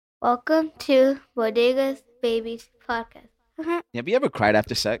Welcome to Bodega's Babies podcast. Have you ever cried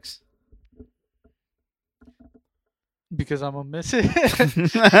after sex? Because I'm gonna miss it.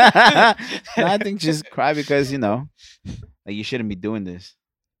 No, I think just cry because like you shouldn't be doing this.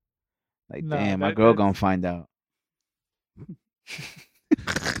 Like, Nah, damn, my that- girl that's- gonna find out.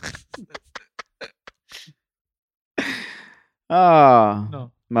 Oh,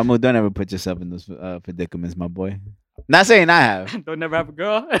 No. Mahmoud, don't ever put yourself in those predicaments, my boy. Not saying I have. Don't never have a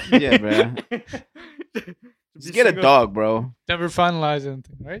girl. Yeah, bro. Just get a dog, bro. Never finalize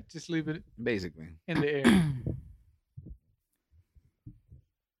anything, right? Just leave it Basically. in the air.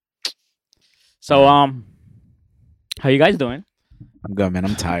 So how you guys doing? I'm good, man.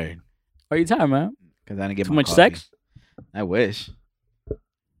 I'm tired Are you tired, man? because I didn't get Too my much coffee. sex? I wish.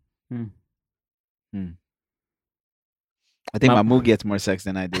 Hmm. I think My- Mahmoud gets more sex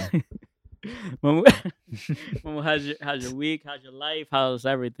than I do. Mamu, Mamu, how's your week? How's your life? How's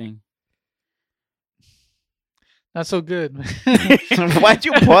everything? Not so good. Why'd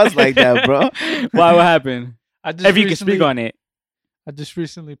you pause like that, bro? Why? What happened? I just If you can speak on it. I just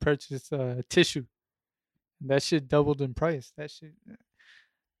recently purchased tissue. That shit doubled in price. That's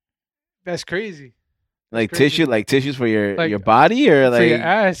crazy. Like crazy. tissues for your Like, body or For like your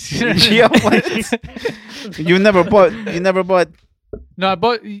ass. Yo, what? you never bought No,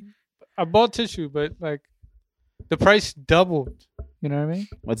 I bought tissue, but like the price doubled. You know what I mean?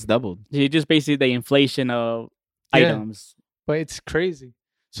 what's doubled? You just basically the inflation of Yeah. items. But it's crazy.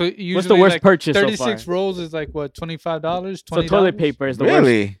 So usually What's the worst like, purchase so 36 far? rolls is like what, $25, So $20? toilet paper is the worst.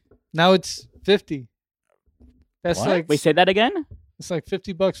 Really? Now it's 50. That's What? like Wait, say that again. it's like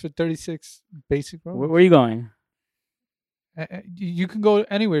 $50 for 36 basic rolls. Where are you going? You can go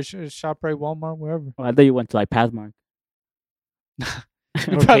anywhere, ShopRite, Walmart, wherever. Oh, I thought you went to like Pathmark.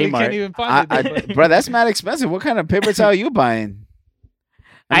 You Or probably Kmart. can't even find it. there, Bro, that's mad expensive. What kind of paper towel you buying?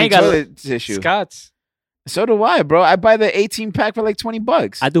 I ain't got- toilet tissue. Scott's. So do I, bro. I buy the 18 pack for like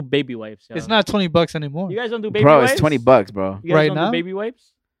 $20. I do baby wipes. Yo. It's not $20 anymore. You guys don't do baby Bro, wipes? it's $20, bro. You guys Right don't now? do baby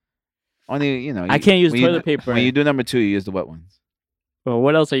wipes? Only I can't use when you- toilet paper. When you do number 2, you use the wet ones. Well,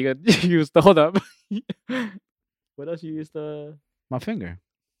 what else are you gonna use? Hold up. What else you use the? My finger.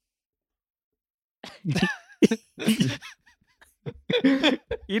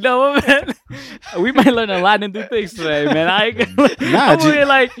 You know what, man? We might learn a lot and do things today, man. Nah, I'm just- really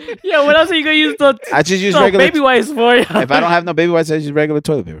like, yeah. What else are you gonna use the, I just use the regular. baby wipes for? If I don't have no baby wipes, I use regular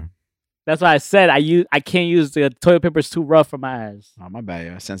toilet paper. That's why I said I can't use the toilet paper. It's too rough for my ass. Oh, my bad.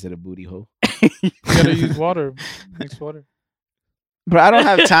 Yo. Sensitive booty hole. You gotta use water. Mix water. Bro, I don't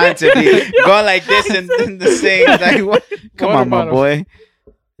have time to be going like this in the sink. Like, what? Come Water on, my bottle. boy.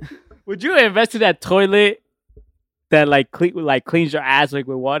 Would you invest in that toilet that cleans your ass like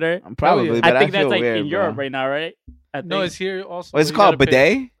with water? I'm probably, yeah. but I think feel that's like weird, in Europe bro. right now, right? I No, think. it's here also. What's it but you called? gotta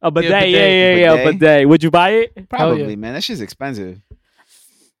pay. Bidet? A bidet. bidet. Yeah, Bidet. bidet. Would you buy it? Probably, man. That shit's expensive.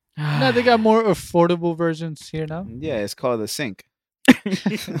 No, they got more affordable versions here now. Yeah, it's called a sink.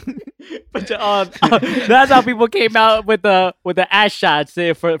 But that's how people came out with the ass shots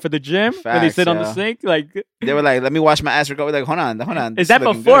for the gym when they Facts, sit on the yeah. sink. Like, They were like, "Let me wash my ass." We're like, "Hold on." is this that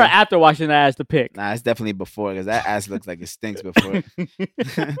looking before or good." after washing the ass to pick? Nah, it's definitely before because that ass looks like it stinks before.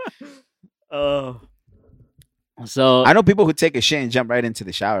 Oh, so I know people who take a shit and jump right into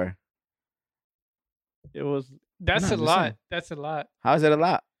the shower. it was. That's No, a I'm just lot. saying. That's a lot. How is that a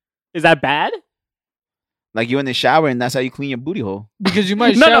lot? Is that bad? Like you in the shower and that's how you clean your booty hole. Because you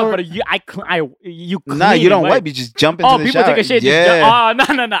might No, shower. but you clean. Nah, you don't right? wipe. You just jump into Oh, the people shower. take a shit. Yeah.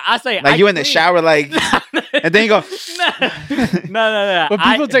 No. I say Like I you in the clean. shower, like, and then you go. No. But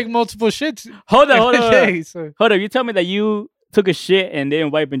people take multiple shits. Hold on. every day, so- Hold on. You tell me that you took a shit and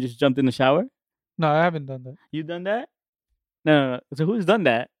didn't wipe and just jumped in the shower. No, I haven't done that. You done that? No. So who's done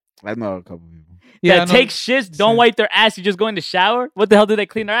that? I know a couple people. Yeah, I That know take shits, don't Same. wipe their ass. You just go in the shower. What the hell do they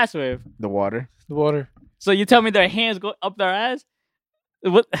clean their ass with? The water. the water. So you tell me their hands go up their ass?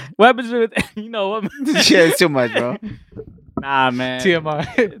 What happens with what? Shit, it's too much, bro. Nah, man.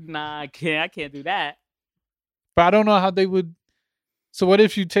 TMI. Nah, I can't do that. But I don't know how they would. So what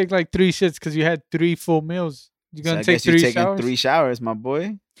if you take like 3 shits because you had 3 full meals? You're So gonna I take guess you're 3 taking showers. 3 showers, my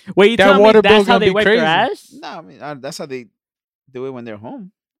boy. Wait, you That tell me water bill that's how gonna they be wipe crazy. their ass? No, I mean that's how they do it when they're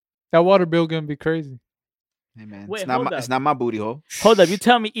home. That water bill gonna be crazy. Hey man, Wait, it's not hold my, up. it's not my booty hole. Hold up, you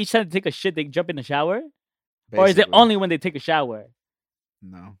tell me each time they take a shit, they jump in the shower? Or is it basically. only when they take a shower?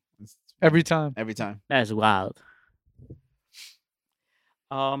 No, it's Every time. every time. That's wild.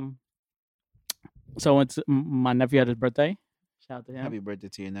 So it's my nephew had his birthday. Shout out to him. Happy birthday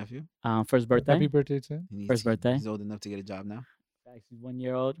to your nephew. First birthday. Happy birthday to him. First birthday. He's old enough to get a job now. He's 1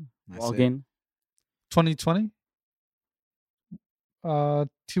 year old. That's it. Walking. 2020.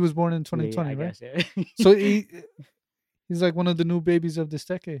 he was born in Yeah, 2020, I right? guess, yeah. So he's like one of the new babies of this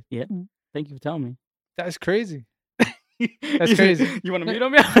decade. yeah. Thank you for telling me. That's crazy. That's crazy. You want to meet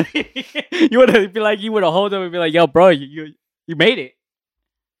him? You want to be like, you want to hold him and be like, yo, bro, you made it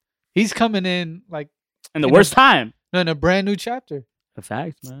He's coming in like in the In worst time. in a brand new chapter. A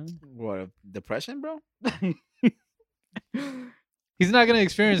fact, man. What, depression, bro? He's not gonna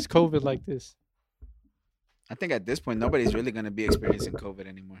experience COVID like this. I think at this point nobody's really gonna be experiencing COVID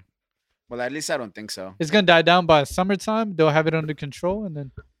anymore. Well, at least I don't think so. It's gonna die down by summertime. They'll have it under control, and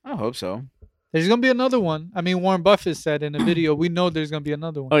then I hope so. there's gonna be another one. I mean, Warren Buffett said in a video, we know there's gonna be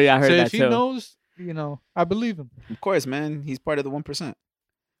another one. Oh yeah, I heard So that if he too. knows, I believe him. Of course, man. He's part of the 1%. So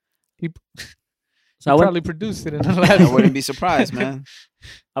He I probably produced it in the last. I wouldn't be surprised, man.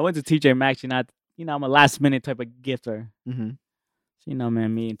 went to TJ Maxx. I'm a last minute type of gifter. Mm-hmm. So,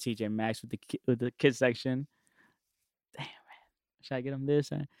 man, me and TJ Maxx with the kids section. Damn, man. Should I get them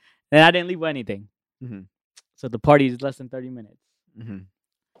this? And I didn't leave with anything. Mhm. So the party is less than 30 minutes. Mm-hmm.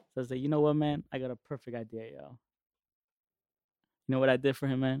 So I was like, you know what, man? I got a perfect idea, yo. You know what I did for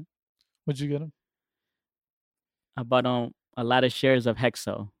him, man? What'd you get him? I bought him a lot of shares of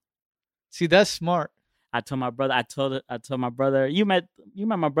Hexo. See, that's smart. I told my brother. I told my brother. You met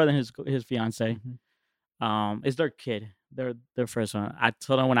my brother and his fiance. It's their kid. Their first one. I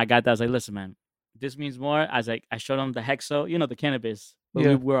told him when I got that, I was like, listen, man, this means more. I was like, I showed him the Hexo, the cannabis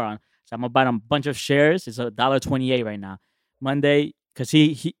we were on. So I'm gonna buy him a bunch of shares. It's $1.28 right now. Monday, because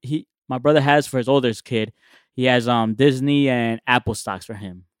my brother has for his oldest kid, he has Disney and Apple stocks for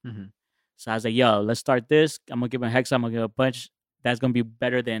him. Mm-hmm. So I was like, yo, let's start this. I'm gonna give him a Hexo. I'm gonna give him a bunch. That's gonna be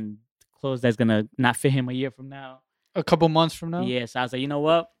better than clothes that's gonna not fit him a year from now. A couple months from now. Yeah, so I was like, you know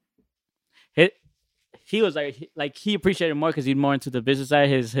what? He was like he appreciated more because he's more into the business side.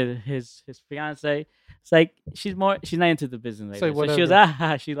 His fiance, it's like she's not into the business. It's Like like, that. So she was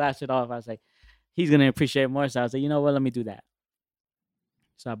whatever. she laughed it off. I was like, he's gonna appreciate more. So I was like, you know what? Let me do that.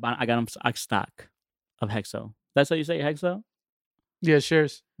 So I got him a stock of Hexo. That's how you say Hexo? Yeah,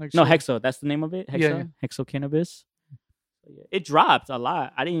 shares. Like No, shares. Hexo. That's the name of it. Hexo. Yeah. Hexo cannabis. So, yeah. It dropped a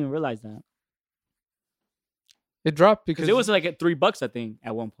lot. I didn't even realize that It dropped because because it was like at $3, I think,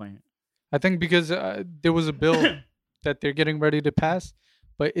 at one point. I think because there was a bill that they're getting ready to pass,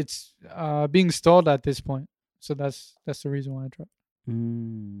 but it's being stalled at this point. So that's the reason why I dropped.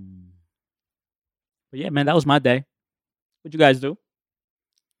 But yeah, man, that was my day. What'd you guys do?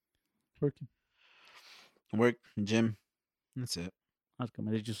 Working. Work, gym. That's it. I was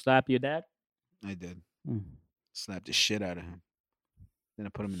coming. Did you slap your dad? I did. Mm. Slapped the shit out of him. Then I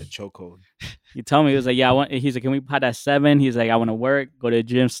put him in the chokehold. He told me, he was like, yeah, he's like, can we pod at 7? He's like, I want to work, go to the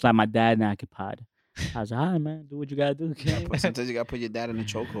gym, slap my dad, and I can pod. I was like, all right, man, do what you got to do. Okay? Sometimes you gotta put your dad in the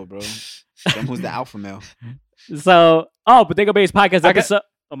chokehold, bro. Show him who's the alpha male. So, Bodega Base Podcast episode.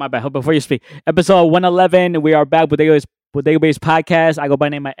 Oh, my bad. Before you speak. Episode 111, we are back. Bodega Base Podcast. I go by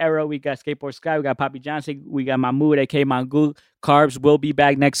name of Arrow. We got Skateboard Sky. We got Poppy Johnson. We got Mahmoud, a.k.a. Mangoo. Carbs will be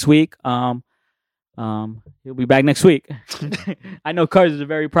back next week. He'll be back next week. I know Carbs is a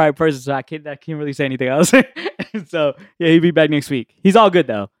very private person, so I can't really say anything else. So, yeah, he'll be back next week. He's all good,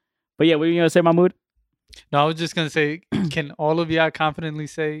 though. But, yeah, what are you going to say, Mahmoud? No, I was just gonna say, can all of y'all confidently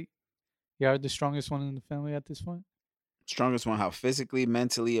say you are the strongest one in the family at this point? Strongest one, how physically,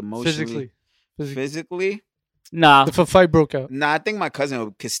 mentally, emotionally, Physically. Nah, If a fight broke out, Nah, I think my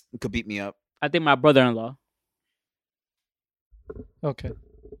cousin could beat me up. I think my brother-in-law. okay.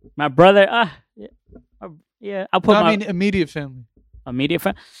 My brother, yeah, I'll put No, my I mean immediate family. immediate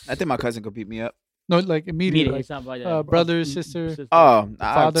friend. I think my cousin could beat me up. No, like immediate. It's Like, not about brother, sister. Oh,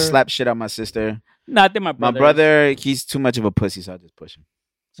 I'll Father. slap shit out my sister. No, I think my My brother. brother, he's too much of a pussy, so I'll just push him.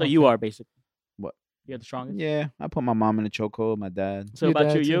 So you are basically. What? You're the strongest. Yeah, I put my mom in the chokehold, my dad. So Your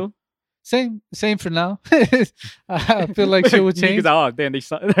about dad too. you? same for now. I feel like shit will change. Oh, damn,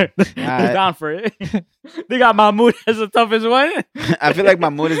 they're down for it. They got Mahmoud as the toughest one. I feel like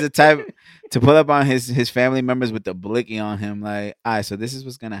Mahmoud is the type to pull up on his family members with the blicky on him. Like, all right, so this is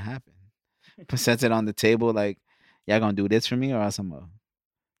what's gonna happen. Sets it on the table, like, y'all gonna do this for me, or else I'm a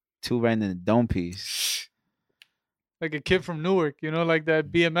two right in the dome piece. Like a kid from Newark, like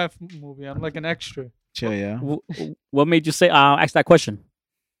that BMF movie. I'm like an extra. Chill, yeah. What made you say? Ask that question.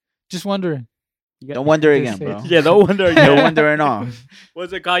 Just wondering. Don't wonder Just again, say bro. it. Yeah, don't wonder. No wondering all.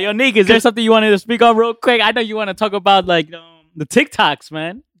 What's it called? Yo, Nick, is there something you wanted to speak on real quick? I know you want to talk about like the TikToks,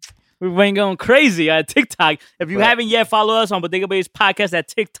 man. We've been going crazy on TikTok. If you Right. haven't yet, follow us on Bodega Base Podcast at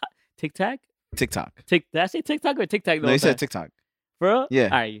TikTok. TikTok? TikTok. Did I say TikTok or TikTok? No, you said TikTok. For real? Yeah. All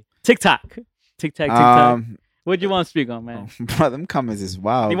right. TikTok. TikTok. What do you want to speak on, man? Bro, them comments is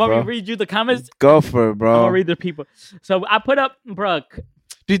wild, You want me bro. to read you the comments? Go for it, I'm bro. gonna read the people. So I put up, bro.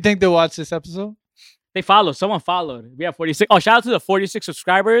 Do you think they'll watch this episode? They followed. Someone followed. We have 46. Oh, shout out to the 46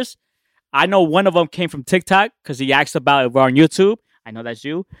 subscribers. I know one of them came from TikTok because he asked about if we're on YouTube. I know that's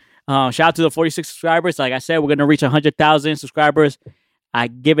you. Shout out to the 46 subscribers. Like I said, we're gonna reach 100,000 subscribers. I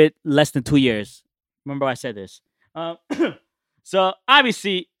give it less than 2 years. Remember I said this. So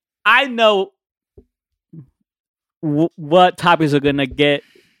obviously, I know what topics are gonna get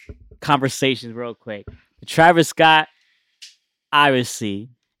conversations real quick. Travis Scott, obviously.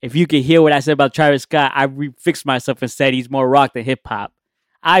 If you can hear what I said about Travis Scott, I fixed myself and said he's more rock than hip hop.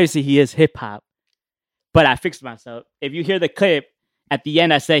 Obviously, he is hip hop, but I fixed myself. If you hear the clip, at the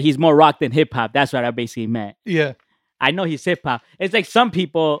end, I said he's more rock than hip hop. That's what I basically meant. Yeah. I know he's hip hop. It's like some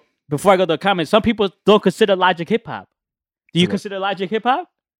people, before I go to the comments, some people don't consider Logic hip hop. Do you consider Logic hip hop?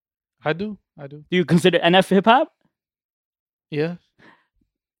 I do. Do you consider NF hip hop? Yeah.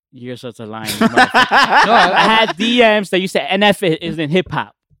 You're such a lying motherfucker. I had DMs that you said NF isn't hip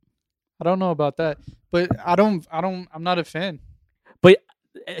hop. I don't know about that, but I'm not a fan. But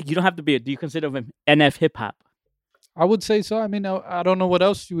you don't have to be. Do you consider him NF hip hop? I would say so. I mean, I don't know what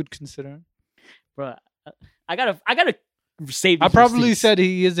else you would consider. Bro, I gotta save. I these probably receipts. said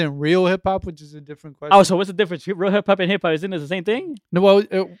he isn't real hip hop, which is a different question. Oh, so what's the difference? Real hip hop and hip hop isn't it the same thing? No, well,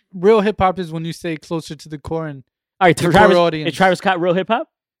 real hip hop is when you stay closer to the core. And All right, The Travis, core audience. is Travis Scott real hip hop?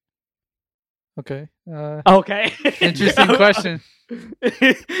 okay, Okay. interesting question.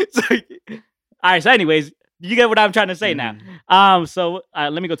 So, all right. So, anyways, you get what I'm trying to say now. So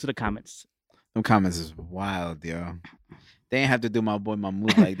let me go to the comments. Them comments is wild, yo. They ain't have to do my boy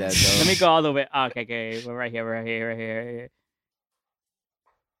Mahmood like that, though. Let me go all the way. Okay. We're right here.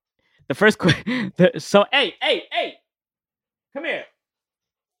 The first question. So, hey, come here,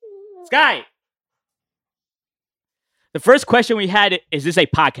 Sky. The first question we had is this a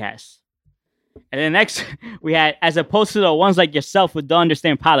podcast? And then next we had, as opposed to the ones like yourself who don't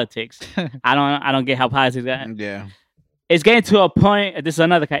understand politics. I don't get how politics got. Yeah. It's getting to a point. This is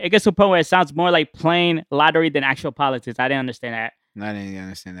another kind. It gets to a point where it sounds more like playing lottery than actual politics. I didn't understand that. I didn't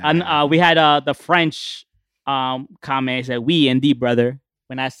understand that. And we had the French comment. It said, "We indeed, brother."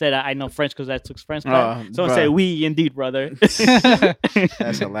 When I said I know French because I took French class, someone said, "We indeed, brother."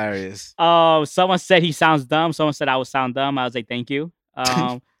 That's hilarious. Someone said he sounds dumb. Someone said I would sound dumb. I was like, "Thank you."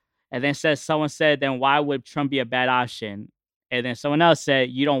 And then someone said, "Then why would Trump be a bad option?" And then someone else said,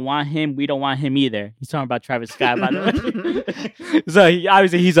 "You don't want him. We don't want him either." He's talking about Travis Scott, by the way. So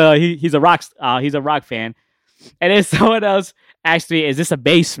obviously he's a rock fan. And then someone else asked me, "Is this a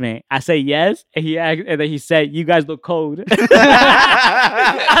basement?" I said yes, and then he said, "You guys look cold."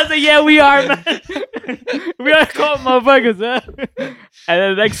 I said, "Yeah, we are, man. We are cold motherfuckers." Huh? And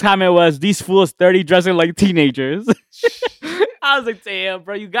then the next comment was, "These fools 30 dressing like teenagers." I was like, "Damn,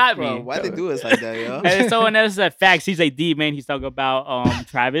 bro, you got me." Bro, why they do us like that, yo? And then someone else said, "Facts." He's like, "D, man." He's talking about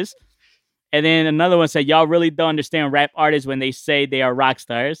Travis. And then another one said, "Y'all really don't understand rap artists when they say they are rock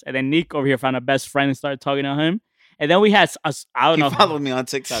stars." And then Nick over here found a best friend and started talking to him. And then we had I don't He know. followed me on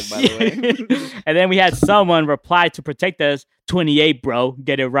TikTok, by the way. And then we had someone reply to protect us. 28, bro.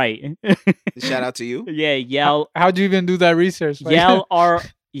 Get it right. Shout out to you. Yeah, yell How'd you even do that research? Like, Yell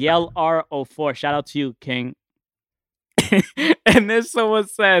R04. Shout out to you, King. And then someone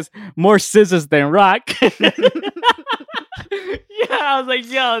says, "More scissors than rock." Yeah, I was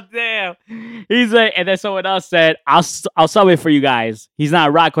like, "Yo, damn." He's like, and then someone else said, I'll sub it for you guys. He's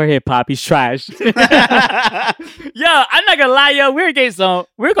not rock or hip hop. He's trash." Yo, I'm not gonna lie, yo. We're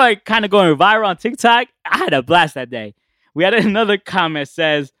going kind of going viral on TikTok. I had a blast that day. We had another comment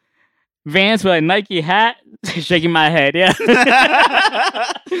says, "Vans with a Nike hat." Shaking my head, yeah.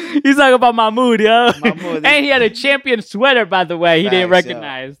 He's talking about Mahmood, yo. Mahmood. And he had a champion sweater, by the way. He didn't Facts, yo.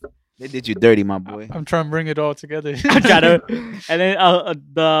 recognize. They did you dirty, my boy. I'm trying to bring it all together. I'm trying to. And then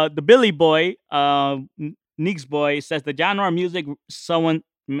the Billy boy, Nick's boy, says the genre of music someone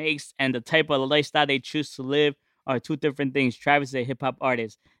makes and the type of lifestyle they choose to live are two different things. Travis is a hip hop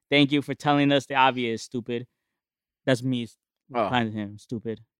artist. Thank you for telling us the obvious, stupid. That's me replying to him,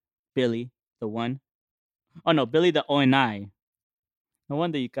 stupid. Billy, the one. Oh no, Billy the O&I. No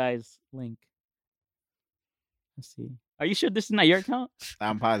wonder you guys link. Let's see. Are you sure this is not your account?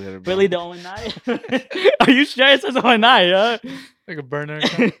 I'm positive. Bro. Billy the O&I? Are you sure it says O&I, huh? Like a burner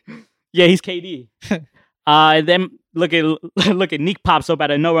account. Yeah, he's KD. And then look at Nick pops up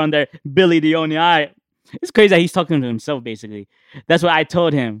out of nowhere on there. Billy the O&I. It's crazy that he's talking to himself, basically. That's what I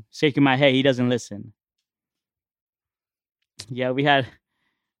told him. Shaking my head. He doesn't listen. Yeah, we had...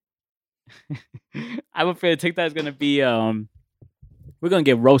 I would feel TikTok is going to be... we're going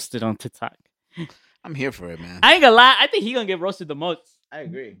to get roasted on TikTok. I'm here for it, man. I ain't gonna lie. I think he gonna get roasted the most. I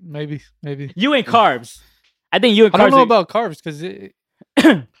agree. Maybe. You and Carbs. I think you and I Carbs. don't know about Carbs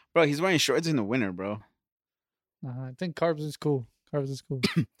because Bro, he's wearing shorts in the winter, bro. I think Carbs is cool. Carbs is cool.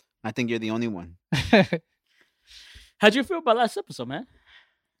 I think you're the only one. How'd you feel about last episode, man?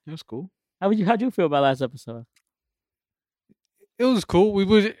 It was cool. How'd you feel about last episode? It was cool. We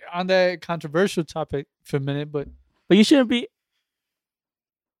were on that controversial topic for a minute, but You shouldn't be.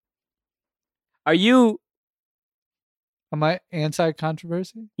 Are you? am I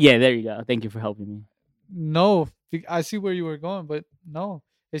anti-controversy? Yeah, there you go. Thank you for helping me. No, I see where you were going, but no,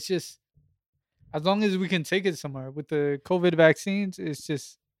 it's just as long as we can take it somewhere with the COVID vaccines, it's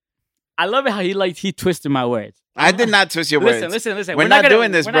just I love it how he twisted my words. I did not twist your words. Listen. We're not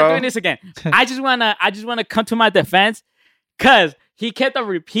doing this, We're bro. not doing this again. I just wanna come to my defense, cause he kept on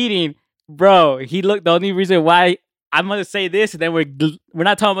repeating, bro. The only reason why I'm gonna say this, and then we're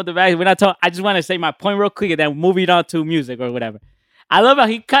not talking about the vaccine. We're not talking. I just want to say my point real quick, and then moving on to music or whatever. I love how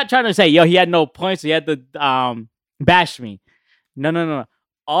he kept trying to say, yo, he had no points, so he had to bash me. No.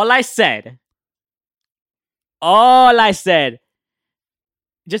 All I said,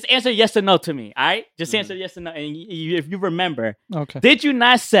 just answer yes or no to me, all right? Just answer yes or no. And if you remember, okay. did you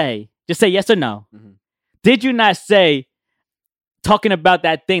not say, just say yes or no? Mhm. Did you not say, talking about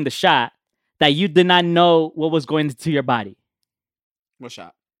that thing, the shot, that you did not know what was going into your body? What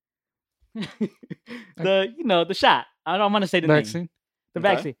shot? The shot. I don't want to say the name. Vaccine. The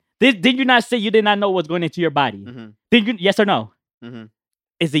Okay. vaccine. Did you not say you did not know what's going into your body? Mm-hmm. Did you? Yes or no? Mm-hmm.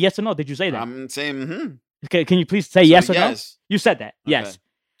 Is it yes or no? Did you say that? I'm saying mm-hmm. Can you please say yes or no? Yes. You said that. Okay. Yes.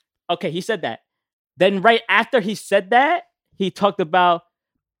 Okay, he said that. Then right after he said that, he talked about,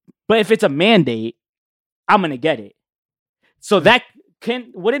 but if it's a mandate, I'm gonna get it. So that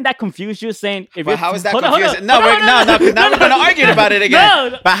wouldn't that confuse you? Saying if But you're- how is that Hold on, confusing? hold on. No, now we're gonna argue about it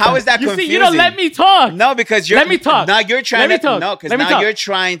again. No, But how is that you confusing? see, you don't let me talk. No, because you're. Let me talk. Now you're trying Let me to. talk. No, because Let me now talk. you're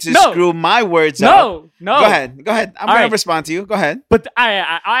trying to No. screw my words up. No. Go ahead. I'm All gonna right. respond to you. Go ahead. But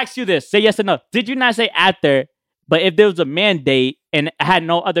I'll ask you this: say yes or no. Did you not say after? But if there was a mandate and I had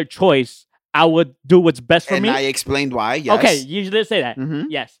no other choice, I would do what's best for And me. I explained why. Yes. Okay, you did say that. Mhm.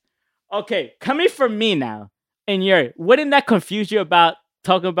 Yes. Okay, coming from me now, and wouldn't that confuse you about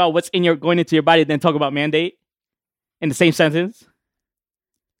talking about what's going into your body, then talk about mandate in the same sentence?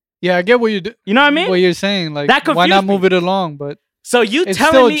 Yeah, I get what you do. You know what I mean? What you're saying, like, That why not confused me. move it along? But So you it's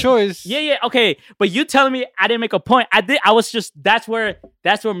telling still me, a choice. Yeah, okay, but you telling me I didn't make a point. I did. I was just that's where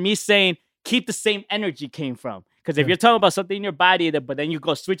me saying keep the same energy came from. Because if Yeah. you're talking about something in your body, but then you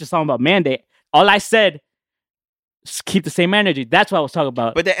go switch to something about mandate, all I said is keep the same energy. That's what I was talking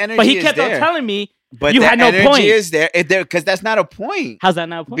about. But the energy But he is kept there. on telling me But you the had no energy point. is there. Because that's not a point. How's that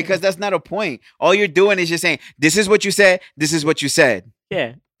not a point? Because that's not a point. All you're doing is just saying, this is what you said, this is what you said.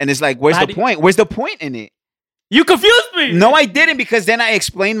 yeah, And it's like, where's How the do you- point? Where's the point in it? you confused me. No, I didn't, because then I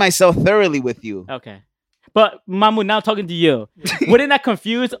explained myself thoroughly with you. Okay. But Mamu, now talking to you, wouldn't that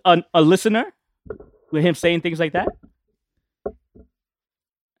confuse a listener with him saying things like that?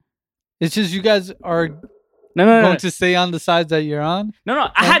 It's just you guys are No, no, no, going no. to stay on the sides that you're on. No, no.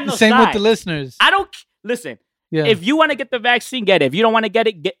 I had no Same side. with the listeners. I don't listen. Yeah. If you want to get the vaccine, get it. If you don't want to get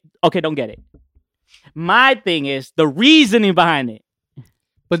it, don't get it. My thing is the reasoning behind it.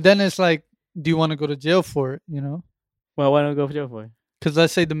 But then it's like, do you want to go to jail for it? You know, Well, why don't we go for jail for it? because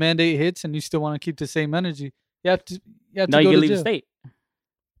let's say the mandate hits and you still want to keep the same energy, you have to. No, you go can to leave the jail. state.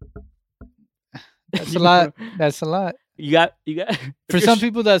 That's a lot. That's a lot. You got. For some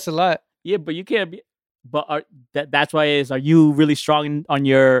people, that's a lot. Yeah, but you can't be. But that's why are you really strong on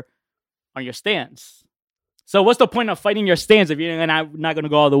your stance? So what's the point of fighting your stance if you're not going to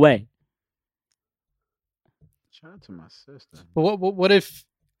go all the way? Shout out to my sister. But what if?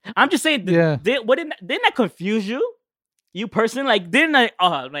 I'm just saying. Yeah. Didn't that confuse you? You person, like didn't I?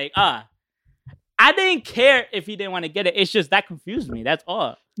 I didn't care if he didn't want to get it. It's just that confused me. That's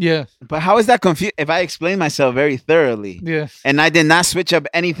all. Yeah. But how is that confused? If I explained myself very thoroughly, Yeah. and I did not switch up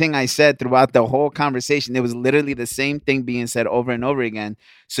anything I said throughout the whole conversation, it was literally the same thing being said over and over again,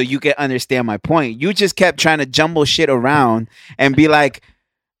 so you can understand my point. You just kept trying to jumble shit around and be like,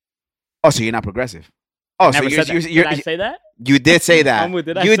 "Oh, so you're not progressive? Oh, so Never you're, said that. you're, Did I say that? you did say that. Amu,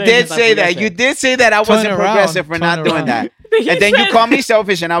 did I You say did it's not say that. progressive? You did say that I wasn't Turn around. progressive for Turn not doing around. that. He And then you said- call me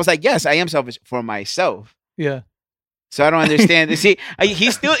selfish, and I was like, yes, I am selfish for myself. Yeah. So I don't understand. See,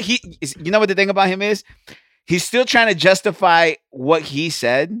 you know what the thing about him is? He's still trying to justify what he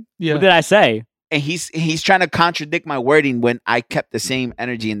said, Yeah. What did I say? and he's trying to contradict my wording when I kept the same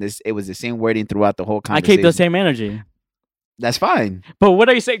energy in this. It was the same wording throughout the whole I conversation. keep the same energy. That's fine. But what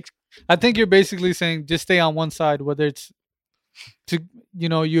are you saying? I think you're basically saying just stay on one side, whether it's to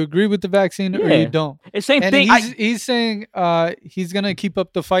you agree with the vaccine or Yeah. you don't. It's same And thing. he's saying he's gonna keep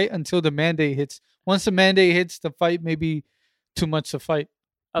up the fight until the mandate hits. Once the mandate hits, the fight may be too much to fight.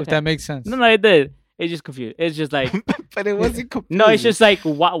 If Okay. that makes sense. No, it did. It's just confused. It's just like But it wasn't confusing. no. It's just like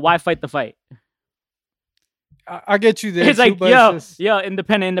why fight the fight? I get you there. It's too, like but yo, it's just- yo,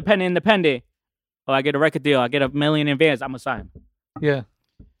 independent. Oh, I get a record deal. I get $1 million in advance. I'm gonna sign. yeah.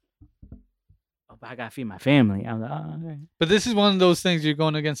 Oh, but I gotta feed my family. I'm like, oh, okay. But this is one of those things you're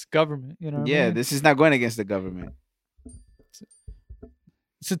going against the government. You know. What I Yeah, mean? this is not going against the government.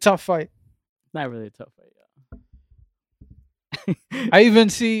 It's a tough fight. Not really a tough fight. I even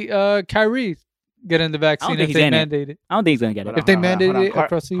see Kyrie getting the vaccine think if he's they in it. mandate it. I don't think he's gonna get Hold it. If they Hold on, mandate hold on. it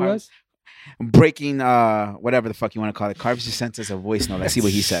across the U.S. Breaking, whatever the fuck you want to call it. Carves just sent us a voice note. Let's see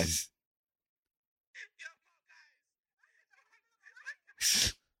what he says.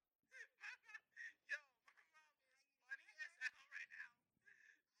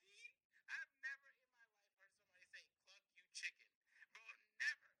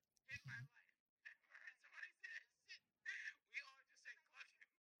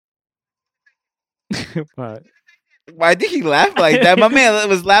 But Why did he laugh like that? My man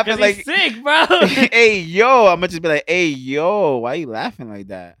was laughing 'cause like, he's sick, bro. "Hey yo!" I'm gonna just be like, "Hey yo, why you laughing like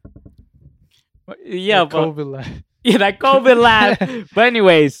that?" Yeah, That but COVID laugh. yeah, that COVID laugh. But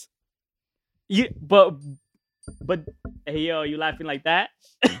anyways, but hey yo, you laughing like that?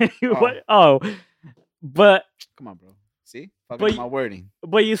 What? Oh, but Come on, bro. See, fucking But up my wording.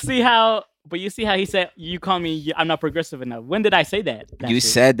 but you see how he said you call me I'm not progressive enough. When did I say that? You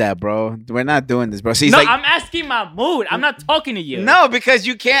said that, bro. We're not doing this, bro. See, he's no. like, I'm asking my mood. I'm not talking to you. no, because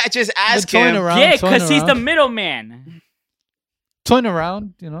you can't just ask toying him. around. Yeah, toying because he's the around. middleman. Toying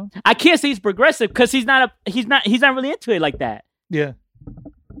around, you know. I can't say he's progressive because he's not really into it like that. Yeah.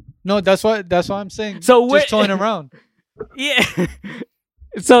 No, that's why I'm saying. So just toying around. Yeah.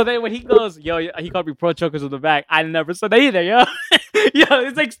 So then when he goes, yo, he called me pro chokers on the back. I never said that either, yo. Yo,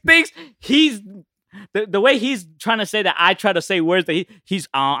 it's like things he's the way he's trying to say that I try to say words that he's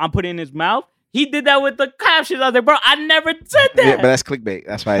I'm putting in his mouth. He did that with the captions. I was like, bro, I never said that. Yeah, but that's clickbait.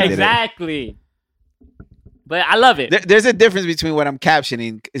 That's why I did Exactly. But I love it. it. There's a difference between what I'm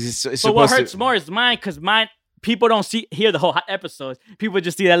captioning. It's But what supposed hurts to. more is mine because mine people don't hear the whole episode. People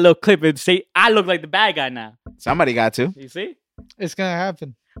just see that little clip and say I look like the bad guy now. Somebody got to. You see? It's gonna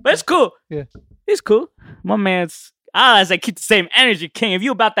happen. But it's cool. Yeah. It's cool. My man's I say keep the same energy, King. If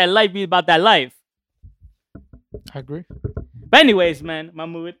you about that life, be about that life. I agree. But anyways, man, my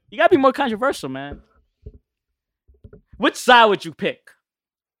mood. You gotta be more controversial, man. Which side would you pick?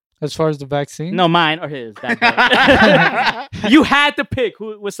 As far as the vaccine, No, mine or his. That day. You had to pick.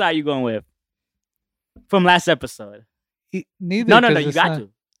 What side you going with? From last episode. Neither. No, 'cause you it's got not- to.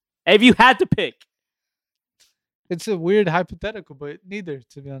 If you had to pick. It's a weird hypothetical, but neither,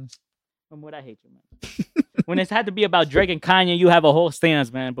 to be honest. From what I hate you, man. When it's had to be about Drake and Kanye, you have a whole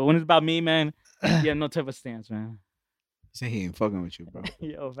stance, man. But when it's about me, man, you have no type of stance, man. Say he ain't fucking with you, bro.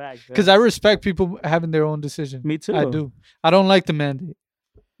 Yo, facts. Because I respect people having their own decision. Me too. I do. I don't like the mandate,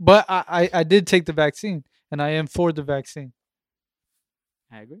 but I did take the vaccine, and I am for the vaccine.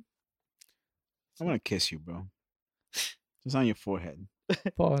 I agree. I'm gonna kiss you, bro. Just on your forehead.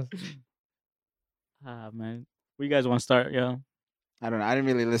 Pause. Man. Where you guys want to start, yo? I don't know. I didn't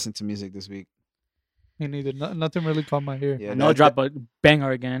really listen to music this week. Me neither. Nothing really caught my ear. Yeah, No, that- drop a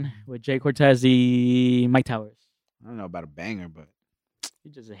banger again with Jay Cortez, Mike Towers. I don't know about a banger, but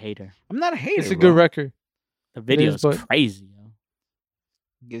You're just a hater. I'm not a hater. It's a bro. good record. The video is, is but- crazy, yo.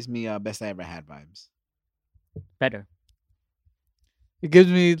 Gives me best I ever had vibes. Better. It gives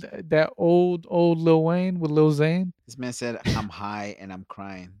me that old Lil Wayne with Lil Zane. This man said, "I'm high and I'm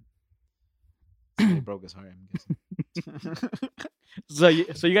crying." Somebody broke his heart. I'm guessing. So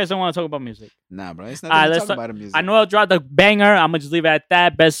you guys don't want to talk about music? Nah, bro. It's not Alright, to let's talk talk- about music. I know I'll drop the banger. I'm gonna just leave it at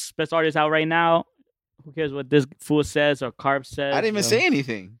that. Best artist out right now. Who cares what this fool says or Carb says? I didn't even yo. say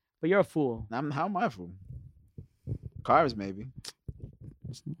anything. But you're a fool. How am I fool? Carbs, maybe.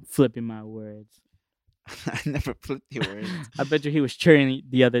 Flipping my words. I never flipped your words. I bet you he was cheering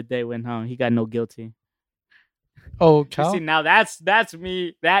the other day when he got no guilty. Oh, You Cal. see, now that's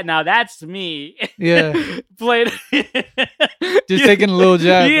me. That's me. Yeah. Played. Just taking a little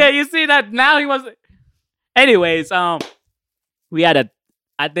jab. Yeah, you see that now he was. Anyways, we had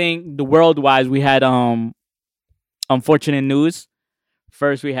I think the worldwide we had unfortunate news.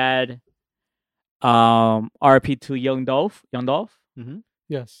 First we had RP to Young Dolph.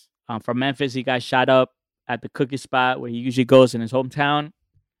 Yes. From Memphis, he got shot up at the cookie spot where he usually goes in his hometown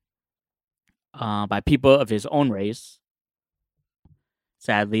by people of his own race.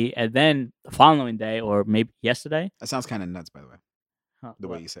 sadly. And then the following day, or maybe yesterday, That sounds kind of nuts, by the way. The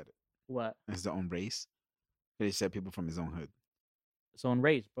way what? you said it. What? His own race. But he said people from his own hood. His own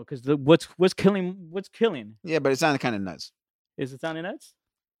race, bro. Because what's killing? What's killing? Yeah, but it sounded kind of nuts. Is it sounding nuts?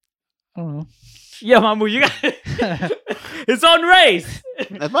 I don't know. Yeah, Mamu, you got his own race.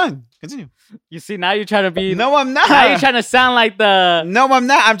 That's fine. Continue. You see, now you're trying to be. No, I'm not. Now you're trying to sound like the. No, I'm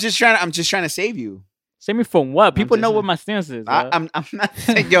not. I'm just trying to save you. Save me from what? People just know saying. what my stance is. Bro. I'm not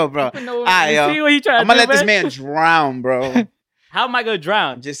saying, yo, bro. People know what, Alright, you yo. see what he trying I'm to gonna do, let this man? man drown, bro. How am I gonna I'm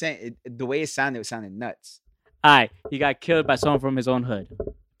drown? just saying the way it sounded nuts. All right, he got killed by someone from his own hood.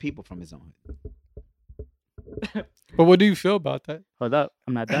 People from his own hood. But what do you feel about that? Hold up,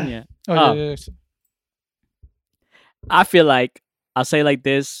 I'm not done yet. Oh, Oh. yeah. I feel like I'll say like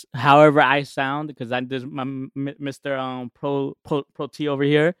this. However I sound, because I'm just my Mr. Pro T over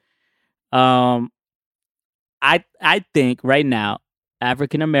here. I think right now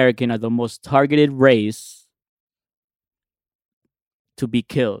African American are the most targeted race to be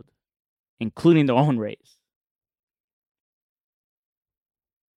killed, including their own race.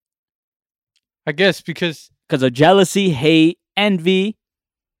 I guess because Because of jealousy, hate, envy,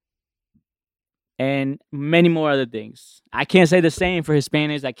 and many more other things. I can't say the same for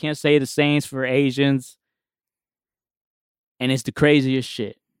Hispanics. I can't say the same for Asians. And it's the craziest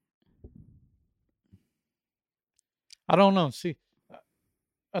shit. I don't know. See,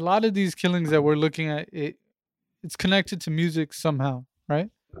 a lot of these killings that we're looking at, it's connected to music somehow, right?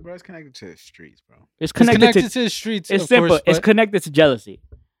 Bro, it's connected to the streets, bro. It's It's connected, connected to. to the streets. It's of simple. course, It's but- connected to jealousy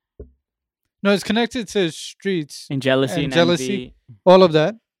no, it's connected to the streets, and jealousy And and jealousy. envy. all of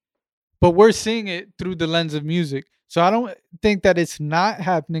that. But we're seeing it through the lens of music. So I don't think that it's not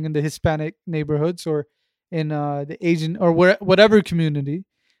happening in the Hispanic neighborhoods or in the Asian or whatever community.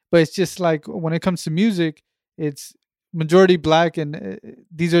 But it's just like when it comes to music, it's majority black, and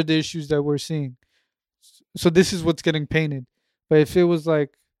these are the issues that we're seeing. So this is what's getting painted. But if it was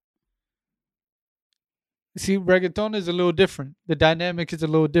like, see, reggaeton is a little different. The dynamic is a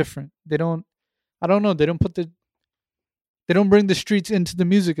little different. I don't know. They don't bring the streets into the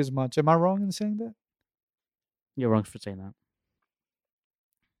music as much. Am I wrong in saying that? You're wrong for saying that.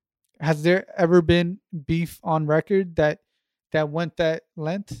 Has there ever been beef on record that went that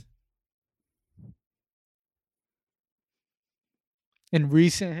length in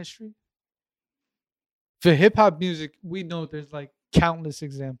recent history? For hip hop music, we know there's like countless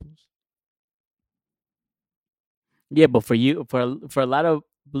examples. Yeah, but for you, for a lot of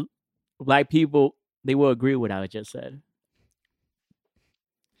black people, they will agree with what I just said.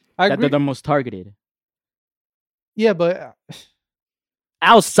 I That agree. they're the most targeted Yeah, but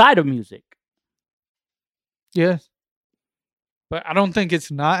outside of music. yeah. But I don't think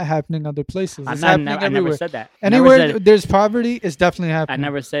it's not happening other places. I It's happening never everywhere. said that. I never Anywhere said- there's poverty, it's definitely I happening.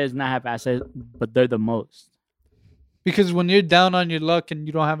 never said it's not happening. I said, but they're the most. Because when you're down on your luck and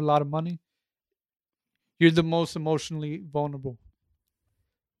you don't have a lot of money, you're the most emotionally vulnerable.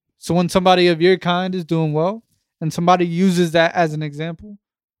 So when somebody of your kind is doing well and somebody uses that as an example,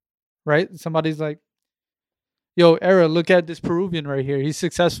 right? Somebody's like, yo, Era, look at this Peruvian right here. He's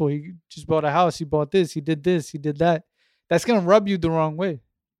successful. He just bought a house. He bought this. He did this. He did that. That's going to rub you the wrong way.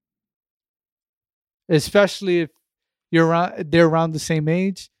 Especially if they're around the same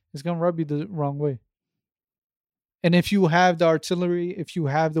age, it's going to rub you the wrong way. And if you have the artillery, if you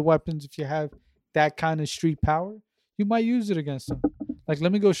have the weapons, if you have that kind of street power, you might use it against them. Like,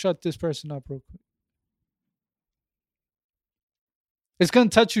 let me go shut this person up real quick. It's going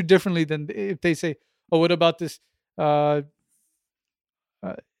to touch you differently than if they say, oh, what about this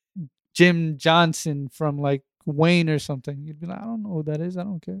Jim Johnson from like Wayne or something? You'd be like, I don't know who that is. I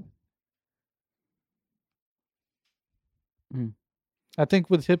don't care. Mm. I think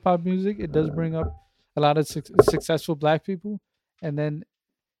with hip hop music, it does bring up a lot of successful black people. And then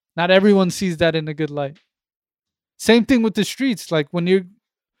not everyone sees that in a good light. Same thing with the streets. Like when you're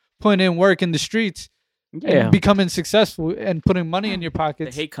putting in work in the streets Yeah. and becoming successful and putting money in your The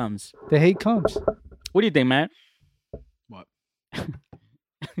pockets, hate comes. the hate comes. What do you think, man? What?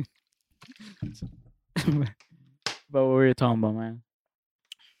 But what were you talking about, man?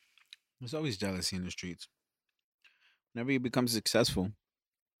 There's always jealousy in the streets. Whenever you become successful,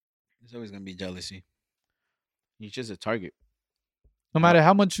 there's always gonna be jealousy. You're just a target. No matter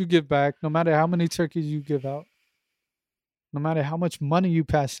how much you give back, no matter how many turkeys you give out, no matter how much money you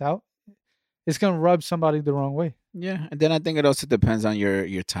pass out, it's gonna rub somebody the wrong way. Yeah, and then I think it also depends on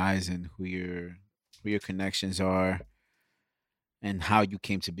your ties and who your connections are, and how you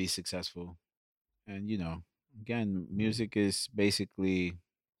came to be successful. And again, music is basically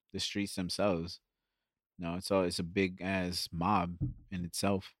the streets themselves. No, it's a big ass mob in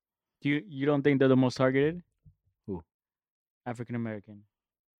itself. You don't think they're the most targeted? Who? African American.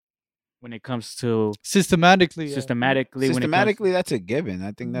 When it comes to Systematically, yeah. systematically, Systematically, that's a given.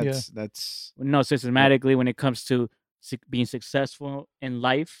 I think Yeah. that's systematically when it comes to being successful in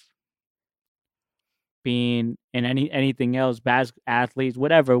life, being in anything else, athletes,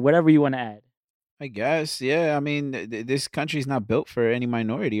 whatever you want to add. I guess, yeah. I mean, this country's not built for any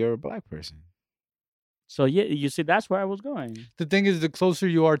minority or a black person. So yeah, you see, that's where I was going. The thing is, the closer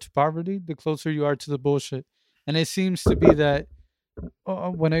you are to poverty, the closer you are to the bullshit. And it seems to be that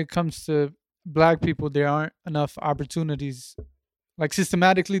when it comes to black people, there aren't enough opportunities. Like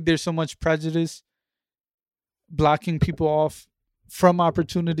systematically, there's so much prejudice blocking people off from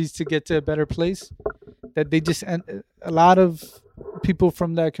opportunities to get to a better place that they just a lot of people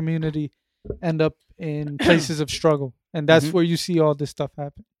from that community end up in places of struggle, and that's Mhm. where you see all this stuff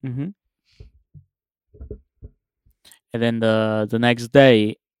happen. Mm-hmm. And then the next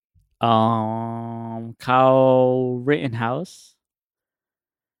day, Kyle Rittenhouse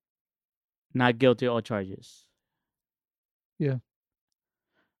not guilty of all charges. Yeah.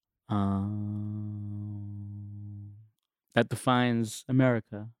 That defines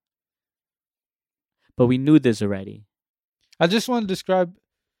America. But we knew this already. I just want to describe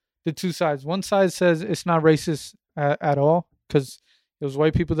the two sides. One side says it's not racist at all because it was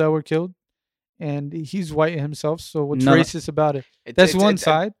white people that were killed, and he's white himself. So what's No. racist about it? That's one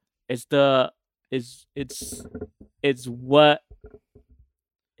side. It's what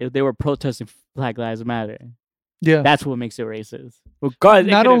if they were protesting Black Lives Matter. Yeah. That's what makes it racist.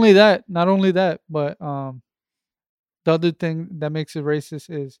 Regardless, Not only that, but the other thing that makes it racist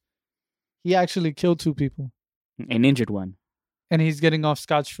is he actually killed 2 people an injured one. and he's getting off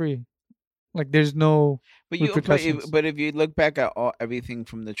scotch-free. Like there's no repercussions. But if you look back at everything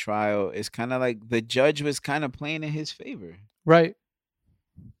from the trial, it's kind of like the judge was kind of playing in his favor. Right.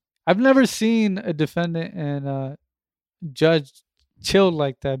 I've never seen a defendant and a judge chill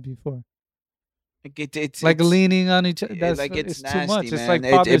like that before. Like it's Like it's, leaning on each other. That's like it's it's nasty, too much. It's man.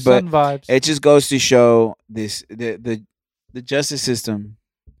 like father son vibes. It just goes to show the justice system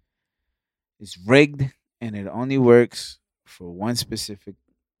is rigged, and it only works for one specific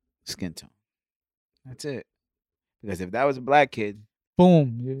skin tone. That's it. Because if that was a black kid,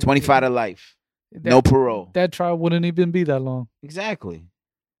 Boom. 25 to life, That- no parole. That trial wouldn't even be that long. Exactly.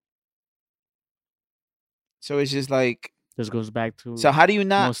 So it's just like, This goes back to so how do you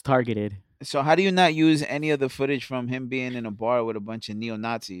not? most targeted. So how do you not use any of the footage from him being in a bar with a bunch of neo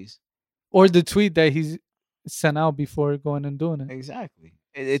Nazis? Or the tweet that he's sent out before going and doing it. Exactly.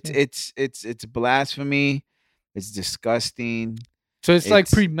 Yeah. It's blasphemy. It's disgusting. So it's like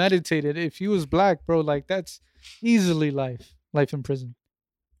It's- premeditated. If he was black, bro, like that's easily life in prison.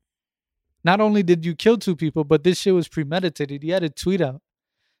 Not only did you kill 2 people, but this shit was premeditated. He had a tweet out.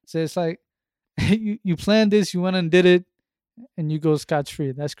 So it's like you planned this, you went and did it, and you go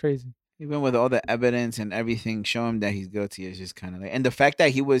scotch-free. That's crazy. Even with all the evidence and everything, show him that he's guilty is just kind of like, and the fact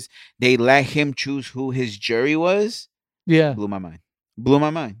that they let him choose who his jury was, Yeah. blew my mind. Blew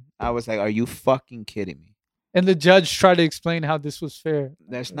my mind. I was like, are you fucking kidding me? And the judge tried to explain how this was fair.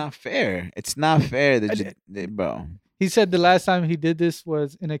 That's not fair. It's not fair. Bro. He said the last time he did this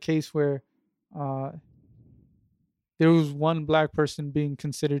was in a case where there was one black person being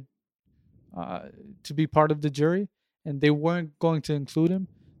considered to be part of the jury, and they weren't going to include him,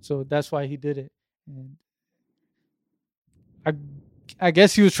 so that's why he did it. And I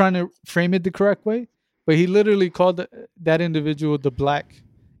guess he was trying to frame it the correct way, but he literally called that individual the black.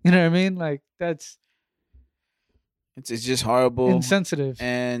 You know what I mean? Like that's It's just horrible. insensitive.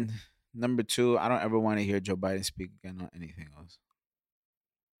 And number 2, I don't ever want to hear Joe Biden speak again on anything else.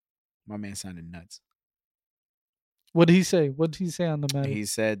 My man sounded nuts. What did he say? What did he say on the matter? He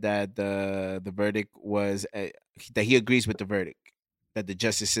said that the verdict was that he agrees with the verdict, that the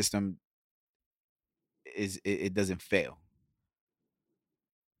justice system it doesn't fail.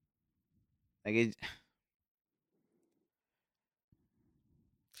 Like it,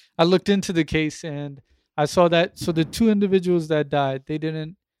 I looked into the case and I saw that so the 2 individuals that died,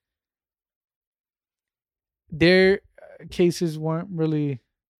 their cases weren't really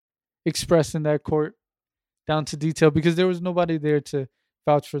expressed in that court down to detail because there was nobody there to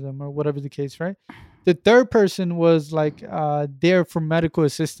vouch for them or whatever the case, right? The third person was like there for medical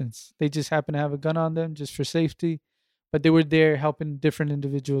assistance. They just happened to have a gun on them just for safety, but they were there helping different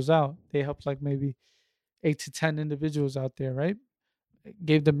individuals out. They helped like maybe 8 to 10 individuals out there, right?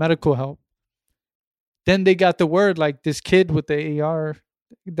 Gave them medical help. Then they got the word like this kid with the AR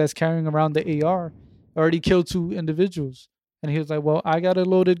that's carrying around the AR already killed 2 individuals. And he was like, well, I got a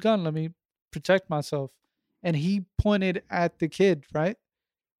loaded gun. Let me protect myself. and he pointed at the kid, right?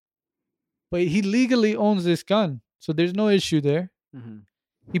 But he legally owns this gun, so there's no issue there.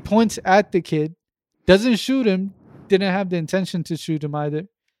 He points at the kid, doesn't shoot him, didn't have the intention to shoot him either,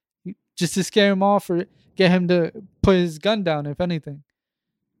 just to scare him off or get him to put his gun down, if anything.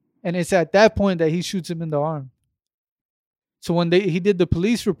 And it's at that point that he shoots him in the arm. So when he did the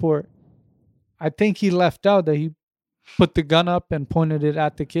police report, I think he left out that he put the gun up and pointed it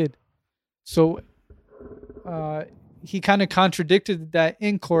at the kid. So he kind of contradicted that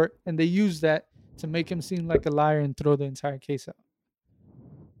in court, and they used that to make him seem like a liar and throw the entire case out.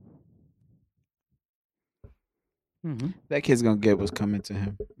 That kid's gonna get what's coming to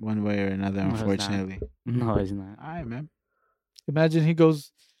him one way or another, No, he's not. unfortunately. No, he's not. All right, man. Imagine he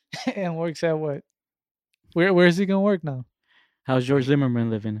goes and works at what? Where is he gonna work now? How's George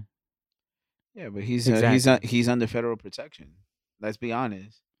Zimmerman living? Yeah, but he's Exactly. he's under federal protection. Let's be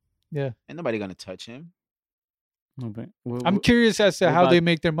honest. Yeah. Ain't nobody gonna touch him. No, but I'm curious as to what how about- they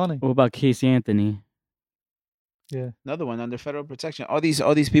make their money. What about Casey Anthony? Yeah. Another one under federal protection. All these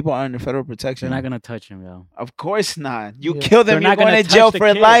people are under federal protection. They're not gonna touch him, yo. Of course not. You Yeah. kill them, They're you're not going gonna to jail touch the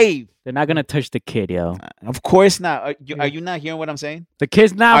for kid. life. They're not gonna touch the kid, yo. Of course not. Are Yeah. you not hearing what I'm saying? The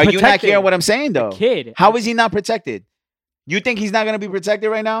kid's not Are protected. you not hearing what I'm saying though? The kid. How is he not protected? You think he's not going to be protected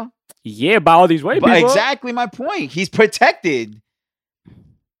right now? Yeah, by all these white But people. exactly my point. He's protected.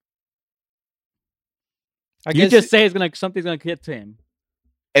 I You guess just say something's gonna get to him.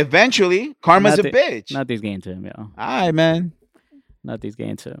 Eventually, karma's a Nothing- bitch. Nothing's getting to him, yo. All right, man. Nothing's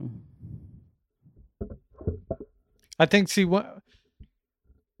getting to him. I think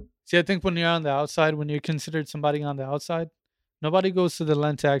I think when you're on the outside, when you're considered somebody on the outside, nobody goes to the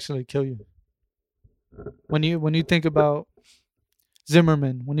length to actually kill you. When you think about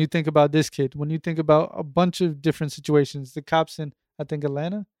Zimmerman, when you think about this kid, when you think about a bunch of different situations, the cops in I think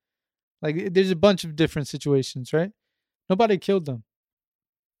Atlanta, like there's a bunch of different situations, right? Nobody killed them.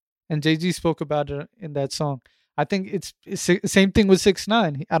 And Jay-Z spoke about it in that song. I think it's same thing with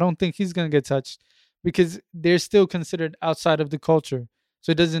 6ix9ine. I don't think he's gonna get touched because they're still considered outside of the culture,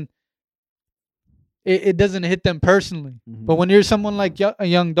 so it doesn't hit them personally. But when you're someone like a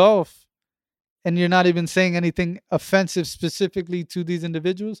Young Dolph, and you're not even saying anything offensive specifically to these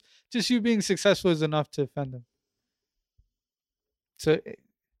individuals, just you being successful is enough to offend them. So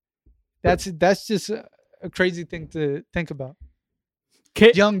that's just a crazy thing to think about.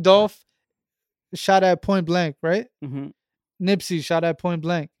 Kid. Young Dolph shot at point blank, right? Mm-hmm. Nipsey shot at point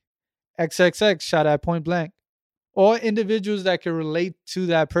blank. XXX shot at point blank. All individuals that can relate to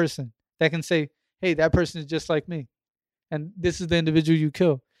that person, that can say, hey, that person is just like me. And this is the individual you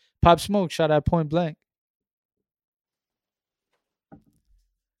kill. Pop Smoke shot at point blank.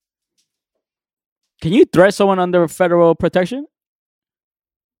 Can you threat someone under federal protection?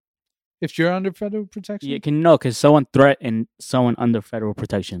 If you're under federal protection? Yeah, because someone threatened someone under federal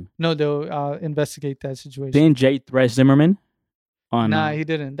protection. No, they'll investigate that situation. Didn't Jay threat Zimmerman? Nah, he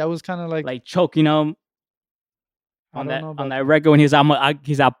didn't. That was kind of like choking him I on don't that know on about that record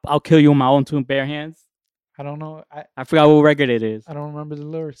when I'll kill you with my own two bare hands. I don't know. I forgot what record it is. I don't remember the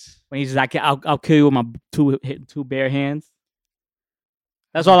lyrics. When he says I'll kill you with my two bare hands.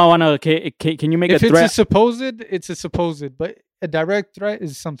 That's all I want to. Can you make If a it's threat? it's a supposed, but a direct threat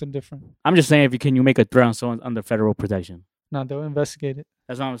is something different. I'm just saying, can you make a threat on someone under federal protection? No, they'll investigate it.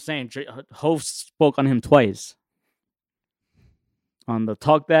 That's what I'm saying. Hov spoke on him twice on the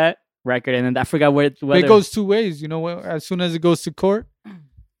Talk That record, and then I forgot whether It goes two ways. You know, as soon as it goes to court,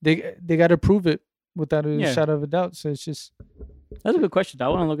 they got to prove it without a shadow of a doubt. So it's just That's a good question. I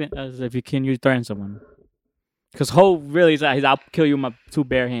want to look at as if you threaten someone. Because Hov really is I'll kill you with my two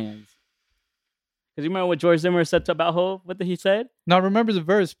bare hands. Because you remember what George Zimmer said about Hov? What did he say? now. I remember the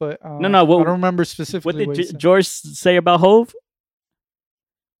verse, but No, I don't remember What specifically. did he said. George say about Hov?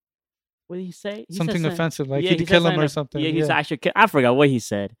 What did he say? He said Something offensive, like yeah, he'd he kill said him or something. Yeah, he said I should kill. I forgot what he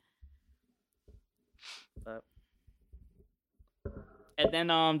said. And then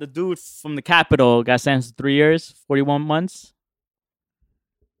the dude from the Capitol got sentenced to 3 years, 41 months.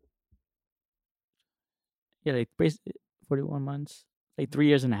 Yeah, like 41 months, like 3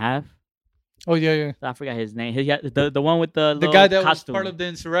 years and a half. Oh yeah. I forgot his name. He got the one with the The guy that costume. was part of the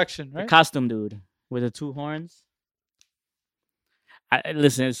insurrection, The right? costume dude with the two horns.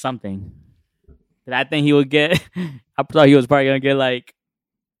 Listen, it's something that I think he would get. I thought he was probably gonna get like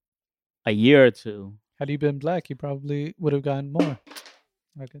a year or two, Had he been black, he probably would have gotten more.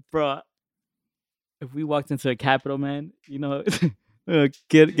 Okay. bro. If we walked into a Capitol, man, you know,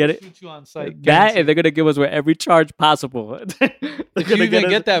 get it. Shoot you on sight. That and they're gonna give us with every charge possible. If you even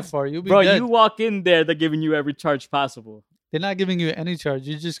get that far, you'll be bro. dead. You walk in there, they're giving you every charge possible. They're not giving you any charge.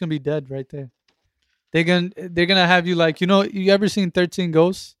 You're just gonna be dead right there. they're gonna have you like, you ever seen 13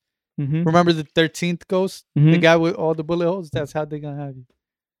 Ghosts? Mm-hmm. Remember the 13th ghost, the guy with all the bullet holes? That's how they're gonna have you.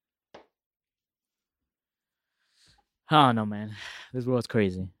 I don't know, man. This world's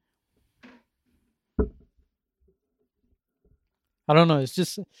crazy. I don't know.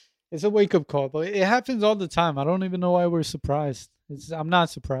 It's a wake up call, but it happens all the time. I don't even know why we're surprised. I'm not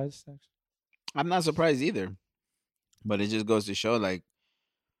surprised. Actually. I'm not surprised either. But it just goes to show, like,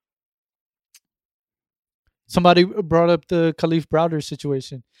 somebody brought up the Khalif Browder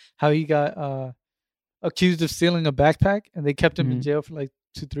situation, how he got accused of stealing a backpack, and they kept him in jail for like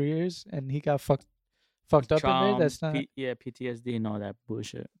 2-3 years, and he got fucked up in there. That's not. PTSD and all that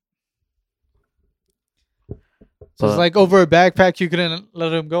bullshit. So it's like over a backpack, you couldn't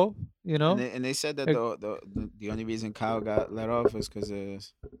let him go, And they said that the only reason Kyle got let off was because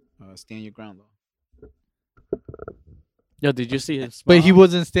of stand your ground law. Yo, did you see his? But he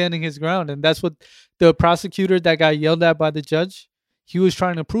wasn't standing his ground, and that's what the prosecutor that got yelled at by the judge, he was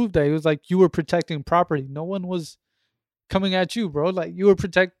trying to prove that. He was like, you were protecting property. No one was coming at you, bro. Like you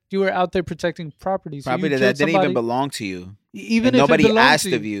were out there protecting property. So property that didn't even belong to you. Even and if nobody it asked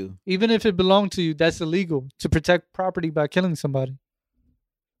to of you. Even if it belonged to you, that's illegal to protect property by killing somebody.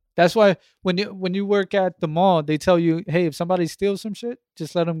 That's why when you work at the mall, they tell you, hey, if somebody steals some shit,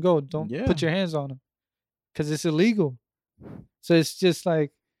 just let them go. Don't put your hands on them, because it's illegal. So it's just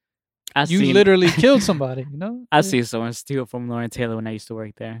like you literally killed somebody. I see someone steal from Lauren Taylor when I used to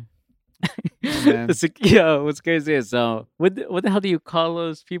work there. Yeah. Yo, what's crazy is what the hell do you call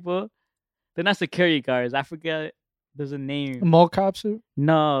those people? They're not security guards. I forget. There's a name. Mall cops?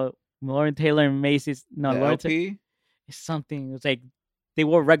 No, Lauren Taylor and Macy's. No, The Lauren LP? It's something. It's like they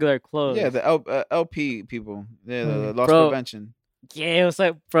wore regular clothes. Yeah, the LP people. Yeah, the loss prevention. Yeah, it was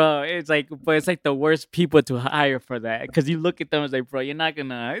like, bro, it's like the worst people to hire for that, because you look at them and it's like, bro, you're not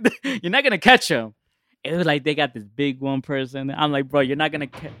gonna catch them. It was like they got this big one person. I'm like, bro, you're not gonna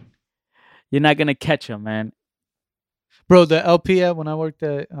catch them, man. Bro, the LP when I worked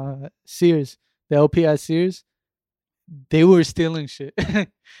at Sears, the LP at Sears, they were stealing shit.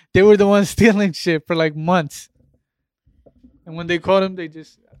 They were the ones stealing shit for like months. And when they caught him,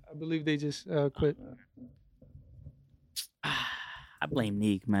 I believe they just quit. I blame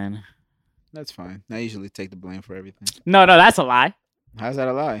Neek, man. That's fine. I usually take the blame for everything. No, that's a lie. How's that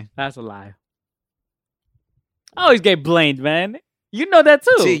a lie? That's a lie. I always get blamed, man. You know that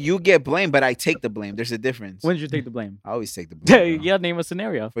too. See, you get blamed, but I take the blame. There's a difference. When did you take the blame? I always take the blame. Yeah, name a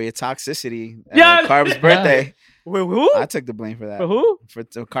scenario. For your toxicity. Yeah. Carb's birthday. Wait, who? I took the blame for that. For who?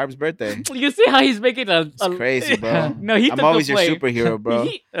 For Carb's birthday. You see how he's making It's crazy, bro. No, he took I'm always the your blame. superhero, bro.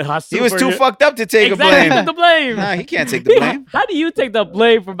 He was too fucked up to take exactly, a blame. He took the blame. Nah, he can't take the blame. How do you take the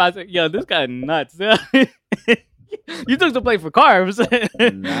blame for my? Yo, this guy nuts. You took the blame for Carbs.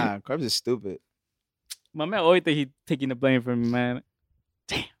 Nah, Carbs is stupid. My man always think he taking the blame for me, man.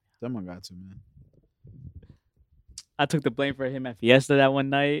 Damn. Someone got to, man. I took the blame for him at Fiesta that one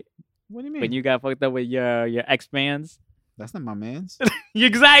night. What do you mean? When you got fucked up with your ex-mans. That's not my man's.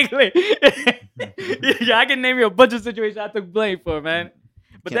 Exactly. Yeah, I can name you a bunch of situations I took blame for, man.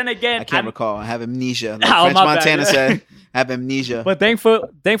 But then again, I can't recall. I have amnesia. Like Oh, French my bad. Montana said, I have amnesia. But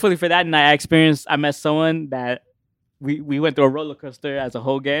thankfully for that night, I met someone that we went through a roller coaster as a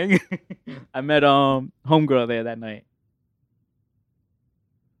whole gang. I met homegirl there that night.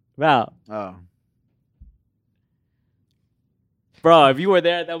 Wow. Oh. Bro, if you were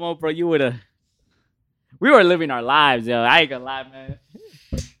there at that moment, bro, you would have. We were living our lives, yo. I ain't gonna lie, man.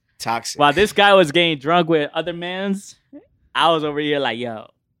 Toxic. While this guy was getting drunk with other mans, I was over here like, yo,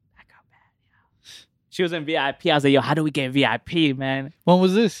 I got bad, yo. She was in VIP. I was like, yo, how do we get VIP, man? When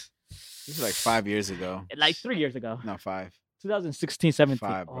was this? This is like 5 years ago. Like 3 years ago. No, 5. 2016, 17.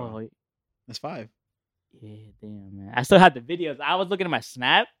 5, bro. Oh, That's 5. yeah, damn, man. I still have the videos. I was looking at my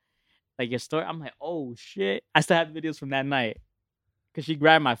Snap, like your story. I'm like, oh, shit. I still have videos from that night. Because she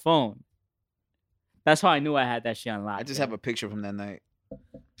grabbed my phone. That's how I knew I had that shit unlocked. I just have a picture from that night.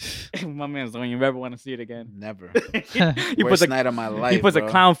 My man's don't you ever want to see it again. Never. He Worst puts night of my life. he puts bro. a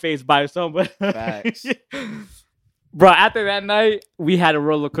clown face by someone. Facts. Bro, after that night, we had a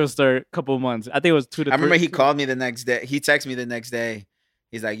roller coaster a couple of months. I think it was 2 to 3. I remember he called me the next day. He texted me the next day.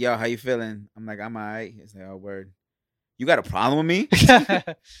 He's like, yo, how you feeling? I'm like, I'm all right. He's like, oh, word. You got a problem with me?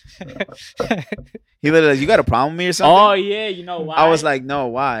 He literally, you got a problem with me or something? Oh, yeah. You know why? I was like, no,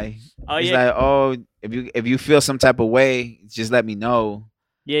 why? oh, He's yeah. like, oh, if you feel some type of way, just let me know.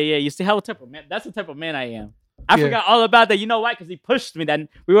 Yeah. You see how type of man? That's the type of man I am. I Yeah. forgot all about that. You know why? Because he pushed me. Then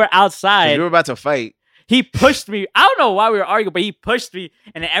we were 'Cause outside. we were about to fight. he pushed me. I don't know why we were arguing, but he pushed me,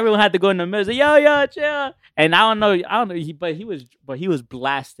 and then everyone had to go in the middle. Say, yo, chill. And I don't know. He was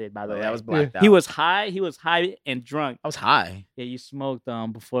blasted. By the way, that was blacked out. He was high. He was high and drunk. I was high. Yeah, you smoked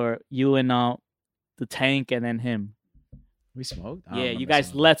before you and the Tank and then him. We smoked. I don't Yeah, remember you guys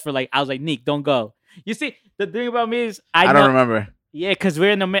smoking. left for like. I was like, Nick, don't go. You see, the thing about me is I don't remember. Yeah, because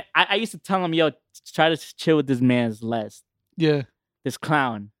we're in the. I used to tell him, yo, try to chill with this man's less. Yeah. This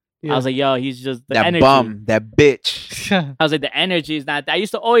clown. Yeah. I was like, yo, he's just the That energy. bum, that bitch. I was like, the energy is not. I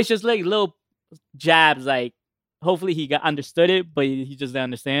used to always just like little jabs, like hopefully he understood it, but he just didn't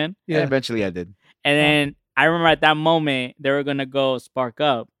understand. Yeah, Yeah. eventually I did. And then I remember at that moment they were gonna go spark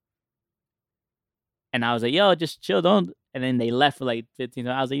up, and I was like, yo, just chill, don't. And then they left for like 15.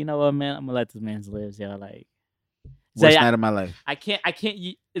 I was like, you know what, man, I'm gonna let this man live. Yo, like, Worst say, night of my life. I can't.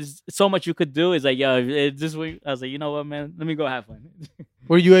 It's so much you could do. Is like, yo, if this way. I was like, you know what, man, let me go have fun.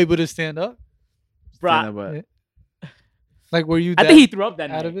 Were you able to stand up? Bro, But Like, were you? I think he threw up that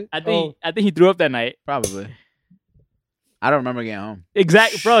night. out of it? I think he threw up that night. probably. I don't remember getting home.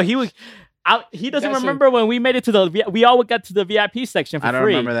 Exactly, bro. He doesn't That's remember when we made it to we all got to the VIP section for I don't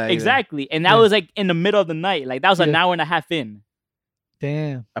free. remember that either. Exactly, and that Yeah. was like in the middle of the night. Like that was an Yeah. hour and a half in.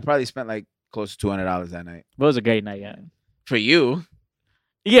 Damn. I probably spent like close to $200 that night. But it was a great night, yeah. For you,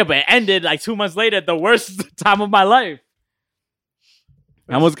 Yeah, but it ended like 2 months later, the worst time of my life.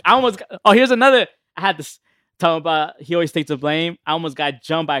 I almost. Oh, here's another. I had to tell him about. He always takes the blame. I almost got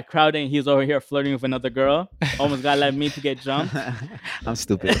jumped by a crowd, and he was over here flirting with another girl. Almost got me to get jumped. I'm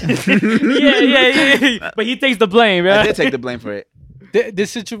stupid. yeah. But he takes the blame, I right? did take the blame for it.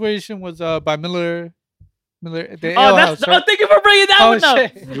 This situation was by Miller. The Oh, Ale that's. House, right? Thank you for bringing that Oh one up.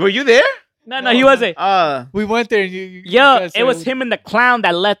 shit. Were you there? No, he wasn't. We went there. And you Yo, guys it said was him and the clown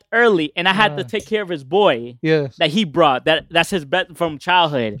that left early, and I had to Ah. take care of his boy Yeah. that he brought. That's his bet from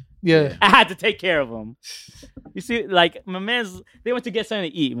childhood. Yeah. I had to take care of him. You see, like my man's, they went to get something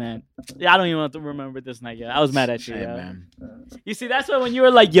to eat, man. I don't even want to remember this night. Yeah, I was mad at you. Hey, yo. man. You see, that's when you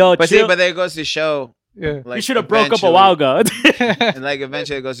were like, "Yo, But chill." see, but there goes to show. Yeah. Like, You should have broke up a while ago. And like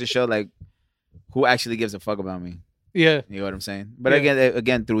eventually it goes to show like who actually gives a fuck about me. Yeah. You know what I'm saying? But Yeah.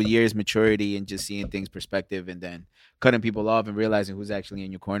 again, through years, maturity, and just seeing things perspective, and then cutting people off and realizing who's actually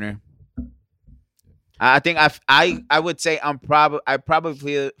in your corner. I think I would say I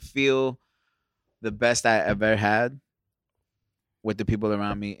probably feel the best I ever had with the people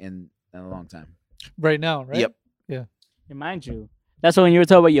around me in a long time. Right now, right? Yep. And mind you, that's when you were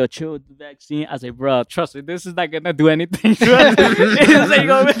talking about your chill with the vaccine. I was like, bro, trust me, this is not gonna do anything. It's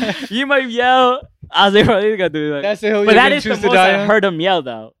like, you might yell. I was like, bro, he's gonna do that. That's the hill But you're that gonna is the choose to most die I on? heard him yell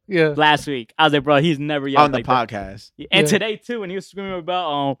though Yeah. last week. I was like, bro, he's never yelled On the like that. podcast. And Yeah. today too, when he was screaming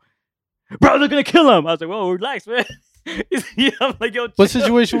about, bro, they're gonna kill him. I was like, whoa, relax, man. I'm like, yo, What chill.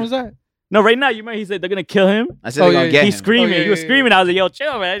 situation was that? No, right now, you remember he said they're gonna kill him. I said Oh, they're gonna yeah, get He's him. screaming. Oh, yeah, He was yeah, screaming. I was like, yo,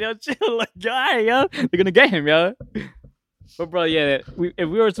 chill, man. Yo, chill. Like, yo, all right, yo. They're gonna get him, yo. But bro, yeah, if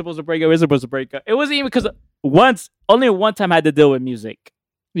we were supposed to break up, we were supposed to break up. It wasn't even because only one time I had to deal with music.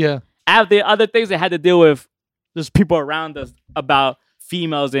 Yeah. After other things, I had to deal with just people around us about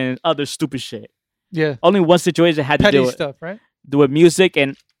females and other stupid shit. Yeah. Only one situation I had to Petty deal with. stuff, right? Do with music,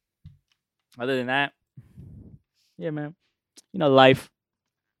 and other than that, yeah, man, you know, life.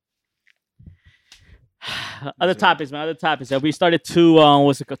 Other topics, man. Other topics. Have we started too?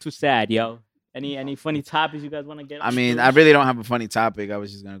 What's it called? Too sad, yo. Any funny topics you guys want to get? I mean, I really don't have a funny topic. I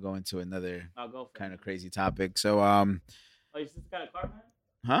was just gonna go into another I'll go for kind it. of crazy topic. So Oh, you just got a car, man?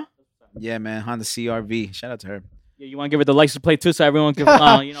 huh? Yeah, man, Honda CRV. Shout out to her. Yeah, you want to give it the license plate too, so everyone can,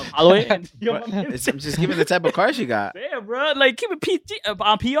 follow it. And, But I'm just giving the type of car she got. yeah, bro. Like keep it PG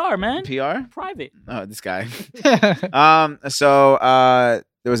on PR, man. PR? Private. Oh, this guy. So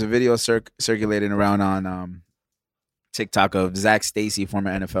there was a video circulating around on TikTok of Zach Stacy,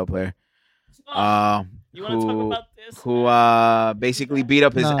 former NFL player, You want to talk about this? who basically beat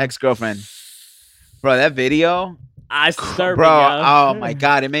up his No. ex-girlfriend. Bro, that video, I disturbing, bro. yo. Oh my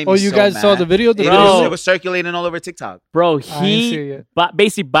god, it made me. Oh, you so guys saw mad. the video? The It video? was, it was circulating all over TikTok. Bro, I didn't see it he yet.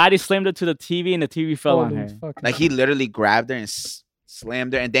 basically body slammed her to the TV, and the TV fell on Holy her. fucking- Like he literally grabbed her and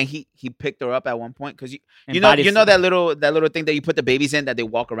slammed her, and then he picked her up at one point because And you know body that little thing that you put the babies in that they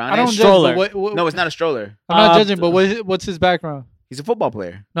walk around I in. don't judge, stroller. but what, No, it's not a stroller. I'm not Uh, judging, but what's his background? He's a football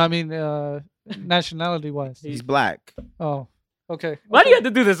player. No, I mean nationality wise. He's black. Oh, okay. Why do you have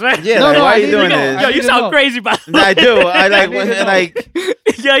to do this, man? Yeah, No, like, no, why I are you need to doing know. this? I Yo, need you to sound know. crazy, by the I do. I I need to know. like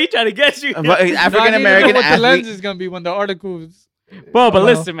Yo, you trying to get you. African American What the lens athlete. is gonna be when the articles Bro, but Well,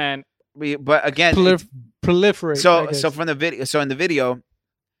 listen, man. But again, it's- proliferate. I so guess. from the video, so in the video,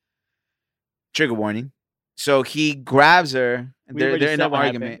 trigger warning. So he grabs her They're already in said an what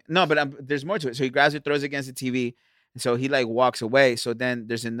argument. happened. No, but there's more to it. So he grabs her, throws it against the TV, and so he like walks away. So then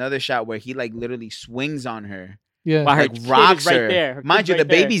there's another shot where he like literally swings on her, Yeah. While her like kid is rocks right her. there. Her Mind kid's you, the right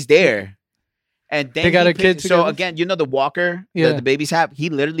there. baby's there, and then They got he a kid picked- So together? again, you know the walker Yeah. that the babies have. He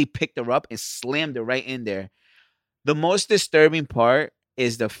literally picked her up and slammed her right in there. The most disturbing part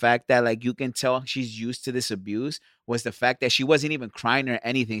is the fact that like you can tell she's used to this abuse. Was the fact that she wasn't even crying or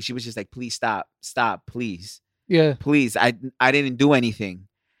anything. She was just like, "Please stop, please." Yeah. Please, I didn't do anything,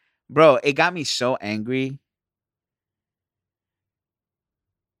 bro. It got me so angry.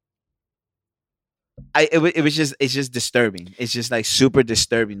 It's just disturbing. It's just like super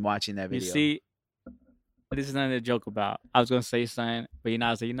disturbing watching that You video. see, this is nothing to joke about. I was gonna say something, but I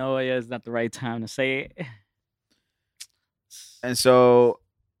was like, you know what? Yeah, it's not the right time to say it. And so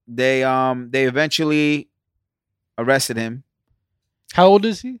they eventually arrested him. How old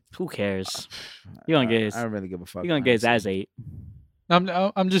is he? Who cares? You gonna get his- I don't really give a fuck. You're gonna get his ass honestly.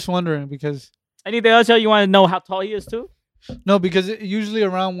 ate. I'm just wondering because Anything else you want to know how tall he is too? no, because usually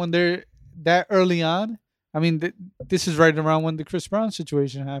around when they're that early on, I mean, this is right around when the Chris Brown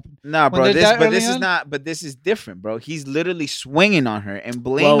situation happened. Nah, When bro. they're that This early is on? not. But this is different, bro. He's literally swinging on her and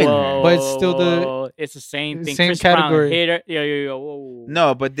blaming her. But it's still the- It's the same thing. same Chris category. Brown hit her. Yo. Whoa.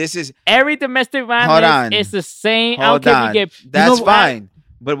 No, but this is. Every domestic Hold violence on. is the same. I Hold don't care on. if you get. That's know, fine.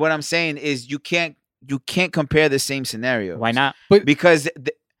 But what I'm saying is you can't compare the same scenario. Why not? Because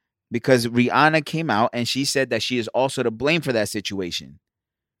Rihanna came out and she said that she is also to blame for that situation.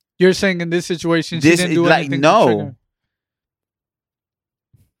 You're saying in this situation she This didn't is do like anything. no. To trigger.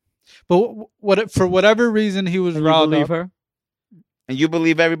 But for whatever reason he was And you riled believe up. her? And you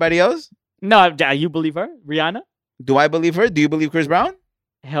believe everybody else? No, you believe her, Rihanna? Do I believe her? Do you believe Chris Brown?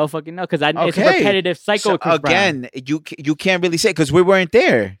 Hell, fucking no, because it's a Okay. repetitive cycle. So with Chris Brown. again, you can't really say because we weren't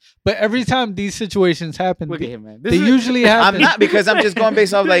there. But every time these situations happen, Look at they, him, man. they usually happen. I'm not because I'm just going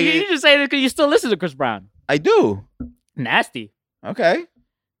based off like you just say that because you still listen to Chris Brown. I do. Nasty. Okay.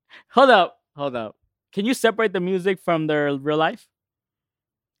 Hold up. Can you separate the music from their real life?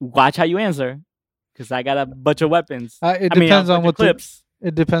 Watch how you answer, because I got a bunch of weapons. It I mean, depends a on bunch of what clips.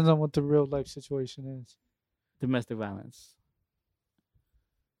 it depends on what the real life situation is. Domestic violence.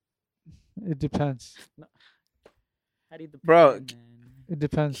 It depends. How do you define Bro, it, man? It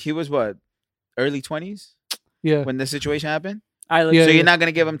depends. He was what? Early 20s Yeah. when the situation happened? All right, look, Yeah, So you're not going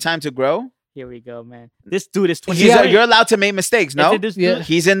to give him time to grow? here we go, man. This dude is He's 23. you're allowed to make mistakes, no? Isn't this dude, Yeah.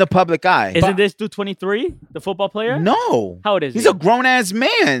 He's in the public eye. isn't this dude 23? The football player? No. How old is He's he? a grown ass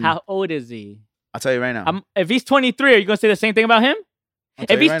man. How old is he? I'll tell you right now. If he's 23, are you gonna say the same thing about him? I'll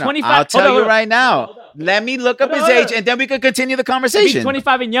tell if you he's right now. 25 I'll tell hold you on. right now. Hold up. Let me look up Hold his on, hold age up. and then we can continue the If he's conversation.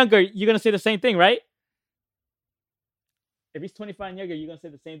 25 and younger, you're gonna say the same thing, right? If he's 25 and younger, you're gonna say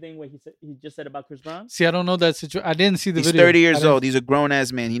the same thing what he just said about Chris Brown? See, I don't know that situation. I didn't see the He's video. 30 I years didn't- old. He's a grown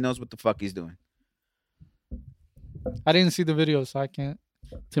ass man. He knows what the fuck he's doing. I didn't see the video, so I can't.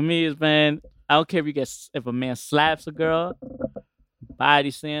 To me, it's man, I don't care if a man slaps a girl,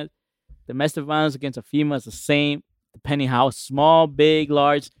 body slams. Domestic violence against a female is the same, depending how small, big,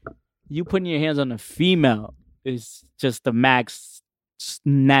 large. You putting your hands on a female is just the max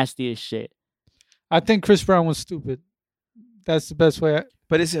nastiest shit. I think Chris Brown was stupid. That's the best way.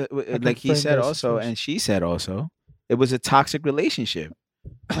 But it's can like he frame said that also, situation. and she said also, it was a toxic relationship.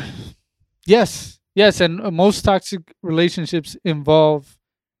 Yes, and most toxic relationships involve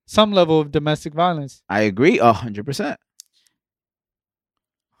some level of domestic violence. I agree 100%.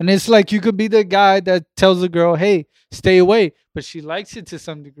 And it's like you could be the guy that tells a girl, "Hey, stay away," but she likes it to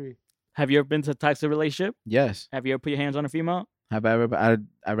some degree. Have you ever been to a toxic relationship? Yes. Have you ever put your hands on a female? Have I ever?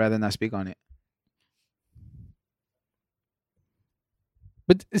 I'd rather not speak on it.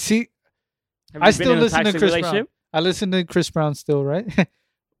 But see, Have I you been still in a listen to toxic Chris relationship? Brown. I listen to Chris Brown still, right?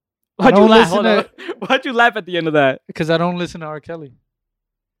 Why'd you don't laugh? listen Hold on. Why'd you laugh at the end of that? Because I don't listen to R. Kelly.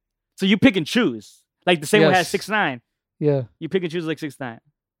 So you pick and choose, like the same way Yes. has 6ix9ine. Yeah. You pick and choose like 6ix9ine.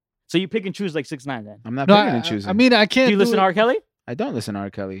 So you pick and choose like 6ix9ine then. I'm not No, picking and choosing. I mean, I can't. Do you listen it. to R. Kelly? I don't listen to R.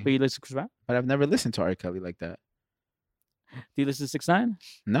 Kelly, But you listen to Chris Brown? but I've never listened to R. Kelly like that. Do you listen to 6ix9ine?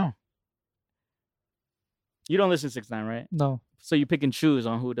 No. You don't listen to 6ix9ine, right? No, So you pick and choose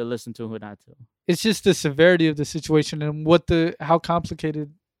on who to listen to and who not to. it's just the severity of the situation and how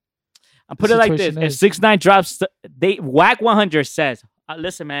complicated. I'll put it like this: situation if is. 6ix9ine drops, Whack 100 says,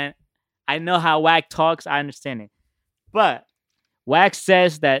 "Listen, man, I know how Whack talks. I understand it, but Whack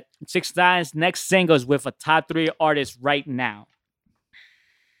says that 6ix9ine's next single is with a top 3 artist right now.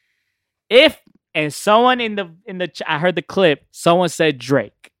 And someone I heard the clip. Someone said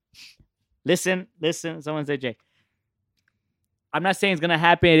Drake. Listen. Someone said Drake. I'm not saying it's gonna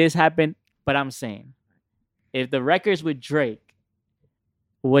happen. It is happening, but I'm saying if the record's with Drake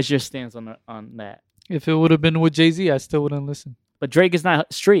What's your stance on that? If it would have been with Jay-Z, I still wouldn't listen. But Drake is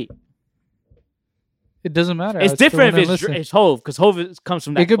not street. It doesn't matter. It's I still different if wouldn't listen. it's Hove, because Hove comes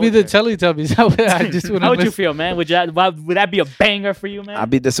from that. It could be the culture. Teletubbies. I just wouldn't How would you listen. feel, man? Would that be a banger for you, man? I'd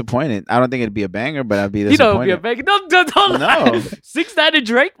be disappointed. I don't think it'd be a banger, but I'd be You know, it'd be a disappointed. banger. Don't No. lie. 6ix9ine and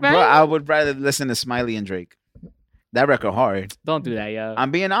Drake, man. Bro, I would rather listen to Smiley and Drake. That record hard. Don't do that, yo.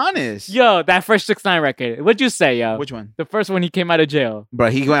 I'm being honest. Yo, that first 6ix9ine record. What'd you say, yo? Which one? The first one he came out of jail. Bro,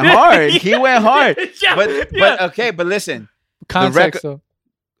 he went hard. He went hard. Yeah, But yeah. okay, but listen, Context, though.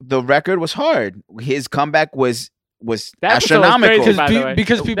 the record was hard. His comeback was That episode was astronomical. crazy, by the way.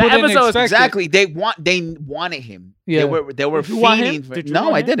 Because people That didn't episode was expect Exactly. They wanted him. Yeah. They were Did you want him? fiending for Did you No,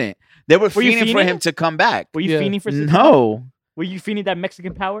 want I him? didn't. They were Were you fiending for fiending? him to come back. Were you Yeah. fiending for 6ix9ine? No. Were you feeding that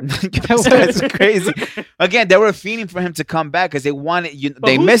Mexican power? That's crazy. Again, they were fiending for him to come back because they wanted you. But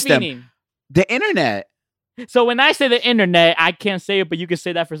They who's missed him. fiending? The internet. So when I say the internet, I can't say it, but you can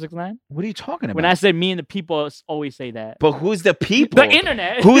say that for 6ix9ine? What are you talking about? When I say me and the people always say that. but who's the people? The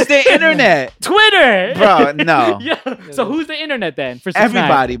internet. Who's the internet? Twitter. Bro, no. Yeah. So who's the internet then? For 6ix9ine?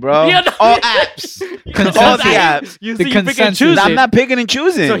 Everybody, bro. Yeah, no. All apps. All the apps. You The see, you pick and consensus. choose I'm it. not picking and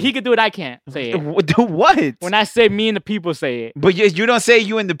choosing. So he could do it. I can't say it. Do what? When I say me and the people say it, But you don't say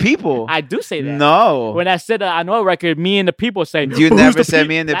you and the people. I do say that. No. When I said I know a record, me and the people say. You "Who's never the said peop-"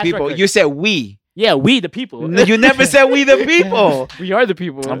 me and the Last people. record. You said we. Yeah, we the people. No, you never said we the people. We are the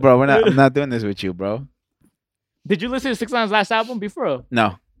people. Oh, bro, I'm not doing this with you, bro. Did you listen to 6ix9ine's last album before?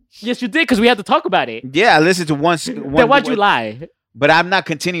 No. Yes, you did, because we had to talk about it. Yeah, I listened to one. Then why'd you lie? But I'm not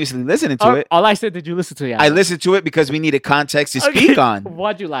continuously listening to it. All I said, did you listen to it? I listened to it because we needed context to speak on.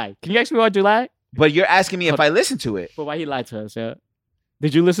 Why'd you lie? Can you ask me why'd you lie? But you're asking me if I listened to it. But why he lied to us? Yeah.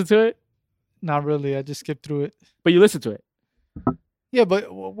 Did you listen to it? Not really. I just skipped through it. But you listened to it. Yeah,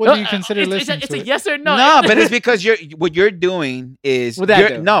 but what do you consider it's listening it's to a it? yes or no. No, but it's because what you're doing is What'd that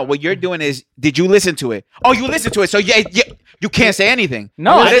do? no. What you're doing is, did you listen to it? Oh, you listened to it. So yeah, you can't say anything.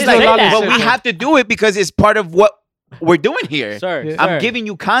 No, But I it's didn't say like, that. but we have to do it because it's part of what we're doing here. Sir, Yeah. I'm sir, giving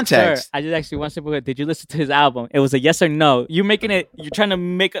you sir, context. I just asked you one simple question. Did you listen to his album? It was a yes or no. You're making it. You're trying to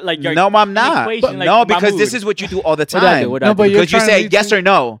make it like your No, I'm not. equation, like, no, my because this mood. is what you do all the What'd I do? time. What'd I No, do? but you're Because you trying to say lead yes to- or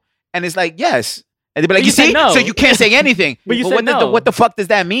no, and it's like yes, and they'll be like, But you you said see, no. so you can't say anything. But you said what, no. what the fuck does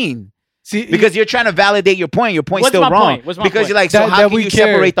that mean? See, Because you're trying to validate your point. Your point's What's still my wrong. point? What's my Because point? you're like, so That- how that can we you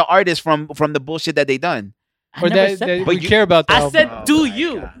care. separate the artist from the bullshit that they done? I or never that, said that that. But we you- care about the I album. said, Oh do my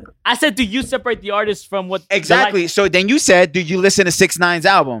you? God. I said, do you separate the artist from what? Exactly. So then you said, do you listen to 6ix9ine's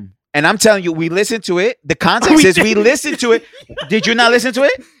album? And I'm telling you, we listened to it. The context We is we didn't. listened to it. Did you not listen to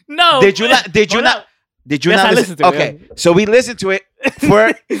it? No. Did you not? Did you Hold not? up. Did you Yes, not I listen? listened to it, Okay, so we listened to it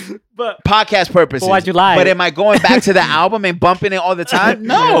for But podcast purposes. But why'd you lie? But am I going back to the album and bumping it all the time?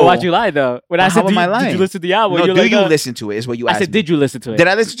 No. But why'd you lie though? When I Well, said, how am I did lying? you listen to the album? No, You're do like, you listen to it? Is what you I asked said, me. did you listen to it? Did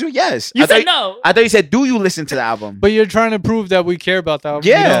I listen to it? Yes. You I said thought, no. I thought you said, do you listen to the album? But you're trying to prove that we care about the album.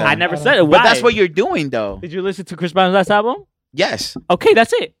 Yeah. You know, I never don't- said it. But Why? that's what you're doing, though. Did you listen to Chris Brown's last album? Yes. Okay,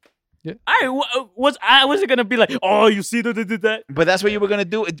 that's it. Yeah. All right. I wasn't gonna be like, oh, you see that. But that's what you were gonna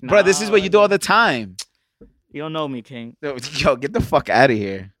do, bro. This is what you do all the time. You don't know me, King. Yo, get the fuck out of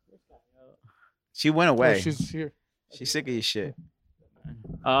here. She went Oh, away. she's here. She's sick of your shit.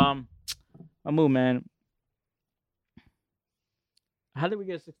 My move, man. How did we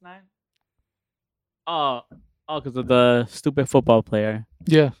get 6ix9ine? Oh, because of the stupid football player.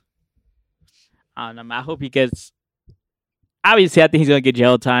 Yeah. I don't know, man. I hope he gets. Obviously, I think he's gonna get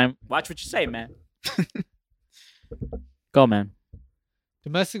jail time. Watch what you say, man. Go, man.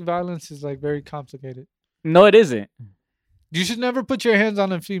 Domestic violence is like very complicated. No, it isn't. You should never put your hands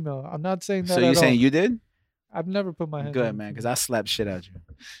on a female. I'm not saying that. So at you saying all. you did? I've never put my hands on Good, a man, because female. I slapped shit out you.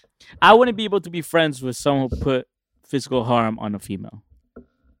 I wouldn't be able to be friends with someone who put physical harm on a female.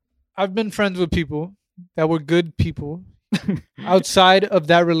 I've been friends with people that were good people outside of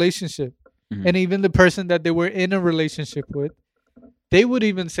that relationship. Mhm. And even the person that they were in a relationship with, they would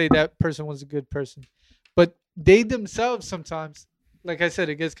even say that person was a good person. But they themselves sometimes, like I said,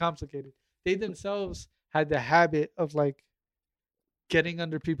 it gets complicated. They themselves had the habit of like getting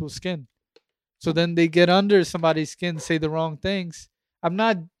under people's skin. So then they get under somebody's skin, say the wrong things. I'm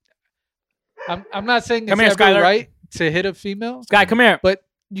not saying Come it's here, ever Skylar. right to hit a female, Sky, come here, but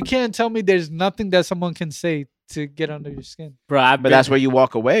you can't tell me there's nothing that someone can say to get under your skin. bro. But that's where you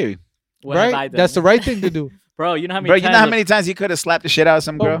walk away. what have I Right? done? That's the right thing to do. Bro, you know how many Bro, you know how times many times you could have slapped the shit out of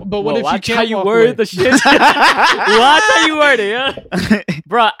some girl? But what Whoa, if you watch can't how you walk word away? the shit? Watch how you word it, yeah.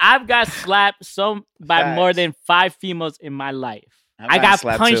 Bro, I've got slapped by more Facts. than 5 females in my life. I've I gotten got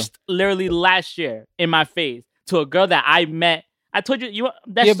slapped, punched literally last year in my face to a girl that I met. I told you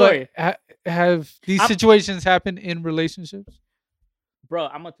that Yeah, story. but have these I'm- situations happened in relationships? bro,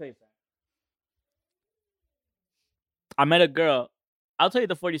 I'm gonna tell you something. I met a girl. I'll tell you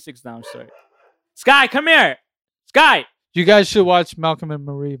the 46 down story. Sky, come here. Sky. You guys should watch Malcolm and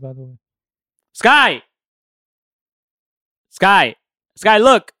Marie, by the way. Sky. Sky. Sky,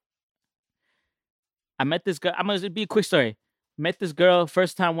 look. I met this girl. I'm gonna be a quick story. Met this girl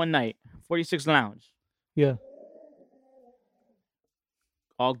first time one night. 46 Lounge. Yeah.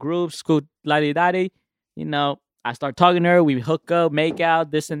 All groups, school, la-di-da-di. You know, I start talking to her. We hook up, make out,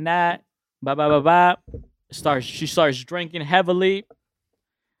 this and that. Blah, blah, blah, blah. She starts drinking heavily.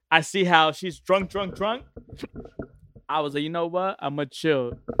 I see how she's drunk. I was like, you know what? I'm going to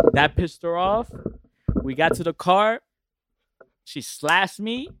chill. That pissed her off. We got to the car. She slashed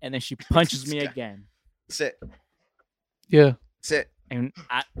me, and then she punches me again. Sit. Yeah. Sit. And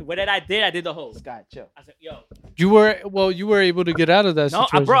what did I did? I did the whole. Scott, chill. I said, yo. You were able to get out of that No,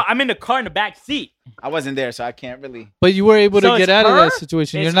 situation. bro, I'm in the car in the back seat. I wasn't there, so I can't really. But you were able So to get it's out of her? that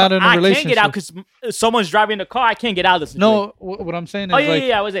situation. You're It's not her- in a I relationship. can't get out because someone's driving the car. I can't get out of the situation. No, what I'm saying is Oh yeah, like,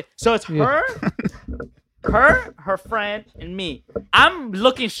 yeah, I was it. So it's Yeah. her friend, and me. I'm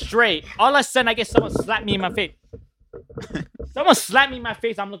looking straight. All of a sudden, I get someone slap me in my face. Someone slapped me in my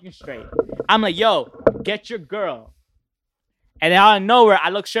face. I'm looking straight. I'm like, yo, get your girl. And out of nowhere, I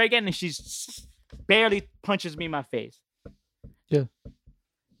look straight again, and she's barely punches me in my face. Yeah.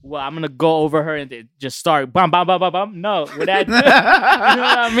 Well, I'm gonna go over her and then just start bum bum bum bum bum. No, what I do? You know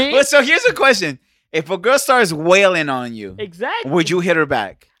what I mean? Well, so here's a question: if a girl starts wailing on you, Exactly. would you hit her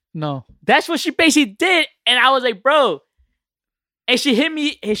back? no. That's what she basically did. And I was like, bro. And she hit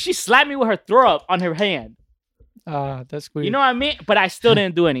me, and she slapped me with her throw up on her hand. That's weird. You know what I mean? But I still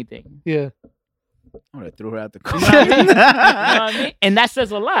didn't do anything. Yeah. I would have threw her out the car. You know what I mean? And that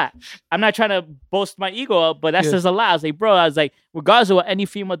says a lot. I'm not trying to boast my ego up, but that Yeah. says a lot. I was like, bro, regardless of what any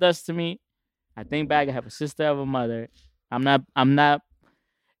female does to me, I think back, I have a sister, I have a mother. I'm not,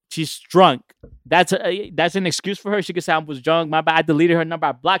 she's drunk. That's an excuse for her. She could say I was drunk. My bad. I deleted her number.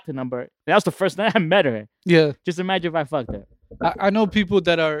 I blocked her number. That was the first night I met her. Yeah. Just imagine if I fucked her. I know people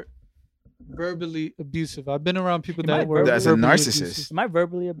that are verbally abusive. I've been around people Am that I were That's a verbally narcissist. abusive. Am I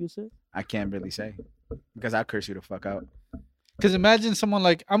verbally abusive? I can't really say because I curse you the fuck out. Because imagine someone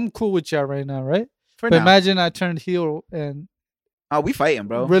like, I'm cool with y'all right now, right? For But now. imagine I turned heel and Oh, we fighting,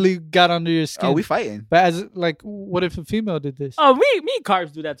 bro. really got under your skin. Oh, we fighting. But as like, what if a female did this? Oh, me and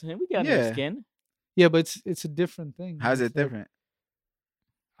Carbs do that to him. We get under his Yeah. skin. Yeah, but it's a different thing. How's It's it like- different?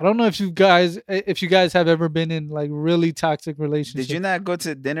 I don't know if you guys have ever been in like really toxic relationships. Did you not go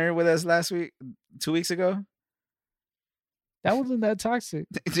to dinner with us last week, 2 weeks ago? That wasn't that toxic.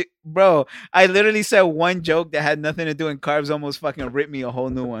 Bro, I literally said one joke that had nothing to do, and Carbs almost fucking ripped me a whole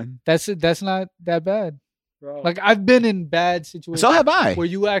new one. That's not that bad. Bro. Like I've been in bad situations So have I. where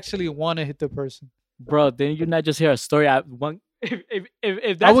you actually want to hit the person. Bro, didn't you not just hear a story? If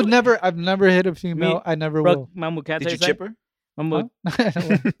that's I would what- never. I've never hit a female. I never Bro, will. Mamu, can I Did tell you something? chip her? Mamu,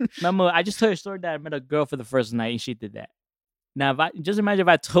 Huh? Mamu, I just told you a story that I met a girl for the first night and she did that. Now, just imagine if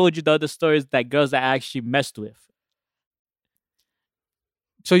I told you the other stories that girls that I actually messed with.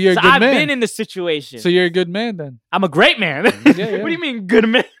 So you're a So good I've man. been in this situation. So you're a good man then. I'm a great man. Yeah. What do you mean, good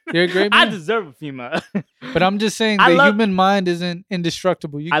man? You're a great I man. deserve a female. But I'm just saying I the love- human mind isn't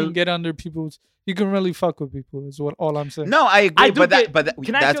indestructible. You I- can get under people's. You can really fuck with people. Is what all I'm saying. No, I agree. I do but get- that,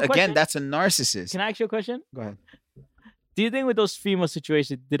 Can I ask that's you a again, question? that's a narcissist. Can I ask you a question? Go ahead. Do you think with those female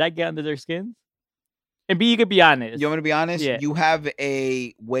situations, did I get under their skins? And B, you could be honest. You want me to be honest? Yeah. You have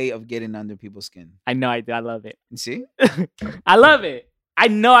a way of getting under people's skin. I know I do. I love it. You see? I love it. I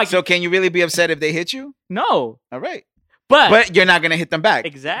know I can. So can you really be upset if they hit you? No. All right. But But you're not gonna hit them back.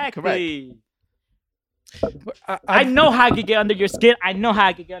 exactly. But I I've, know how I could get under your skin. I know how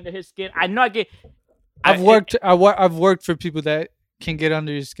I could get under his skin. I know I get. I've worked. I've worked for people that can get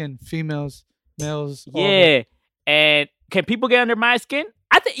under your skin. Females, males. all that. Yeah. And can people get under my skin?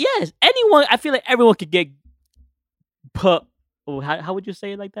 I think yes. Anyone. I feel like everyone could get put. Oh, how would you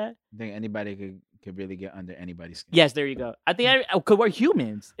say it like that? I think anybody could really get under anybody's skin. Yes, there you go. I think because we're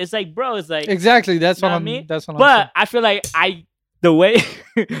humans. It's like, bro. It's like. Exactly. That's Know what what I I'm. mean? That's what I'm But saying. I feel like the way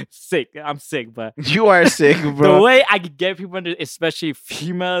sick. I'm sick, but You are sick, the bro. way I could get people under, especially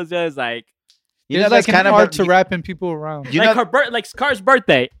females, is like You There's know like that's kind an of art to wrapping people around. You like know, her like Scar's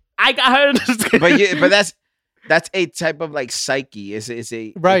birthday. I got her. Under the skin. but that's a type of like psyche. It's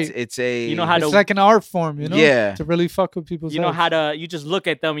a Right. It's a You know how It's to- like an art form, you know. Yeah. To really fuck with people's. you know heads. how to. You just look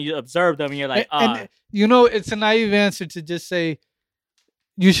at them, and you observe them, and you're like, and you know, it's a naive answer to just say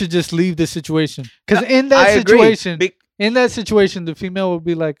you should just leave the situation. Because in that I agree. situation, Be- in that situation, the female will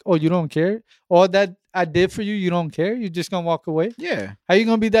be like, "Oh, you don't care," or that I did for you, you don't care. You're just gonna walk away. Yeah. How you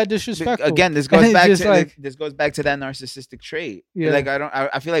gonna be that disrespectful? Again, this And goes it's back just to like- this goes back to that narcissistic trait. Yeah. Like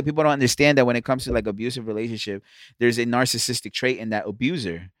I feel like people don't understand that when it comes to like abusive relationship, there's a narcissistic trait in that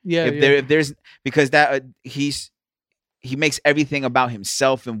abuser. Yeah, If there's because that he makes everything about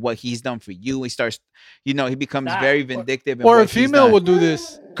himself and what he's done for you. He starts, he becomes That- very vindictive. in or what a he's female done. will do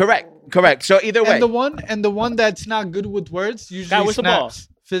this. Correct. So either way, And the one that's not good with words usually what's the ball? snaps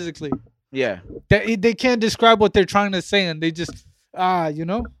physically. yeah. They can't describe what they're trying to say, and they just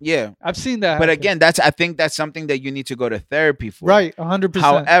Yeah. I've seen that. But happen. again, I think that's something that you need to go to therapy for. right, 100%.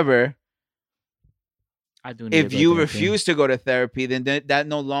 However, I do. Need if to go you to therapy. refuse to go to therapy, then that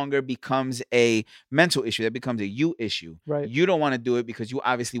no longer becomes a mental issue. That becomes a you issue. Right. You don't want to do it because you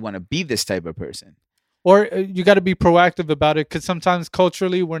obviously want to be this type of person. Or you got to be proactive about it, because sometimes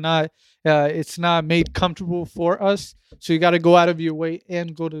culturally we're not. It's not made comfortable for us, so you got to go out of your way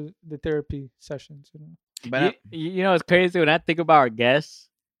and go to the therapy sessions. But You know, it's crazy when I think about our guests.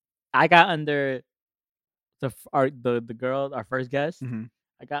 I got under the girl, our first guest. Mhm.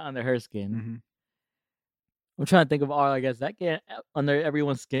 I got under her skin. Mhm. I'm trying to think of all our guests that get under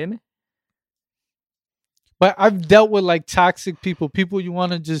everyone's skin. But I've dealt with like toxic people you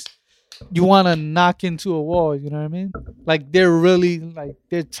want to knock into a wall. You know what I mean? Like they're really like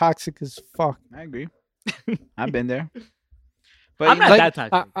they're toxic as fuck. I agree. I've been there. But I'm not Like, that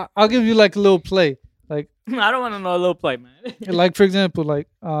toxic. I'll give you like a little play. Like I don't want to know a little play, man. like for example, like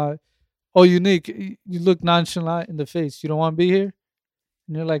Unique, you look nonchalant in the face. You don't want to be here,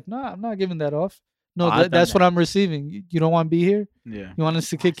 and you're like, no, I'm not giving that off. No, I've done that's that. what I'm receiving. You don't want to be here. yeah, You want us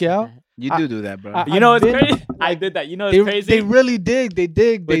to kick you out. you I- do that, bro. I- You know I've what's been- crazy? I did that. You know what's They crazy? they really dig. They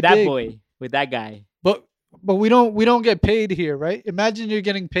dig. with They that dig. boy, with that guy. But we don't get paid here, right? Imagine you're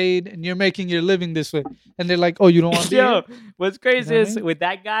getting paid and you're making your living this way, and they're like, oh, you don't want to be Yo, here. what's crazy You know what I is mean? with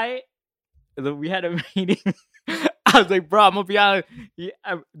that guy, we had a meeting. I was like, bro, I'm gonna be honest.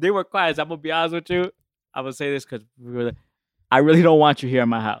 They were quiet. So I'm gonna be honest with you. I'm gonna say this because I really don't want you here in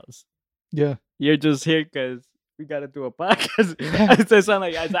my house. Yeah. You're just here because we gotta do a podcast. I said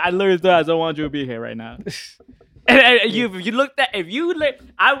something like, I literally thought I don't want you to be here right now. And you looked at,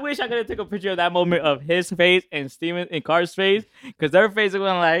 I wish I could have taken a picture of that moment of his face and Steven and Car's face, because their face went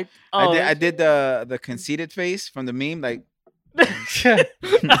like, oh, I did the conceited face from the meme. Like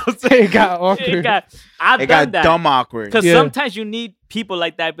I was like, It got awkward. I've it done got that. dumb awkward. Because Yeah. sometimes you need people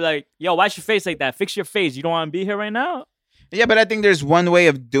like that. Be like, yo, why's your face like that? Fix your face. You don't want to be here right now. Yeah, but I think there's one way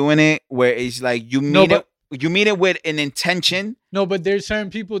of doing it where it's like you mean but- you mean it with an intention. No, but there's certain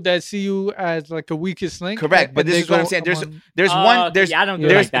people that see you as like a weakest link. Correct, but and this they is what I'm go saying. There's among- there's Oh, one okay, there's yeah, I don't do it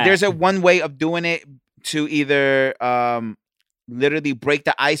there's like that. there's a one way of doing it to either literally break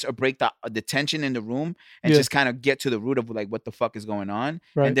the ice or break the tension in the room and Yeah. just kind of get to the root of like what the fuck is going on.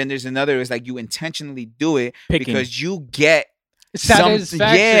 Right. And then there's another is like you intentionally do it Picking. because you get some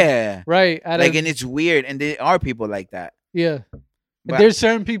satisfaction. yeah. Right. out Like of- and it's weird and there are people like that. yeah. But- There's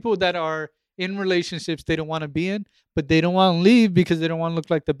certain people that are in relationships they don't want to be in, but they don't want to leave because they don't want to look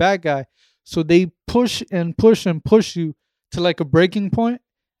like the bad guy. So they push and push and push you to like a breaking point,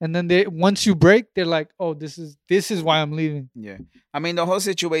 and then once you break, they're like, "Oh, this is why I'm leaving." Yeah. I mean, the whole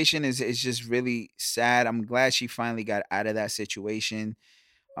situation is just really sad. I'm glad she finally got out of that situation.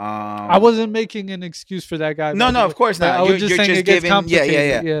 I wasn't making an excuse for that guy. No, by the no, way. of course Like, not. I was You're- just you're saying just it gets giving- yeah,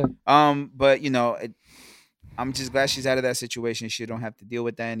 complicated. yeah. yeah. But I'm just glad she's out of that situation. She don't have to deal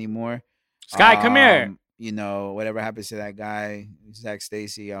with that anymore. Sky, come here. Whatever happens to that guy, Zach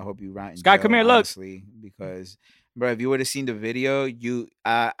Stacy, I hope you rot in Sky, jail, come here, look. honestly, because, bro, if you would have seen the video,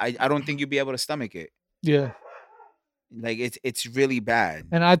 I don't think you'd be able to stomach it. Yeah. Like it's really bad.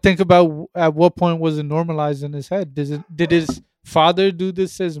 And I think about at what point was it normalized in his head? Did his father do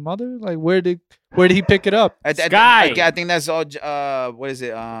this to his mother? Like where did he pick it up? Sky. I think that's all. What is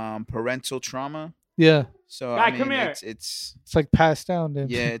it? Parental trauma. Yeah. So Sky, I mean, come here. it's It's like passed down then.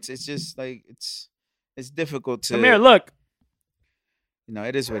 yeah, it's just like it's difficult to. Come here, look.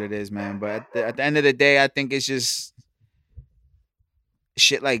 It is what it is, man. But at the end of the day, I think it's just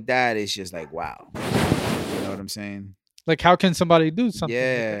shit like that. Is just like wow. You know what I'm saying? Like how can somebody do something? like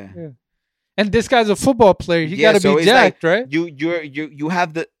Yeah. that? Yeah. And this guy's a football player. He Yeah, got to so be it's like jacked, right? You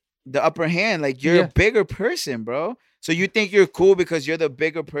have the upper hand. Like you're Yeah. a bigger person, bro. So you think you're cool because you're the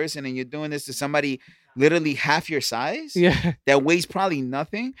bigger person and you're doing this to somebody literally half your size Yeah. that weighs probably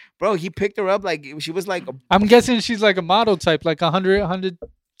nothing, bro. He picked her up like she was like I'm guessing she's like a model type, like 100,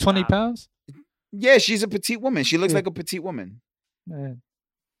 120 Wow. pounds. yeah, she's a petite woman. She looks Yeah. like a petite woman. Man.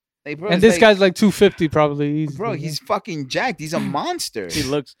 Like, bro, And it's this like, guy's like 250 probably. Easily. bro, he's fucking jacked. He's a monster. He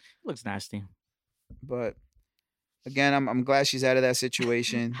looks nasty. But again, I'm glad she's out of that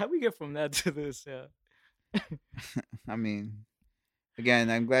situation. How we get from that to this? I mean, again,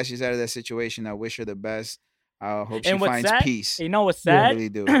 I'm glad she's out of that situation. I wish her the best. I hope she And what's finds sad? peace. You know what's I sad? really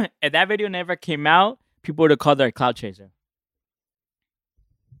do. If that video never came out, people would have called her a cloud chaser.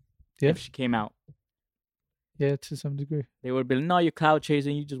 Yeah. If she came out, Yeah, to some degree. they would be like, "No, you're cloud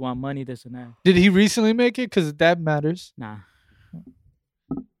chasing. You just want money, this and that." Did he recently make it? Because that matters. Nah.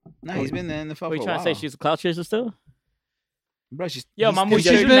 No, he's been in the NFL for What a you trying while. to say? She's a cloud chaser still? Bro, she's, Yo, he's Mamu,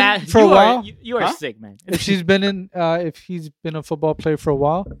 still she's you been mad for a while? You are Huh? sick, man. If she's been in, if he's been a football player for a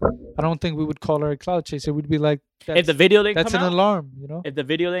while, I don't think we would call her a cloud chaser. We'd be like, If the video didn't that's come an out, alarm, you know. if the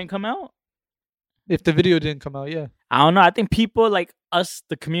video didn't come out, If the video didn't come out, yeah. I don't know. I think people like us,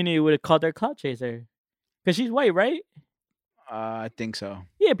 the community, would have called her cloud chaser. Cause she's white, right? I think so.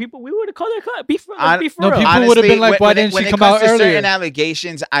 Yeah, people, we would have called her cloud. Be for, I- be for No, real. people would've been like, why when didn't when she it come comes out to certain earlier?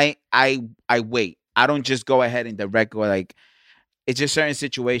 allegations, I wait. I don't just go ahead and direct or like. It's just certain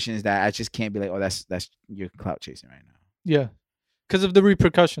situations that I just can't be like, oh, that's you're clout chasing right now. Yeah. Because of the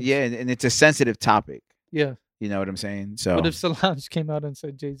repercussions. Yeah, and it's a sensitive topic. Yeah. You know what I'm saying? So What if Solange came out and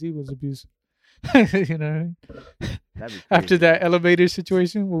said Jay-Z was abusive? You know what I mean? that'd be After crazy. that elevator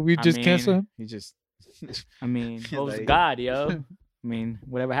situation, will we I just cancel mean, him? he just I mean, host Like- God, yo. I mean,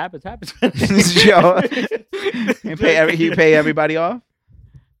 whatever happens, happens. Yo. he pay everybody off.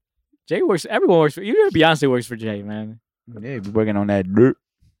 Jay works. Everyone works for. Even Beyonce works for Jay, man. Yeah, be working on that dirt.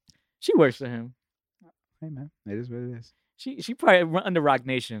 She works for him. Hey man, it is what it is. She probably run under Rock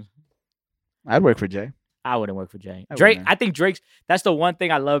Nation. I'd work for Jay. I wouldn't work for Jay. I Drake. wouldn't. I think Drake's. That's the one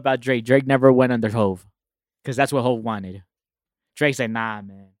thing I love about Drake. Drake never went under Hove, because that's what Hove wanted. Drake said, "Nah,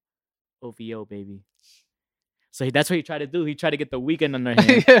 man, OVO, baby." So that's what he tried to do. He tried to get the Weeknd under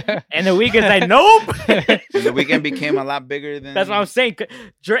him, Yeah. and the Weeknd's like, "Nope." And the weekend became a lot bigger than. That's what I'm saying.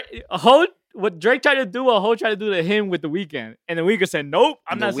 Drake, Hove, what Drake tried to do, a Hove tried to do to him with the Weeknd, and the Weeknd said, "Nope,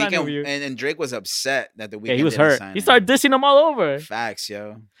 I'm The not signing with you." And Drake was upset that the weekend. Yeah, he was didn't hurt. sign He him. started dissing him all over. Facts,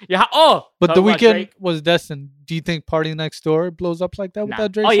 yo. Yeah. Oh, But talk the about weekend Drake. was destined. Do you think Party Next Door blows up like that Nah.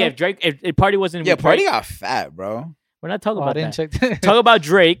 without Drake? Oh yeah, song? if Drake. If Party wasn't. Yeah, with Party Drake, got fat, bro. we're not talking Oh, I about didn't that. check. Talk about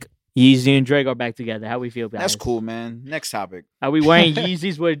Drake. Yeezy and Drake are back together. How we feel, guys? That's cool, man. Next topic. Are we wearing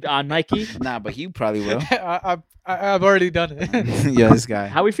Yeezys with Nike? Nah, but he probably will. I've already done it. Yo, this guy.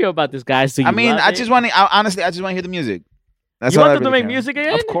 How we feel about this, guys? Do I you mean, love I it? just want to. Honestly, I just want to hear the music. That's You all want I them to really make care. music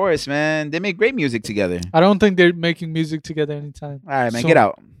again? Of course, man. They make great music together. I don't think they're making music together anytime. All right, man. So- Get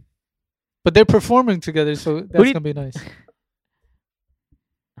out. But they're performing together, so that's do you- gonna be nice.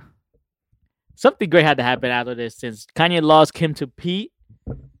 Something great had to happen after this since Kanye lost Kim to Pete.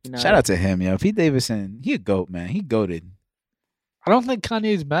 You know, Shout out to him, yo. Pete Davidson, he a goat, man. He goated. I don't think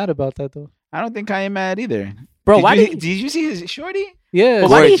Kanye's mad about that though. I don't think Kanye mad either. bro. Did Why you, did did you see his shorty? Yeah, but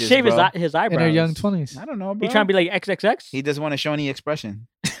why did he Gorgeous, shave bro. his in eyebrows? her young 20s. I don't know, bro. He trying to be like XXX. He doesn't want to show any expression.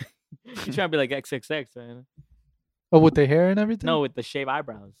 He trying to be like XXX. Man. Oh, with the hair and everything. No, with the shaved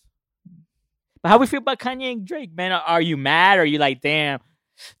eyebrows. But how we feel about Kanye and Drake, man? Are you mad? Or are you like, damn?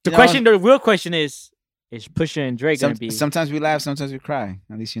 The You know- question, the real question is Pusha and Drake gonna be? Sometimes we laugh, sometimes we cry.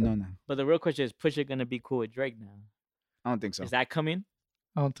 At least you know now. But the real question is Pusha gonna be cool with Drake now? I don't think so. Is that coming?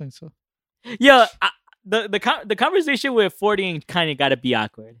 I don't think so. Yeah, the conversation with 40 and Kanye gotta be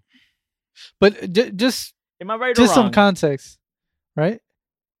awkward. But just Am I right or just wrong? some context, right?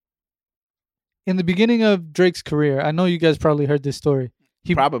 In the beginning of Drake's career, I know you guys probably heard this story.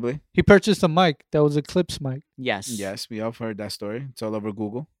 Probably. He purchased a mic that was a Clips mic, Yes. Yes, we all heard that story. It's all over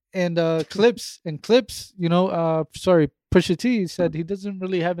Google. and Clips, you know, Pusha T said he doesn't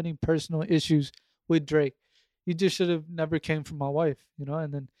really have any personal issues with Drake. He just should have never came from my wife, you know.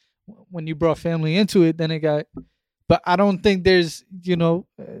 And then when you brought family into it, then it got. But I don't think there's, you know,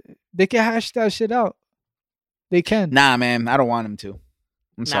 they can hash that shit out. They can. Nah, man, I don't want him to.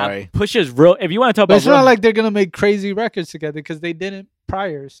 I'm sorry. Pusha's real. If you want to talk But about it's not like they're gonna make crazy records together because they didn't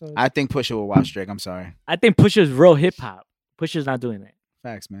prior. So I think Pusha will watch Drake. I'm sorry. I think Pusha's real hip hop. Pusha's not doing that.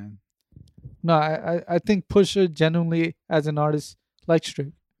 Facts, man. no, I think Pusha genuinely as an artist likes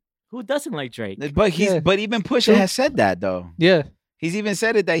Drake. Who doesn't like Drake? But Yeah. but even Pusha True. has said that though. Yeah, He's even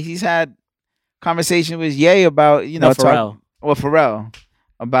said it that he's had conversation with Ye about, you know, No, Pharrell. Pharrell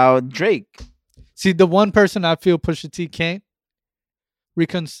about Drake. see, the one person I feel Pusha T can't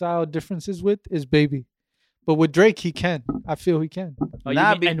reconcile differences with is Baby, but with Drake he can. I feel he can. Oh, you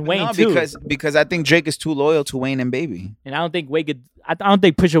Nah, mean- and Wayne no, too. because I think Drake is too loyal to Wayne and Baby. And I don't think Wayne could. I don't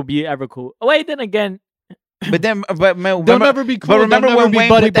think Pusha will be ever cool. Oh, wait, then again, But then, but man, They'll remember, never be cool. but remember They'll never when be Wayne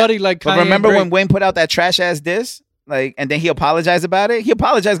buddy put that- buddy like Kanye but remember and when Drake. Wayne put out that trash ass diss, like, and then he apologized about it. He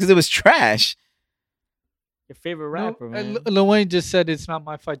apologized because it was trash. your favorite No, rapper, man. Lil Wayne just said it's not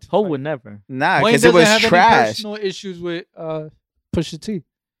my fight. To Ho fight. would never. Nah, Wayne because it doesn't was have any trash. personal issues with Pusha T.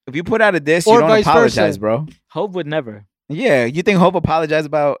 If you put out a diss, Or you don't vice apologize, versa. bro. Hope would never. Yeah, you think Hope apologized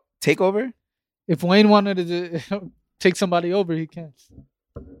about Takeover? If Wayne wanted to take somebody over, he can.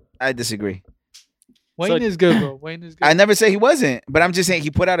 I disagree. Wayne is good, bro. Wayne is good. I never say he wasn't, but I'm just saying he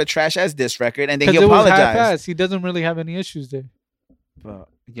put out a trash ass diss record and then he Because it was apologized. half-assed. He doesn't really have any issues there. But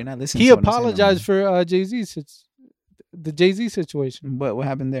you're not listening. He to what I'm saying, apologized for the Jay-Z situation. What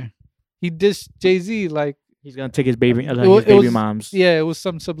happened there? He dissed Jay-Z like, He's gonna take his baby, It his was- baby moms yeah, it was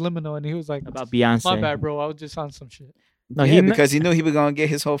some subliminal, and he was like, about Beyonce. "My bad, bro. I was just on some shit." No, Yeah, he because he knew he was gonna get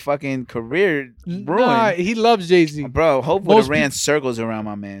his whole fucking career ruined. Nah, he loves Jay-Z. Bro, Hope would Most have ran circles around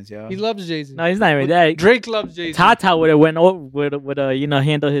my man's, yo. He loves Jay-Z. No, he's not even that. Drake loves Jay-Z. Tata would have went over would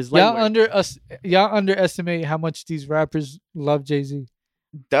handle his Y'all legwork. y'all underestimate how much these rappers love Jay-Z.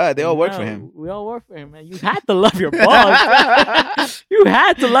 Duh, they all work for No, him. We all work for him, man. You had to love your balls. You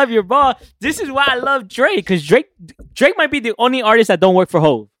had to love your ball. This is why I love Drake, because Drake might be the only artist that don't work for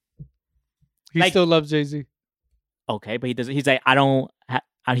Hov. He Like- still loves Jay-Z. Okay, but he doesn't. He's like,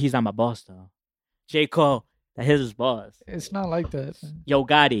 he's not my boss though. J. Cole, that's his boss. It's not like that, man. Yo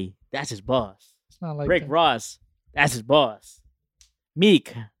Gotti, that's his boss. It's not like Rick that. Ross, that's his boss.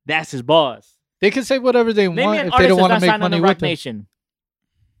 Meek, that's his boss. They can say whatever they Name me want an if they artist don't that's want not to make signed on money the with Rock them. Nation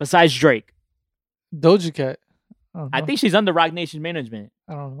besides Drake. Doja Cat. I I think she's under Rock Nation management.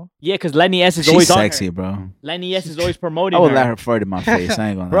 I don't know. Yeah, because Lenny S is She's always sexy, on her. bro. Lenny S is always promoting I would her. let her flirt in my face. I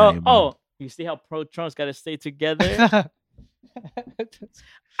ain't gonna lie Bro, to you, bro. oh, you see how pro Trump's got to stay together?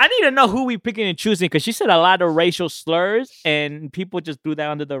 I need to know who we picking and choosing, because she said a lot of racial slurs and people just threw that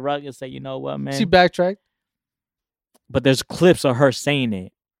under the rug and say, you know what, man? She backtracked. But there's clips of her saying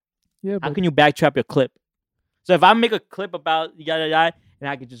it. Yeah, How but can you backtrack your clip? So if I make a clip about yada yada and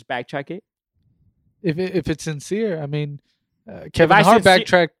I could just backtrack it, if it's sincere, I mean, Kevin I Hart sincere-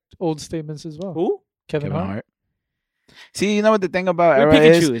 backtracked old statements as well. who? Kevin Kevin Hart. Hart. See, you know what the thing about We Era pick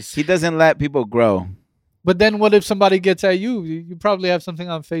and is? choose. He doesn't let people grow. But then what if somebody gets at you? You probably have something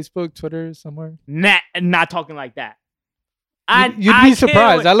on Facebook, Twitter, somewhere. Not talking like that. You'd I be can't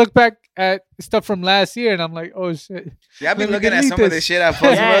surprised. wait. I look back at stuff from last year and I'm like, oh shit. Yeah, I've been Let me looking at delete some of the this. shit I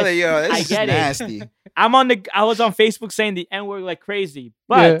posted. Yes, brother. Yo, I this is get it. nasty. I was on Facebook saying the N word like crazy,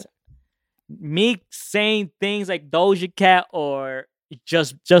 but me saying things like Doja Cat or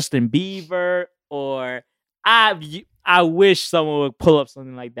just Justin Bieber or I wish someone would pull up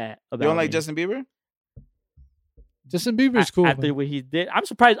something like that. You About don't like me. Justin Bieber? Justin Bieber's cool. After man. what he did. I'm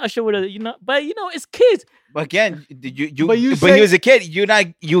surprised Usher would have, but it's kids. But again, you But you but say- he was a kid. You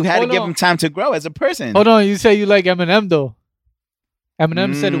had to Hold give on. him time to grow as a person. Hold on, you say you like Eminem though.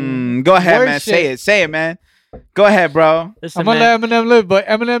 Eminem said Go ahead, worse man. shit. Say it, man. Go ahead, bro. Listen, I'm gonna man, let Eminem live, but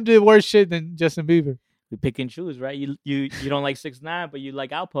Eminem did worse shit than Justin Bieber. we pick and choose, right? You don't like 6ix9ine, but you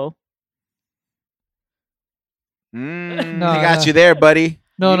like Alpo. No, I got no. you there, buddy.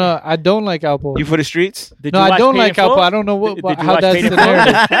 No, I don't like Alpo. You for the streets? Did No, you I watch don't Paid like in Full? Alpo. I don't know Did you how watch that's Paid the in Full?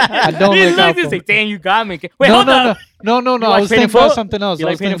 narrative. I don't He like looked and Alpo. said, "Damn, you got me." Wait, hold up. No. You I watch was Paid in thinking about Full? something else. You I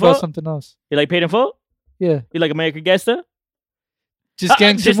like was Paid in thinking about Full? something else. You like Paid in Full? Yeah, You like American Gangster? just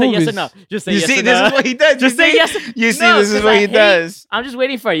gangster just say movies. yes or no. Just say You yes see, or this no. is what he does. Just you say see? yes. You see, No, this is 'cause what I he hate- does. I'm just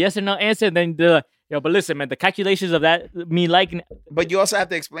waiting for a yes or no answer. Then but listen, man, the calculations of that, me liking, But you also have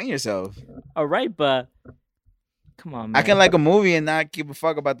to explain yourself. all right, but come on, man. I can like a movie and not give a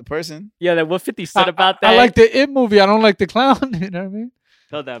fuck about the person. Yeah, that what 50 said about that. I like the It movie. I don't like the clown. You know what I mean?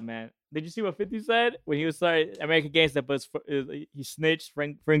 Hold up, man. Did you see what 50 said when he was sorry American Gangster? But he snitched.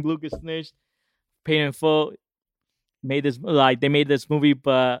 Frank Lucas snitched. Paid in Full made this they made this movie,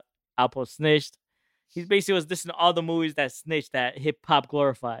 but Alpo snitched. He basically was dissing all the movies that snitched that hip hop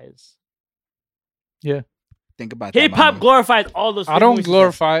glorifies. Think about that. Hip hop mama. glorifies all those. I don't movies he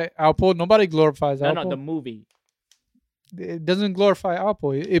glorify Alpo. Nobody glorifies said. Alpo. No, the movie. It doesn't glorify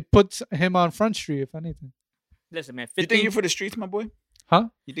Alpo. It puts him on Front Street, if anything. Listen, man. 50. You think you're for the streets, my boy? Huh?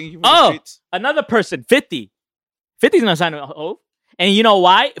 You think you're for the Oh, streets? another person. 50. 50's not signing Hov. And you know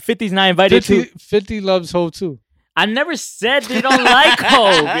why? 50's not invited 50, to. 50 loves Ho too. I never said they don't like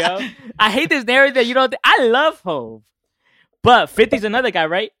Hov, yo. I hate this narrative that you don't. I love Hov, but 50's another guy,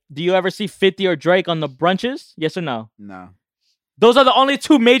 right? Do you ever see 50 or Drake on the brunches? Yes or no? No. Those are the only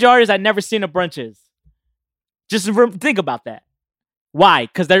two major artists I never seen at brunches. Just think about that. Why?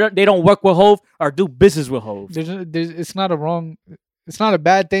 Because they don't work with Hov or do business with Hov. It's not a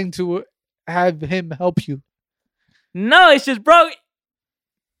bad thing to have him help you. No, it's just, bro.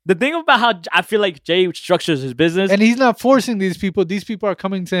 The thing about how I feel like Jay structures his business, And he's not forcing these people. These people are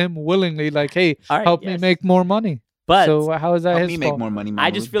coming to him willingly, like, hey, All right, help me yes. make more money. but So how is that Help his me make fault? more money, I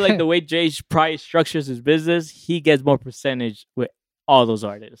just feel like the way Jay probably structures his business, he gets more percentage with all those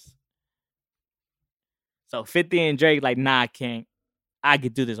artists. So 50 and Drake, like, nah, I can't. I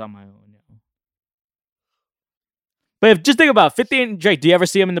could do this on my own. But if just think about 50 and Drake. Do you ever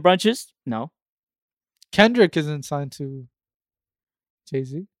see him in the brunches? No. Kendrick isn't signed to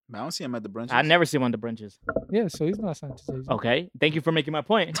Jay-Z. I don't see him at the brunch. I never see him on the brunches. Yeah, so he's not signed to Jay-Z. Okay. Thank you for making my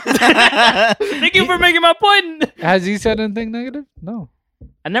point. Thank you for making my point. Has he said anything negative? No.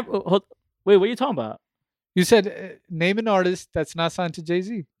 I never. Wait, what are you talking about? You said name an artist that's not signed to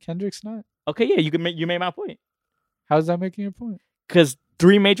Jay-Z. Kendrick's not. Okay, yeah, you made my point. How's that making your point? Because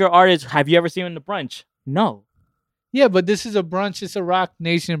 3 major artists, have you ever seen them in the brunch? No. Yeah, but this is a brunch. It's a Rock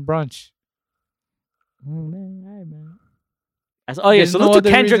Nation brunch. Oh, man, all right, man. Oh, yeah, There's salute no to other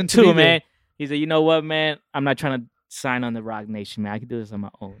Kendrick, reason to be too, there. man. He said, you know what, man? I'm not trying to sign on the Rock Nation, man. I can do this on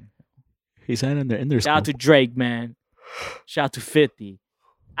my own. He signed in their Shout out to Drake, man. Shout out to 50.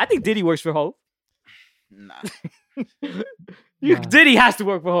 I think Diddy works for Hope. Nah. Nah. Diddy has to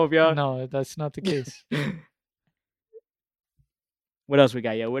work for Hope, yo. No, that's not the case. What else we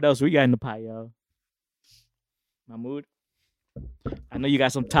got, yo? What else we got in the pie, yo? Mahmoud? I know you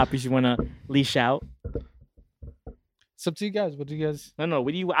got some topics you want to leash out. It's up to you guys. What do you guys... No.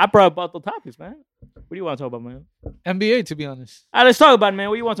 What do you? I brought about the topics, man. What do you want to talk about, man? NBA, to be honest. All right, let's talk about it, man.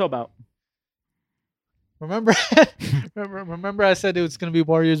 What do you want to talk about? Remember remember I said it was going to be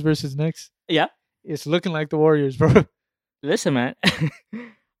Warriors versus Knicks? Yeah. It's looking like the Warriors, bro. Listen, man.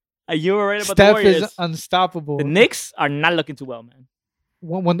 You were right about Steph the Warriors. is unstoppable. The Knicks are not looking too well, man.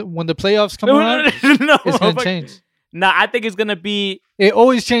 When the playoffs come around, no, it's going to change. Nah, I think it's going to be... It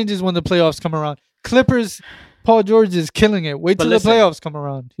always changes when the playoffs come around. Clippers, Paul George is killing it. Wait But till listen. the playoffs come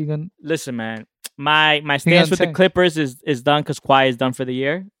around. Listen, man. My stance with the tank. Clippers is done because Kawhi is done for the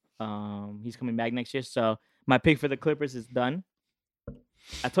year. He's coming back next year, so my pick for the Clippers is done.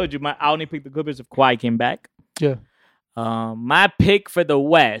 I told you I only picked the Clippers if Kawhi came back. Yeah. My pick for the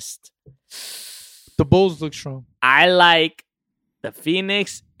West, The Bulls look strong. I like the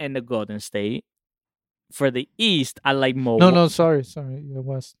Phoenix and the Golden State. For the East, I like Milwaukee. No, sorry. Yeah,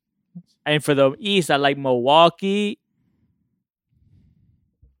 West. And for the East, I like Milwaukee,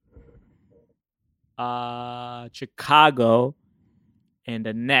 Chicago, and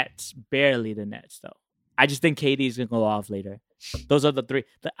the Nets. Barely the Nets, though. I just think KD is gonna go off later. Those are the three.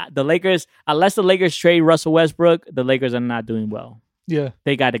 The Lakers, unless the Lakers trade Russell Westbrook, the Lakers are not doing well. Yeah.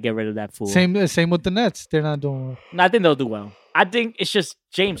 They got to get rid of that fool. Same with the Nets. They're not doing well. No, I think they'll do well. I think it's just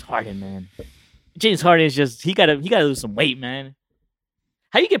James Harden, man. James Harden is just he gotta lose some weight, man.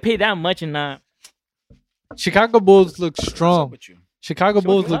 How you get paid that much and not? Chicago Bulls look What's up strong. with you? Chicago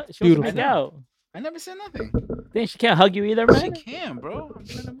Bulls look beautiful. Out. I never said nothing. Then she can't hug you either, She man. can, bro. I'm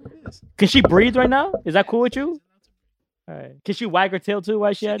trying to move this. Can she breathe right now? Is that cool with you? All right. Can she wag her tail too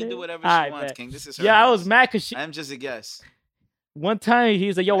while she She at can it? do whatever All she right, wants, bet. King. This is her Yeah, I house. was mad because she. I'm just a guest. One time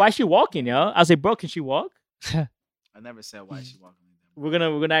he's like, "Yo, why is she walking, yo?" I was like, "Bro, can she walk?" I never said why she walking like that.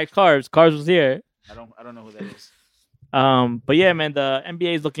 We're gonna ask Carbs. Carbs was here. I don't know who that is. But yeah, man, the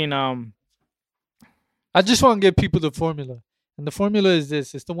NBA is looking I just want to give people the formula. And the formula is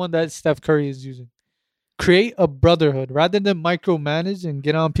this. It's the one that Steph Curry is using. Create a brotherhood. Rather than micromanage and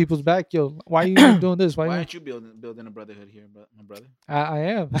get on people's back. Yo, why are you doing this? Why you aren't you building a brotherhood here, my brother? I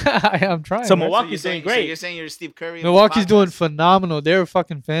am. I am trying. So man. Milwaukee's doing great. You're saying you're Steve Curry. of Milwaukee's this doing podcast? phenomenal. They're a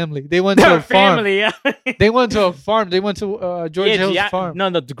fucking family. They went to They're a farm. family. Yeah. They went to a farm. They went to George Hill's farm. No,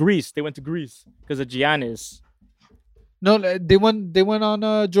 to Greece. They went to Greece because of Giannis. No, they went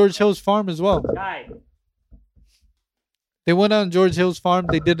on George Hill's farm as well. Guy. They went on George Hill's farm.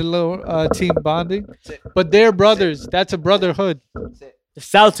 They did a little team bonding. But they're brothers. That's a brotherhood. The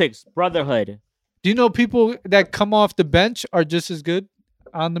Celtics brotherhood. Do you know people that come off the bench are just as good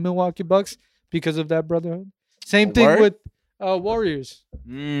on the Milwaukee Bucks because of that brotherhood? Same thing Word? with Warriors.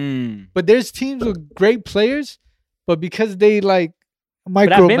 Mm. But there's teams with great players, but because they like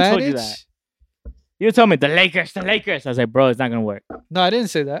But I've been told you micromanage. that. You told me the Lakers. I was like, bro, it's not gonna work. No, I didn't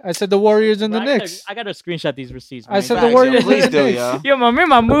say that. I said the Warriors and the Bro, Knicks. I gotta screenshot these receipts. I Man. said Facts, the Warriors yo, please and the do, Knicks. yo. Yo, I'm in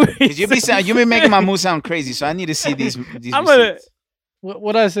my movie. Cause you be making my mood sound crazy, so I need to see these I'm gonna- receipts.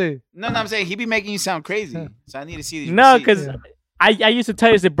 What I say? No, I'm saying he be making you sound crazy, so I need to see these. No, receipts. because I used to tell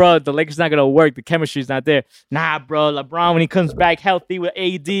you, I said, bro, the Lakers not gonna work. The chemistry's not there. Nah, bro. LeBron when he comes back healthy with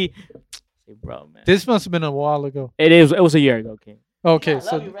AD, say, bro, man. This must have been a while ago. It is. It was a year ago, King. Okay, I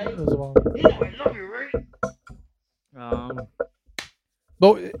so love you, right? it was a while ago.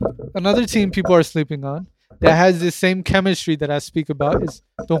 But another team people are sleeping on that has the same chemistry that I speak about is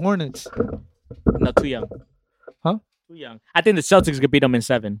the Hornets. No, too young. Huh? Too young. I think the Celtics could beat them in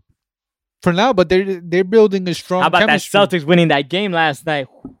 7. For now, but they're building a strong How about chemistry. that Celtics winning that game last night?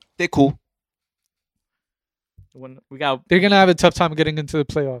 They cool. When we got, They're gonna have a tough time getting into the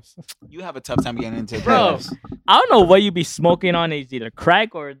playoffs. You have a tough time getting into the Bro. playoffs. I don't know what you be smoking on. It's either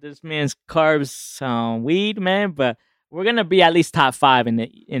crack or this man's carbs, weed, man. But we're gonna be at least top 5 in the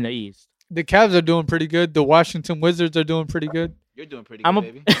East. The Cavs are doing pretty good. The Washington Wizards are doing pretty good. You're doing pretty I'm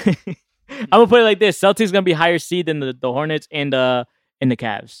good, a, baby. I'm gonna put it like this: Celtics gonna be higher seed than the Hornets and the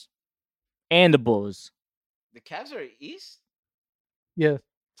Cavs and the Bulls. The Cavs are East? Yeah,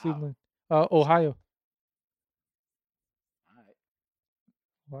 Cleveland, Ohio.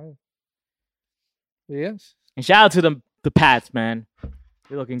 Wow. Yes. And shout out to the Pats, man.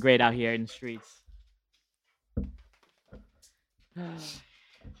 They're looking great out here in the streets.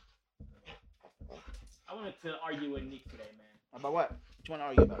 I wanted to argue with Nick today, man. About what? What you want to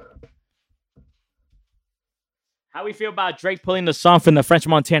argue about? How we feel about Drake pulling the song from the French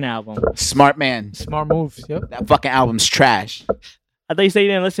Montana album? Smart man. Smart moves. Yep. That fucking album's trash. I thought you said you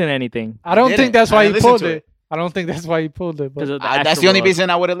didn't listen to anything. I don't didn't. think that's I why he didn't listen pulled to it. it. I don't think that's why he pulled it. But That's the only reason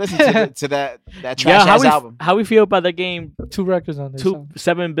I would have listened to that trash ass album. How we feel about the game? 2 records on there.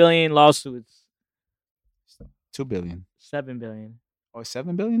 7 billion lawsuits. 2 billion. 7 billion. Or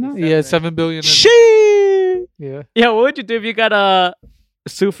 7 billion now? Yeah, 7 billion. Shit. Yeah. Yeah, what would you do if you got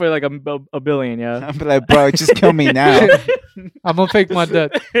sue for like a billion? Yeah. I'm like, bro, just kill me now. I'm gonna fake my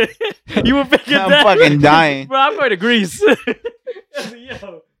debt. You would figure I'm that. fucking dying. Bro, I'm going to Greece.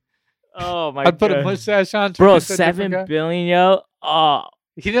 Yo. Oh my I'd put god. a mustache on. Bro, turn into a different 7 guy. billion, yo. Oh.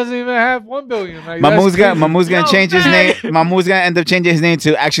 He doesn't even have 1 billion. Like, Mahmoud's that's gonna crazy. change his man. name. Mahmoud's gonna end up changing his name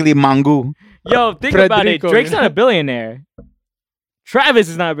to actually Mangu. Yo, think about it. Frederico, Drake's yeah. not a billionaire. Travis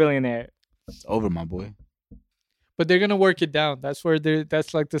is not a billionaire. It's over, my boy. But they're gonna work it down. That's where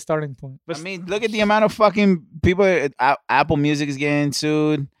that's like the starting point. I mean, look at the amount of fucking people. Apple Music is getting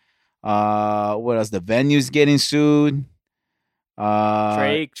sued. What else? The Venue's getting sued.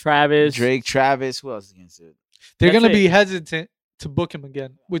 Drake, Travis. Travis. Who else is getting sued? They're That's gonna it. be hesitant to book him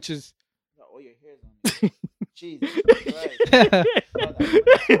again, which is Oh, your hair's on. Jesus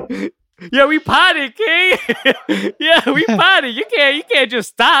Christ. Yeah, we potted, King. Yeah, we potted. You can't just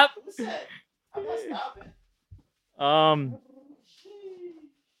stop. I'm not stopping.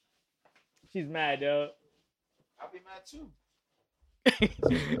 She's mad, yo. I'll be mad too.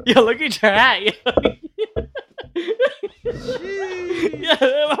 Yo, look at your hat, yo.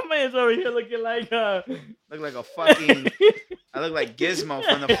 Yeah, my man's over here looking like Look like a fucking. I look like Gizmo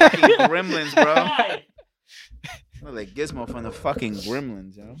from the fucking Gremlins, bro. I look like Gizmo from the fucking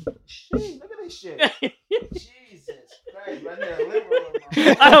Gremlins, yo. Shit, look at this shit. Jesus Christ, bro. I need a liver on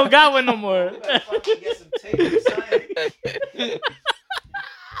my I don't got one no more. You better fucking get some tape, son.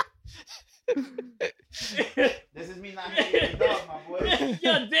 This is me not hitting the dog, my boy.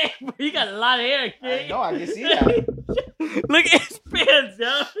 Yo, damn, bro, you got a lot of hair, I King. know, I can see that. Look at his pants,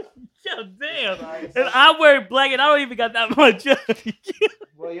 yo. Yo, damn. And I wear black and I don't even got that much. Yo,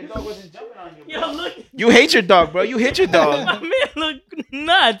 Well, your dog wasn't jumping on you, yo bro. look. You hate your dog, bro. You hate your My dog. man look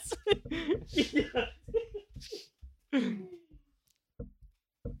nuts.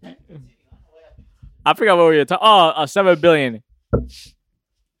 I forgot what we were talking. Oh, 7 billion.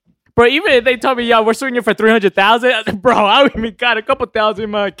 Bro, even if they told me, yo, we're suing you for 300,000, I said, bro, I even got a couple thousand in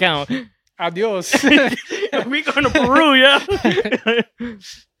my account. adios. We going to Peru, yo.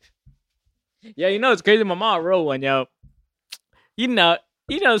 Yeah, you know it's crazy. My mom wrote one, yo. You know.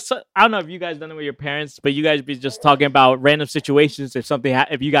 So, I don't know if you guys done it with your parents, but you guys be just talking about random situations if something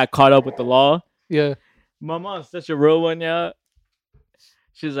if you got caught up with the law. Yeah. My mom's such a real one, yo.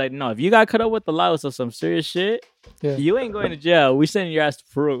 She's like, no, if you got caught up with the law with some serious shit, Yeah. you ain't going to jail. We sending your ass to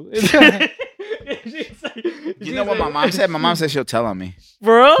Peru. You know what my mom said? My mom said she'll tell on me.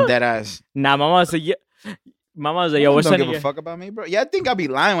 Bro? That ass. Nah, my mom said, yeah. My mom said, yo, Mom we're don't sending give a you. fuck about me, bro. Yeah, I think I be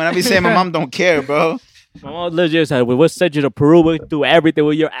lying when I be saying my mom don't care, bro. My mom legit said, we'll send you to Peru. We'll do everything.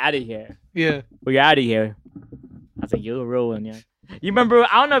 Well, you're out of here. Yeah. Well, you're out of here. I think you're a real one, yeah. You remember?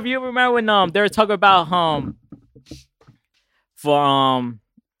 I don't know if you remember when they were talking about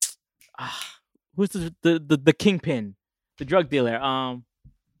who's the kingpin, the drug dealer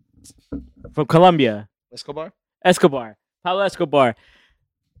from Colombia, Escobar? Pablo Escobar.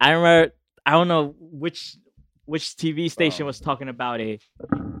 I remember. I don't know which TV station was talking about it,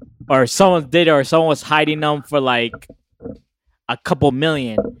 or someone did, or someone was hiding them for like a couple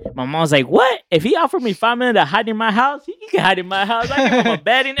million. My mom's like, "What? If he offered me $5 million to hide in my house, he can hide in my house. I give him a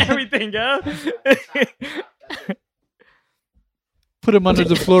bed and everything, yo." Put him under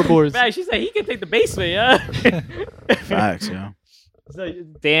the floorboards. Man, she said he can take the basement, yo. Facts, yo. So,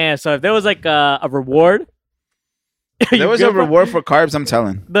 damn. So if there was like a reward, There was a reward for carbs, I'm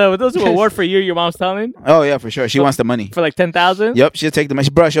telling. There was a reward for you. Your mom's telling Oh, yeah, for sure. She wants the money. for like 10,000. Yep, she'll take the money.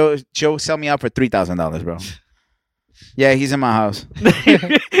 Bro, she'll sell me out for $3,000, bro. Yeah, he's in my house.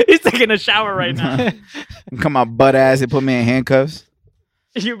 He's taking a shower right now. Come my butt ass and put me in handcuffs.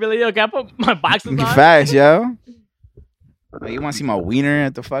 You really don't got put my boxes on? Facts, yo. Like, you want to see my wiener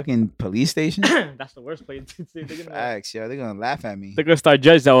at the fucking police station? That's the worst place to see. Facts, yo. They're gonna laugh at me. They're gonna start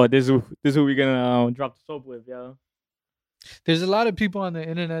judging. Oh, this is who we gonna drop the soap with, yo. There's a lot of people on the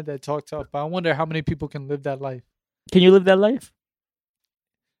internet that talk tough, but I wonder how many people can live that life. Can you live that life?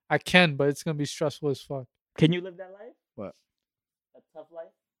 I can, but it's gonna be stressful as fuck. Can you live that life? What? A tough life?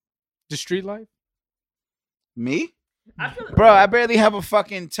 The street life? Me? I feel Bro, I barely have a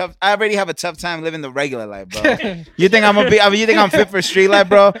fucking tough. I already have a tough time living the regular life, bro. You think I'm gonna be? I mean, you think I'm fit for street life,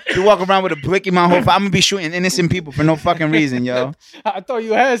 bro? You walk around with a blick in my whole. I'm gonna be shooting innocent people for no fucking reason, yo. I thought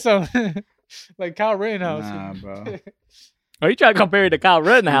you had something like Kyle Rittenhouse. Nah, bro. Are you trying to compare it to Kyle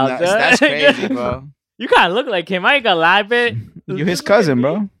Rittenhouse? Nah, huh? that's crazy, bro. You kind of look like him. I ain't gonna lie, man. You his cousin,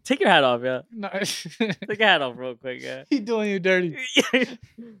 bro. Take your hat off, yeah. No. Take your hat off real quick, yeah. He doing you dirty.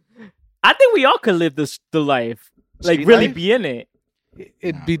 I think we all could live the life, like Street really life? be in it.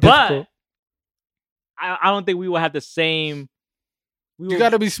 It'd be But difficult. I don't think we will have the same. You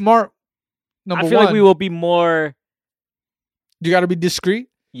gotta be smart. Number I feel one, like we will be more. you gotta be discreet.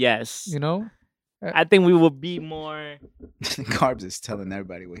 Yes, You know, I think we will be more. Carbs is telling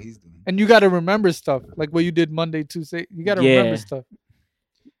everybody what he's doing. and you gotta remember stuff like what you did Monday, Tuesday. You gotta Yeah. remember stuff.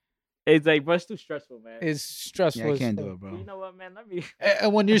 It's like, but it's too stressful, man. It's stressful. Yeah, I as can't fuck. do it, bro. You know what, man? Let me.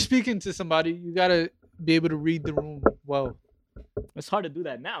 And when you're speaking to somebody, you gotta be able to read the room well. It's hard to do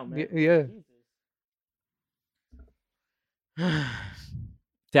that now, man. Yeah.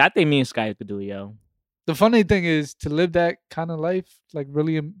 Yeah, I think me and Sky could do it, yo. The funny thing is to live that kind of life, like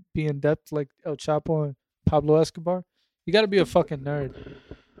really be in depth, like El Chapo and Pablo Escobar. You gotta be a fucking nerd.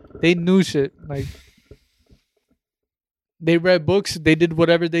 They knew shit. Like they read books. They did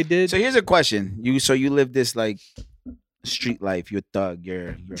whatever they did. So here's a question: you live this like street life. You're a thug.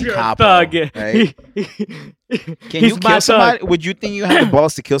 You're You're a a capo, thug. right? Can you kill somebody? Would you think you have the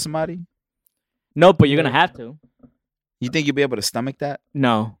balls to kill somebody? No, but you're gonna have to. You think you'll be able to stomach that?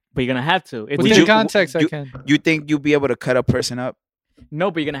 No, but you're gonna have to. It's Within you- context, I you- can. You think you'll be able to cut a person up? no,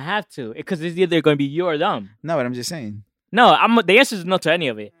 but you're gonna have to because it's either gonna be you or them. No, but I'm just saying. No, the answer is no to any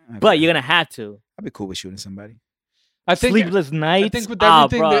of it. But Okay. you're gonna have to. I'd be cool with shooting somebody. I think. Sleepless nights. I think with Ah,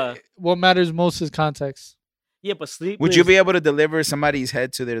 everything, bruh. what matters most is context. Yeah, but sleep. Would you be able to deliver somebody's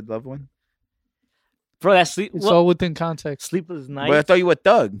head to their loved one? bro? That sleep. It's What? all within context. Sleepless nights. But I thought you were a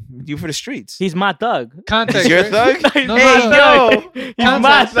thug. You for the streets. He's my thug. Context. You're a right? thug? He's No, my no, thug. no. He's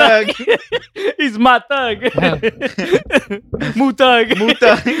my Context. thug. He's my thug. Mu thug. Mu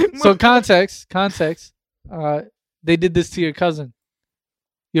thug. So context. They did this to your cousin.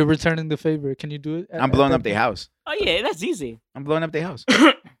 You're returning the favor. Can you do it? I'm blowing up their house. Oh yeah, that's easy. I'm blowing up their house.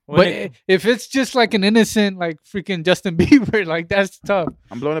 But if it's just like an innocent, like freaking Justin Bieber, like that's tough.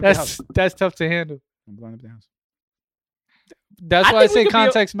 I'm blowing up their house. That's tough to handle. I'm blowing up their house. That's I why I think we say could be a-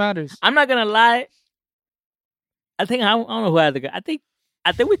 context matters. I'm not gonna lie. I don't know who had the guy. I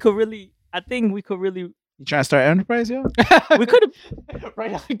think we could really. You trying to start enterprise, yo? We could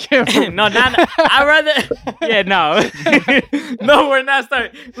right on have. camera. No, not. I'd rather. Yeah, no. No, we're not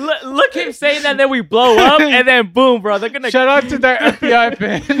starting. Look him saying that, then we blow up, and then boom, bro. They're gonna. Shout out to that FBI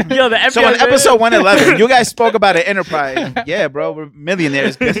fan. Yo, the FBI. So in episode 111, you guys spoke about an enterprise. Yeah, bro, we're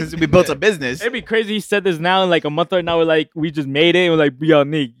millionaires because we built a business. It'd be crazy. He said this now, in like a month or now. We're like, we just made it. And we're like, yo,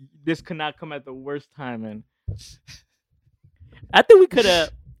 Nick, this could not come at the worst time, man. I think we could have.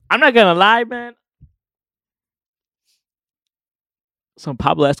 I'm not gonna lie, man. Some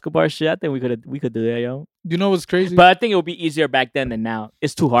Pablo Escobar shit. I think we could do that, yo. You know what's crazy? But I think it would be easier back then than now.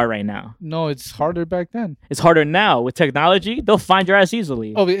 It's too hard right now. No, it's harder back then. It's harder now with technology. They'll find your ass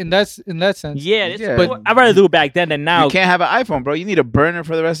easily. Oh, in that sense. yeah, it's Yeah. but I'd rather do it back then than now. You can't have an iPhone, bro. You need a burner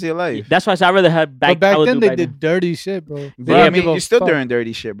for the rest of your life. That's why I'd rather have back. But back I would then do they back did dirty shit, bro. They Bro, didn't I mean, give a you're still fuck. doing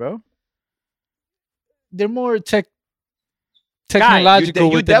dirty shit, bro. They're more You technological. you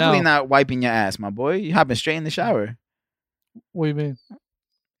with it definitely now. not wiping your ass, my boy. You hopping straight in the shower. What do you mean?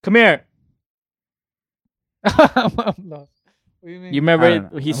 Come here. I'm lost. What do you mean? You I don't remember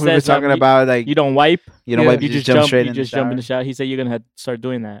know. he we said were talking about like you don't wipe. you know Yeah. wipe, You you just jump jump. straight You in just the jump shower. in the shower. He said you're gonna have to start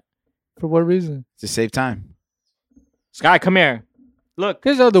doing that. For what reason? to save time. Sky, come here. Look.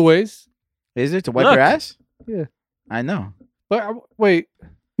 There's other ways. Is it to wipe Look. your ass? Yeah. I know. But wait,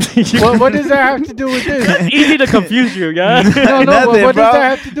 what does that have to do with this? Easy to confuse you, yeah. No, but Nothing, what bro. does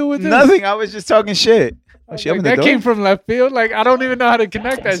that have to do with this? Nothing. I was just talking shit. Oh, she Like, opened the that door? came from left field. Like I don't even know how to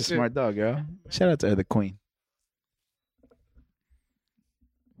connect That's that a shit. smart dog, girl. Shout out to her, the queen.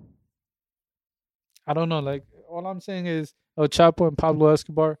 I don't know. Like all I'm saying is El Chapo and Pablo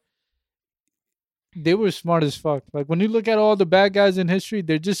Escobar. they were smart as fuck. Like when you look at all the bad guys in history,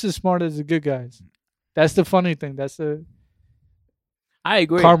 they're just as smart as the good guys. That's the funny thing. That's the I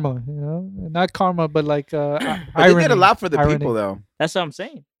agree. karma, not karma, but like But irony. they did a lot for the irony. people, though. That's what I'm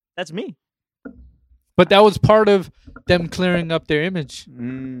saying. That's me. But that was part of them clearing up their image,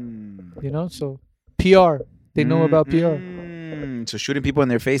 So PR, they know about PR So shooting people in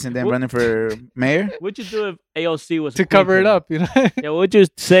their face and then What- running for mayor? What'd you do if AOC was a to queen cover it pin? up, Yeah, what would you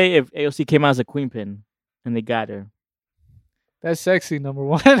say if AOC came out as a queen pin and they got her? That's sexy, number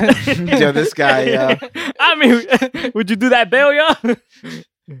one. Yo, this guy, I mean, would you do that, bail, yo?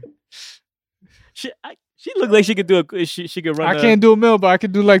 She looked like she could do a. She could run. I can't do a mill, but I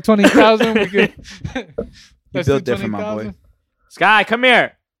could do like 20,000. We could. You Let's do built different, my boy. 20,000. Sky, come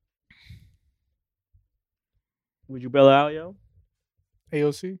here. Would you bail her out, yo?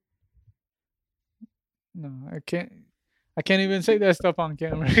 AOC. No, I can't. I can't even say that stuff on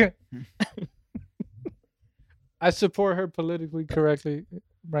camera. I support her politically correctly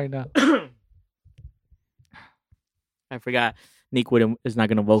right now. I forgot. Nick is not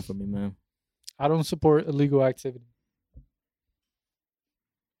gonna vote for me, man. I don't support illegal activity.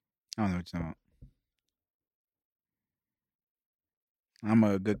 I don't know what you're talking about. I'm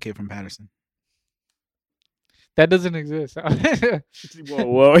a good kid from Patterson. That doesn't exist.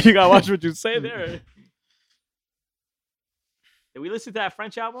 Whoa! You gotta watch what you say there. Did we listen to that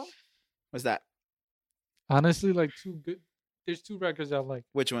French album? What's that? Honestly, like two good. There's two records I like.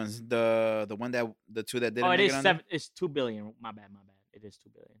 Which ones? The two that didn't Oh, it make is it on 7. It's 2 billion. My bad. It is 2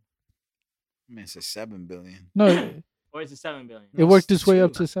 billion. there? Man, it's 7 billion. No, Or is it 7 billion? it worked its way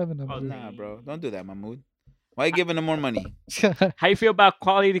up two. to 7. I Oh, believe. Nah, bro. Don't do that, Mahmoud. Why you giving them more money? How you feel about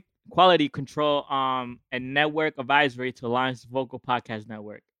quality control and network advisory to Alliance Vocal Podcast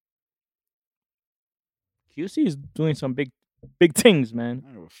Network? QC is doing some big things, man.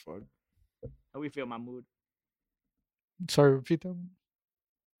 I don't give a fuck. How we feel, Mahmoud? Sorry, repeat that.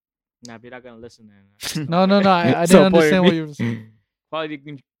 Nah, if you're not gonna listen, then No. I So didn't understand what you were saying.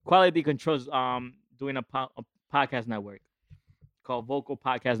 quality controls doing a podcast network called Vocal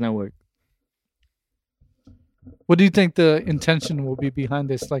Podcast Network. What do you think the intention will be behind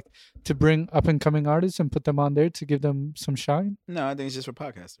this? Like to bring up and coming artists and put them on there to give them some shine? No, I think it's just for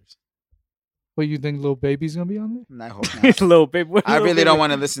podcasters. What you think, Lil Baby's gonna be on there? I hope not. Little baby. I really don't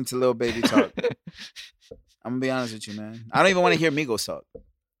want to listen to Lil Baby talk. I'm gonna be honest with you, man. I don't even want to hear Migos talk.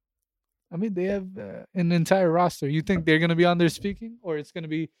 I mean, they have an entire roster. You think they're gonna be on there speaking, or it's gonna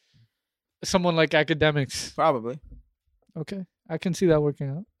be someone like Academics? Probably. Okay, I can see that working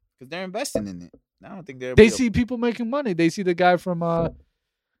out. Because they're investing in it. I don't think they're. They see people making money. They see the guy from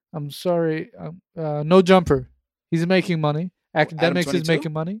No Jumper. He's making money. Academics is 22?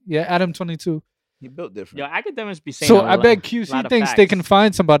 making money. Yeah, Adam 22. He built different. Yo, academics be saying. So a I lot- bet lot QC of thinks they can facts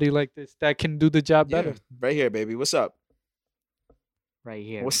find somebody like this that can do the job Yeah, better. right here, baby. What's up? right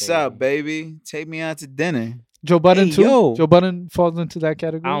here. What's baby. up, baby? Take me out to dinner. Joe Budden Hey, too. yo. Joe Budden falls into that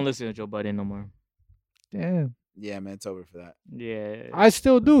category. I don't listen to Joe Budden no more. Damn, Yeah, man, it's over for that. Yeah. I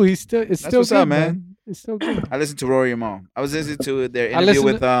still do. It's That's still what's good, up, man. It's still good. I listened to Rory and Mal. I was listening to their I interview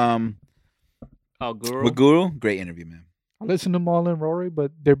listened Oh, Guru. with Guru. Great interview, man. I listen to Maul and Rory,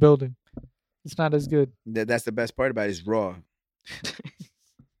 but they're building. It's not as good. That's the best part about it is raw.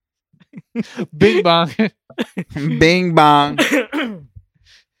 Bing bong. Bing bong.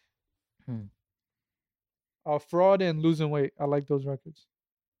 Fraud and Losing Weight. I like those records.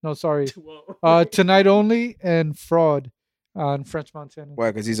 No, sorry. Whoa. Tonight Only and Fraud on French Montana.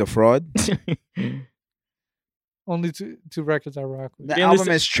 Why? Because he's a fraud. Only two records I rock with. The Didn't album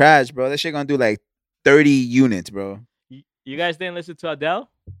listen- is trash, bro. That shit gonna do like 30 units, bro. You guys didn't listen to Adele?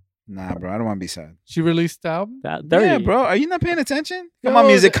 Nah, bro. I don't want to be sad. She released the album. That 30. Yeah, bro. Are you not paying attention? Come Yo, on,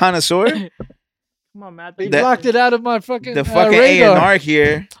 music connoisseur. Come on, man. They The- blocked it out of my fucking The fucking radar. A&R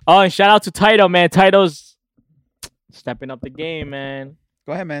here. Oh, and shout out to Tito, man. Tito's stepping up the game, man.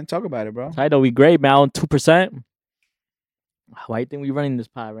 Go ahead, man. Talk about it, bro. Tito, we great, man. On 2%. Why do you think we running this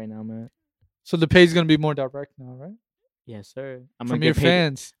pod right now, man? So the pay's gonna be more direct now, right? Yes, sir. I'm From gonna your get paid.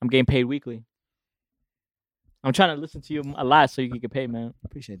 fans. I'm getting paid weekly. I'm trying to listen to you a lot so you can get paid, man.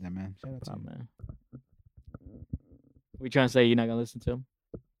 Appreciate that, man. Shout out to you. Man. We trying to say you're not gonna listen to him?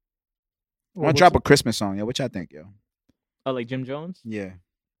 I want to drop a Christmas song, yo. What y'all think, yo? Oh, like Jim Jones? Yeah.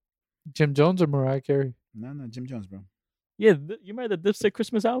 Jim Jones or Mariah Carey? No, Jim Jones, bro. Yeah, you remember the Dipset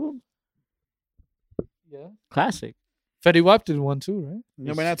Christmas album? Yeah. Classic. Fetty Wap did one too, right?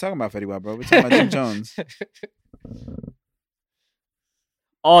 No, we're not talking about Fetty Wap, bro. We're talking about Jim Jones.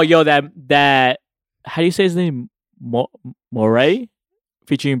 Oh, yo, that how do you say his name? Moray,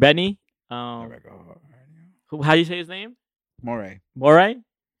 featuring Benny. How do you say his name? Moray. Moray,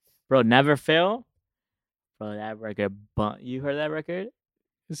 bro. Never Fail. Bro, that record, you heard that record?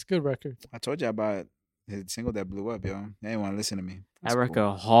 It's a good record. I told you about his single that blew up, yo. They didn't want to listen to me. That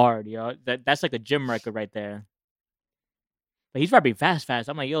record hard, yo. That's like a gym record right there. But he's rapping fast.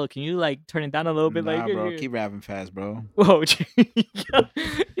 I'm like, yo, can you like turn it down a little bit? Nah, Like, bro, keep rapping fast, bro. Whoa.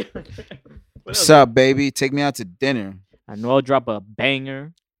 What's up, baby? Take me out to dinner. I know I'll drop a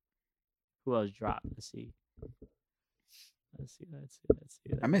banger. Who else dropped? Let's see.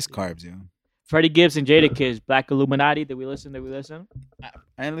 I miss Carbs, yo. Freddie Gibbs and Jadakiss, Black Illuminati. Did we listen?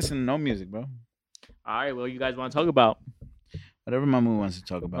 I ain't listen to no music, bro. All right, what you guys want to talk about? Whatever Mamu wants to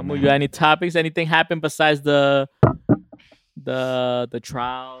talk about. Mamu, man. you got any topics? Anything happened besides the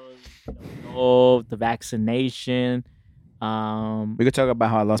trials, the vaccination, We could talk about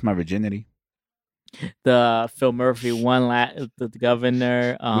how I lost my virginity. the Phil Murphy won the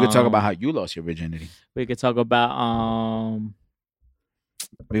governor. We could talk about how you lost your virginity. We could talk about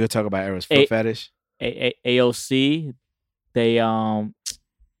We could talk about Era's foot fetish. AOC. They I'd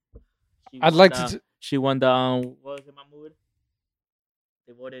like to. She won the what was it, Mahmoud?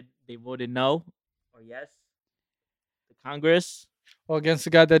 They voted no or yes. The Congress. Well, against the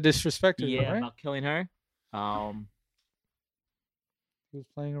guy that disrespected Yeah, her, right? about killing her. He was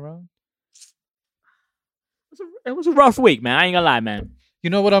playing around. It was a rough week, man. I ain't gonna lie, man. You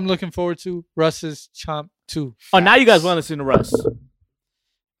know what I'm looking forward to? Russ's Chomp 2. Oh, now you guys want to listen to Russ?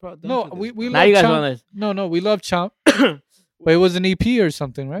 Bro, don't No, do this, we bro. Now love you guys Chomp. want to? No, we love Chomp. But it was an EP or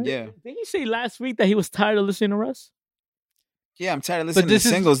something, right? Yeah. Didn't he say last week that he was tired of listening to Russ? Yeah, I'm tired of listening to this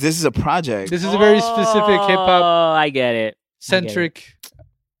is- singles. This is a project. This is a very specific hip hop Oh, I get it. centric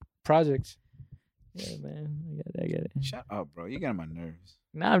project. Yeah, man. I get it. Shut up, bro. You get on my nerves.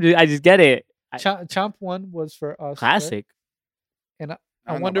 No, I just get it. Chomp 1 was for us. Classic. Right? I I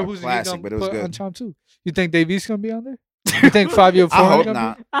don't know wonder about who's classic, gonna but it was put on good. Chomp 2. You think Dave East gonna be on there? You think Fabio I Foreign hope gonna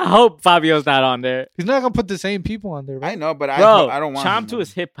not. be? I hope Fabio's not on there. He's not gonna put the same people on there, I right? know, but Bro, I don't want Chomp him 2 on.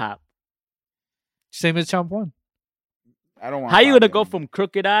 is hip hop. Same as Chomp 1. I don't want. How you gonna Fabio go on. from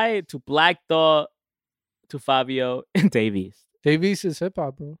Crooked Eye to Black Thought to Fabio and Davies? Dave East is hip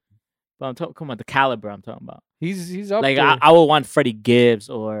hop, bro. But I'm talking, come on, the caliber I'm talking about. He's up Like there. I would want Freddie Gibbs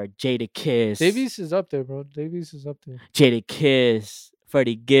or Jada Kiss. Dave East is up there, bro. Dave East is up there. Jada Kiss,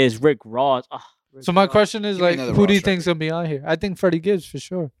 Freddie Gibbs, Rick Ross. Oh, Rick So my Ross. question is Give me like, another who do you Ross think's gonna be on here? I think Freddie Gibbs for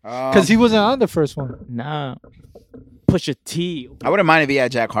sure, Because because he wasn't on the first one. Nah. Pusha T. I wouldn't mind if he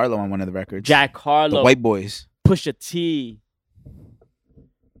had Jack Harlow on one of the records. Jack the Harlow. White Boys. Pusha T.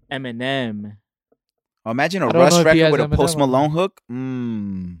 Eminem. Oh, imagine a I don't know Russ if he record has with a Eminem Post on Malone hook.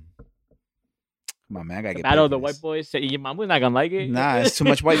 Come on, man. I gotta get Battle paid of the for White this. Boys. Say, your mama's not gonna like it. Nah, it's too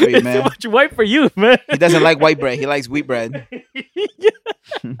much white for you, It's man. too much white for you, man. He doesn't like white bread. He likes wheat bread.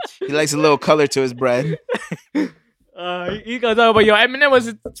 He likes a little color to his bread. You gonna talk about Eminem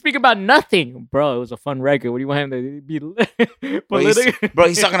was speaking about nothing, bro. It was a fun record. What do you want him to be Bro,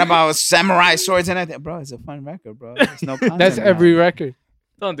 he's talking about samurai swords and everything. Bro, it's a fun record, bro. There's no content That's in every that. record.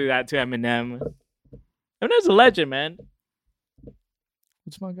 Don't do that to Eminem. Eminem's a legend, man.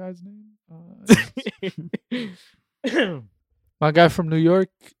 What's my guy's name? My guy from New York.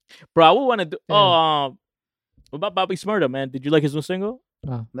 Bro, I would want to do. Yeah. What about Bobby Smurda, man? Did you like his new single?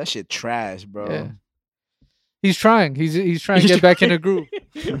 That shit trash, bro. Yeah. He's trying. He's trying to get back in the groove.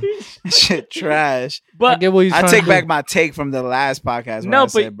 That shit trash. I But get what he's I trying take to back do. my take from the last podcast. No, I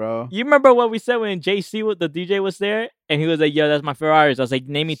but said, bro. you remember what we said when JC, the DJ, was there, and he was like, "Yo, that's my favorite artist." I was like,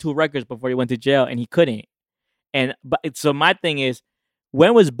 "Name me 2 records before he went to jail," and he couldn't. So my thing is,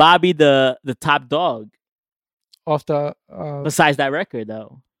 when was Bobby the top dog Off the besides that record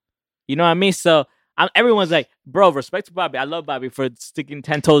though? You know what I mean? So everyone's like, "Bro, respect to Bobby. I love Bobby for sticking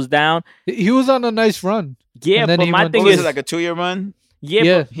 10 toes down." he was on a nice run. Yeah, And then but he my went- thing What was is, it, like a 2-year run? yeah,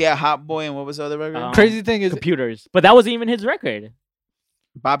 Yeah. He had Hot Boy and what was the other record? Crazy thing is, computers. But that wasn't even his record.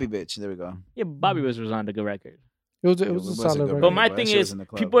 Bobby Bitch. There we go. Yeah, Bobby was on the good record. it was a was a solid good record. record. But my that thing shit was is, in the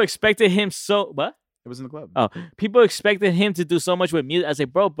club. people expected him what? It was in the club. Oh, people expected him to do so much with music. I say,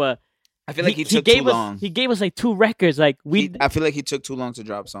 bro, but I feel like he took gave too us long. he gave us like 2 records. Like I feel like he took too long to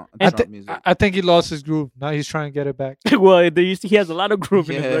drop I, drop music. I think he lost his groove. Now he's trying to get it back. well, he has a lot of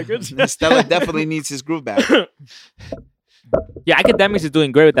groove in his records. Stella definitely needs his groove back. Yeah, Academics is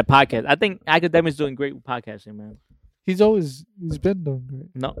doing great with that podcast. I think Academics is doing great with podcasting, man. He's been doing great.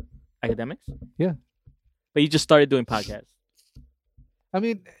 No, Academics. Yeah. But he just started doing podcasts. I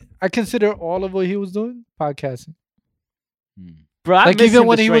mean, I consider all of what he was doing podcasting. Bro, I Like miss even him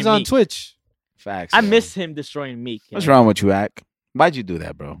when he was destroying on Meek. Twitch. Facts. I yo. miss him destroying Meek. What's wrong with you, Ak? Why'd you do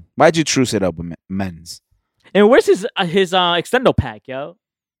that, bro? Why'd you truce it up with men's? And where's his extendo pack, yo?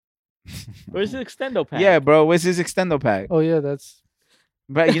 Where's his extendo pack? Yeah, bro. Where's his extendo pack? Oh yeah, that's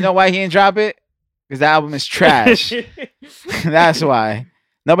But you know why he didn't drop it? Because the album is trash. That's why.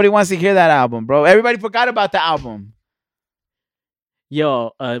 Nobody wants to hear that album, bro. Everybody forgot about the album.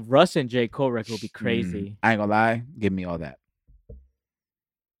 Yo, Russ and J. Cole record would be crazy. I ain't gonna lie. Give me all that.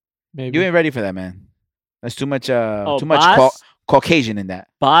 Maybe. You ain't ready for that, man. That's too much. Too much Boss? Caucasian in that.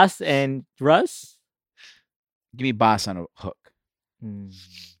 Boss and Russ? Give me Boss on a hook.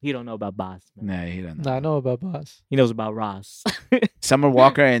 He don't know about Boss, man. Nah, he doesn't know. Nah, I know about Boss. He knows about Ross. Summer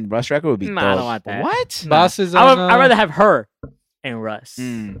Walker and Russ record would be Nah, dope. I don't want that. What? Boss is I'd on. rather have her and Russ.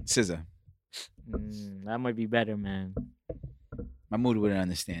 SZA. That might be better, man. My mood wouldn't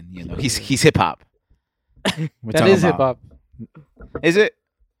understand. You know, he's hip hop. That is hip hop. Is it?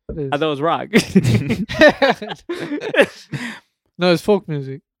 It is. I thought it was rock. No, it's folk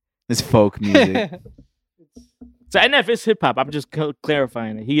music. It's folk music. So NF is hip hop. I'm just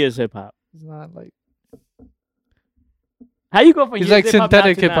clarifying it. He is hip hop. It's not like How you go from he's he is like hip-hop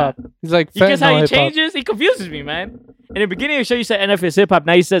synthetic now to hip hop. not? He's like You guess how fentanyl he hip hop. changes? He confuses me, man. In the beginning of the show, you said NF is hip hop.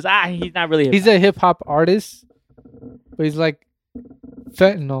 Now he says, he's not really hip He's a hip hop artist, but he's like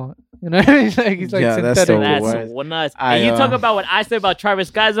fentanyl. You know what I mean? Like he's like Yeah, that's synthetic. the That's word. so nuts. I, And you talk about what I said about Travis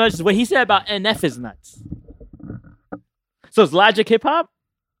Scott's nuts. What he said about NF is nuts. So is Logic hip hop?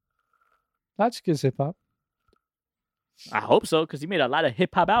 Logic is hip hop. I hope so, because he made a lot of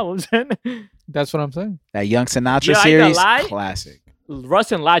hip hop albums. That's what I'm saying. That Young Sinatra Yo, I ain't gonna series, lie. classic.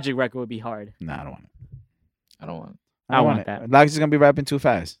 Russ and Logic record would be hard. Nah, I don't want it. I don't want I want it. that. Logic's gonna be rapping too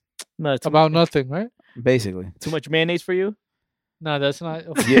fast, No, it's about nothing, right? basically. too much mayonnaise for you. No, that's not.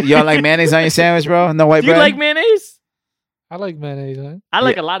 You don't like mayonnaise on your sandwich, bro? No white Do you bread? like mayonnaise? I like mayonnaise, man. I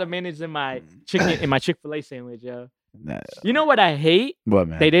like a lot of mayonnaise in my Chick-fil-A sandwich, yo. Nah, You know what I hate? what,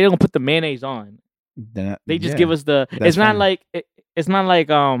 man? They don't put the mayonnaise on. They just give us the. That's It's not fine. like it's not like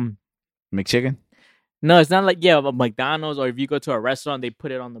McChicken? No, it's not like a McDonald's or if you go to a restaurant they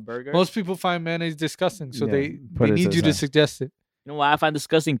put it on the burger. Most people find mayonnaise disgusting, so Yeah, they put it need to you the to side. suggest it You know why I find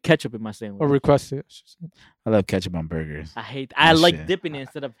disgusting? Ketchup in my sandwich. or request it. I love ketchup on burgers. I like shit. dipping it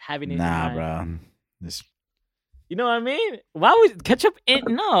instead of having it. Nah, in mine. bro. This, You know what I mean? Why would ketchup in?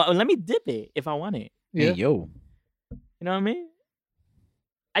 No, let me dip it if I want it. Yeah. Hey, yo. You know what I mean?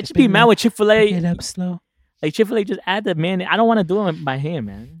 I just be mad with Chick-fil-A. up slow. Like Chick-fil-A just add the mayonnaise. I don't want to do it by hand,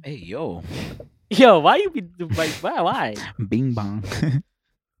 man. Hey, yo. Yo, why you be like why? Bing bong.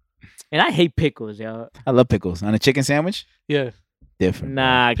 And I hate pickles, yo. I love pickles. On a chicken sandwich? Yeah. Different.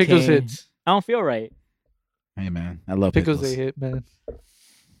 Nah, I Pickles can't. hits. I don't feel right. Hey, man. I love Pickles pickles. they hit, man. Do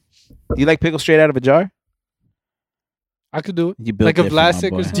you like pickles straight out of a jar? I could do it. You built Like a different, my Vlasic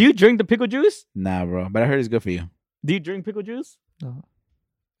or boy. something? Do you drink the pickle juice? Nah, bro. But I heard it's good for you. Do you drink pickle juice? No.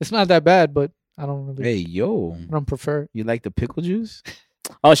 It's not that bad, but I don't really. Hey, yo. I don't prefer it. You like the pickle juice?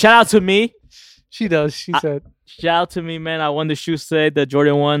 Oh, shout out to me. She does. She said. Shout out to me, man. I won the shoe set, the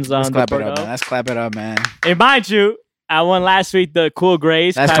Jordan 1s Let's on the clap it up, Bordeaux. man. Let's clap it up, man. And mind you, I won last week the Cool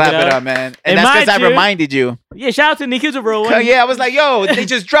Grays. Let's clap it up, man. And And that's because mind I you- reminded you. Yeah, shout out to Nikhil Zabro. Oh, yeah, I was like, yo, they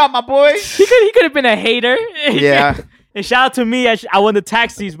just dropped my boy. He could have been a hater. Yeah. And shout out to me. I won the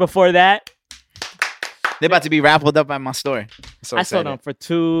taxis before that. They're about to be raffled up at my store. So I sold excited. them for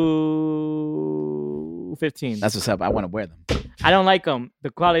 $2.15. That's what's up. I want to wear them. I don't like them. The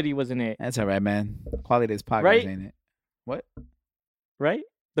quality wasn't it, That's all right, man. Quality is podcast, Right? ain't it? What? right?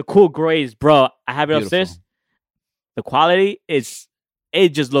 The Cool Grays, bro. I have it Beautiful. upstairs. The quality it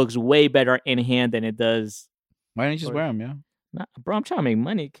just looks way better in hand than it does. Why don't you just wear them, yo? Nah, bro, I'm trying to make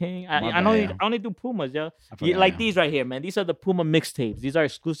money, King. My I bad, only yeah. I only do Pumas, yo. I Yeah, forgot, like yo. these right here, man. These are the Puma mixtapes. These are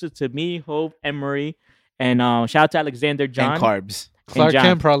exclusive to me, Hope, Emery, and shout out to Alexander John. And carbs. Clark John.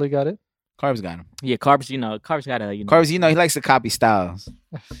 Kent probably got it. Carbs got them. Yeah, Carbs. Carbs got a Carbs, you know, he likes to copy styles.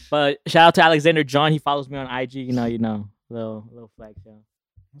 But shout out to Alexander John. He follows me on IG. You know, little flex, yo.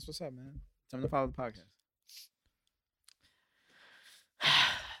 That's what's up, man. Time to follow the podcast.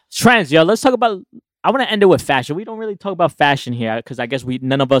 Trends, yo. Let's talk about. I want to end it with fashion. We don't really talk about fashion here because I guess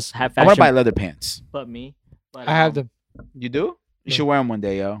none of us have I want fashion to buy leather pants. but me. But, I have them. You do? You Yeah. should wear them one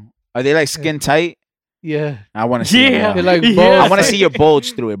day, yo. Are they like skin tight? Yeah. I want to see. them, Yeah. yo. They're like Yeah. balls. I want to see your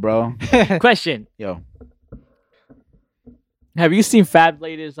bulge through it, bro. Question: Yo. Have you seen Fab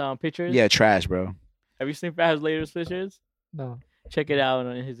latest pictures? Yeah, trash, bro. Have you seen Fab's latest pictures? No. Check it out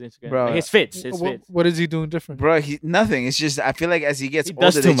on his Instagram. Bro, Like, his fits. His fits. What is he doing different? Bro, nothing. It's just I feel like as he gets He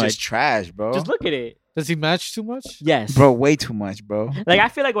does older, too they're much. just trash, bro. Just look at it. Does he match too much? Yes, Bro, way too much, bro. Like I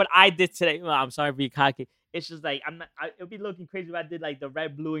feel like what I did today. Well, I'm sorry for being cocky. It's just like I'm not. It'd be looking crazy if I did like the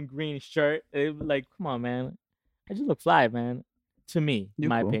red, blue, and green shirt. It would, like, come on, man. I just look fly, man. To me, in You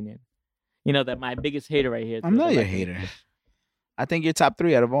my cool. opinion. You know that my biggest hater right here. I'm not your hater. I think you're top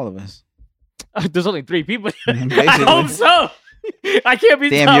 3 out of all of us. There's only 3 people. I Basically. hope so. I can't be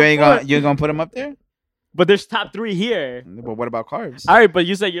Damn, top you ain't four. gonna put him up there? But there's top 3 here. But what about carbs? All right, but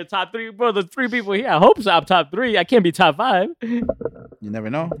you said you're top 3, bro. There's 3 people here. I hope so. I'm top 3. I can't be top 5. You never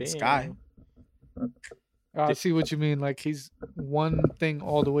know. Damn. Sky. I see what you mean. Like he's one thing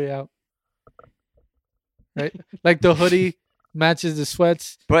all the way out, right? Like the hoodie matches the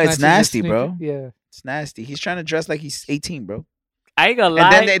sweats. Bro, it's matches the nasty, sneaker. bro. Yeah. It's nasty. He's trying to dress like he's 18, bro. I ain't gonna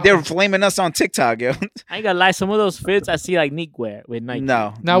And lie. then they're flaming us on TikTok, yo. I ain't gonna lie. Some of those fits I see like Nick wear with Nike.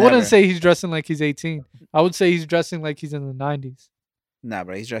 No. Now I wouldn't never. say he's dressing like he's 18. I would say he's dressing like he's in the 90s. Nah,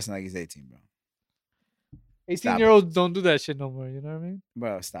 bro. He's dressing like he's 18, bro. 18-year-olds don't do that shit no more. You know what I mean?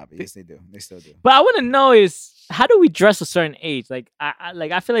 Bro, stop it. Yes, they do. They still do. But I want to know is how do we dress a certain age? Like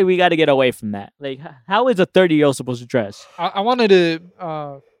I feel like we got to get away from that. Like how is a 30-year-old supposed to dress? I wanted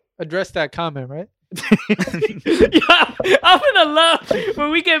to address that comment, right? Yeah, I'm gonna love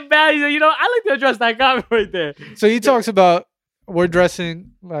when we get back. You know, I like to address that comment right there. So he talks about we're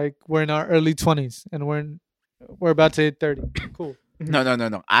dressing like we're in our early 20s and we're about to hit 30. Cool.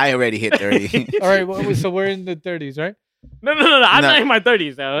 No. I already hit 30. All right. Well, so we're in the 30s, right? No. I'm No. not in my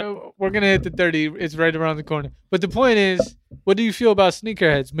 30s though. We're gonna hit the 30. It's right around the corner. But the point is, what do you feel about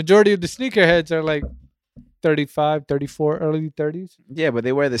sneakerheads? Majority of the sneakerheads are like 35, 34, early 30s. Yeah, but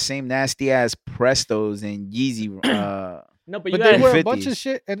they wear the same nasty ass Prestos and Yeezy. No, but you But they gotta, wear a 50s. bunch of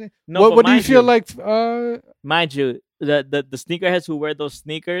shit. And No, what but do you mind feel you- like? mind you, the sneakerheads who wear those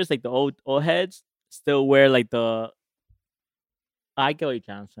sneakers, like the old heads, still wear like the. I get what you're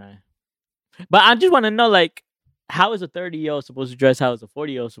trying to say, but I just want to know, like, how is a 30-year-old supposed to dress? How is a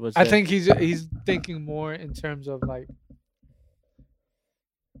 40-year-old supposed to? I think he's thinking more in terms of like,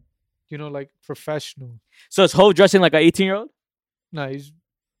 you know, like professional. So is Hov dressing like an 18-year-old? No,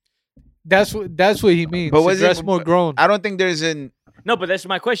 that's what he means. But To was it- dress more grown. I don't think there's an. No, but that's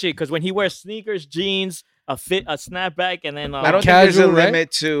my question because when he wears sneakers, jeans, a snapback, and then I don't think there's a casual, right?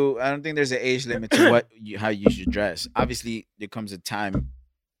 limit to. I don't think there's an age limit to how you should dress. Obviously, there comes a time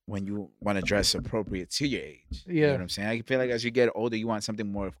when you want to dress appropriate to your age. You know Yeah. what I'm saying? I feel like as you get older, you want something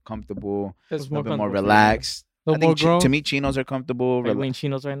more comfortable, That's a little bit more comfortable for you. relaxed. a I little more think grown. to me, chinos are comfortable. Are you wearing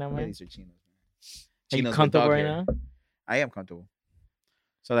chinos right now, Yeah, man? these are chinos. Are you Chinos with comfortable dog right hair. now? I am comfortable.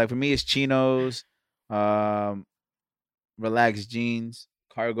 So like for me, it's chinos, relaxed jeans,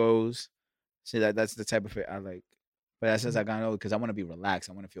 cargos. See that's the type of fit I like. But that's as I got older because I want to be relaxed.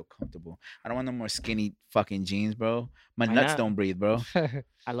 I want to feel comfortable. I don't want no more skinny fucking jeans, bro. My Why nuts not? don't breathe, bro.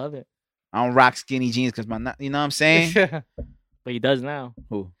 I love it, I don't rock skinny jeans because my nut. You know what I'm saying? but he does now.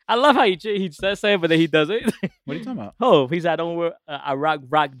 Who? I love how he says it, but then he does it. What are you talking about? Oh, he said I don't wear I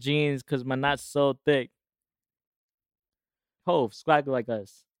rock jeans because my nuts so thick. Hov, swag like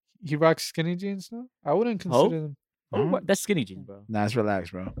us. He rocks skinny jeans now. I wouldn't Oh? consider them. That's skinny jeans, bro. Nah, it's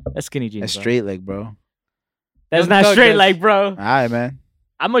relaxed, bro. That's skinny jeans. That's bro. straight leg, bro. That's Young not Thug, straight that's- like, bro. All right, man.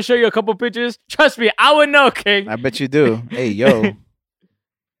 I'm gonna show you a couple pictures. Trust me, I would know, King. I bet you do. Hey, yo.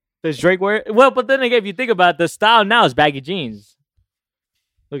 Does Drake wear it? Well, but then again, if you think about it, the style now is baggy jeans.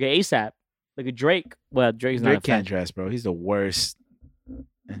 Look at ASAP. Look at Drake. Well, Drake's not Drake a can't fan. dress, bro. He's the worst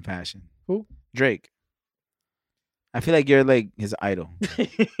in fashion. Who? Drake. I feel like you're like his idol.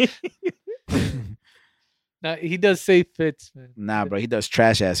 Now he does say fits, man. Nah, bro. He does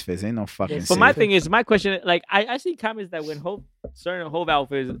trash ass fits. Ain't no fucking. But my safe. thing is, my question, like, I see comments that when certain Hov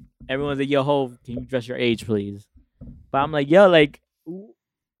outfits, everyone's like, yo, Hov, can you dress your age, please? But I'm like, yo, like,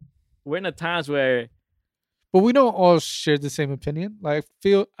 we're in the times where, But we don't all share the same opinion. Like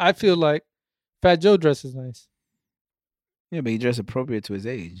I feel like Fat Joe dresses nice. Yeah, but he dressed appropriate to his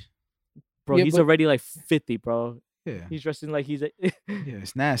age. bro, Yeah, he's but- already like 50, bro. Yeah. He's dressing like he's. Yeah,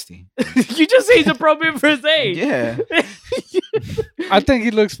 it's nasty. You just say he's appropriate for his age. Yeah. I think he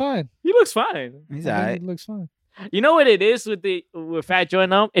looks fine. He looks fine. He's I think alright. he looks fine. You know what it is with Fat Joe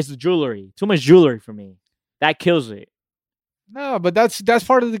and them? It's the jewelry. Too much jewelry for me. That kills it. No, but that's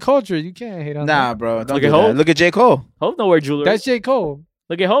part of the culture. You can't hate on Nah, that. bro. Don't Look do at that. Hov. Look at J. Cole. Hov don't wear jewelry. That's J. Cole.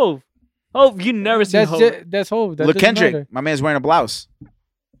 Look at Hov. Hov, you never seen That's Hov. that's Hov. That Look, doesn't Kendrick. matter. My man's wearing a blouse.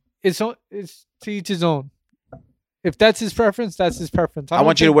 It's to each his own. If that's his preference, that's his preference. I don't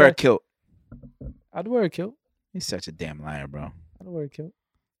want you to think wear a that- kilt. I'd wear a kilt. He's such a damn liar, bro. I'd wear a kilt.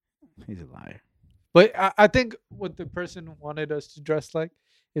 He's a liar. But I think what the person wanted us to dress like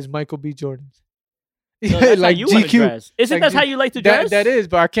is Michael B. Jordan. No, that's how you want to dress. Isn't Like that G- how you like to dress? That is,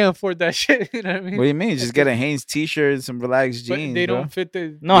 but I can't afford that shit. You know what I mean? What do you mean? Just get a Hanes t-shirt and some relaxed But jeans, they bro. don't fit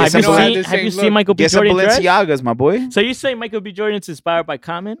the. No, Get have some you Balenciaga- seen, the have you same seen look. Michael B. Get some Jordan dress? Balenciagas, my boy. So you say Michael B. Jordan's inspired by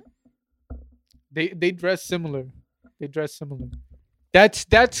Common? They dress similar. They dress similar.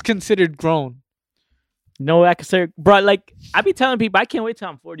 That's considered grown. No, I consider, bro. Like I be telling people, I can't wait till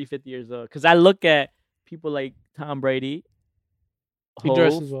I'm 40, 50 years old because I look at people like Tom Brady, He Hov,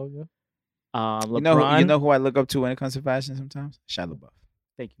 dresses well, yeah. LeBron. You know who I look up to when it comes to fashion sometimes? Shia LaBeouf.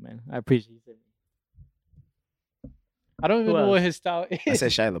 Thank you, man. I appreciate you. I don't even Who know what else? his style is. I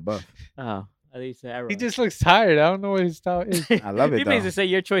said Shia LaBeouf. Oh, at least Arrow. He just looks tired. I don't know what his style is. I love it, He though. basically say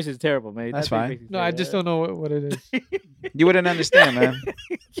your choice is terrible, man. That's what he fine. basically No, say, I just don't know what it is. You wouldn't understand, man.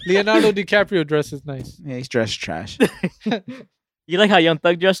 Leonardo DiCaprio dresses nice. Yeah, he's dressed trash. You like how Young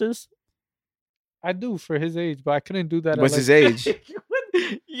Thug dresses? I do for his age, but I couldn't do that. What's his age?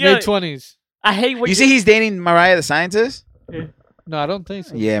 Yo, Mid-20s. I hate what You see, he's dating Mariah the Scientist. No, I don't think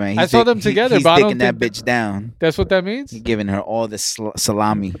so. Yeah, man. I saw them together, He's but I don't taking that think bitch down. That's what that means? He's giving her all the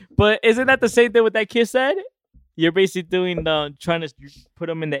salami. But isn't that the same thing what that kid said? You're basically doing trying to put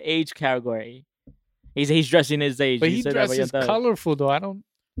him in the age category. He's dressing his age. But You he said that about Young dresses Thug. colorful, though. I don't...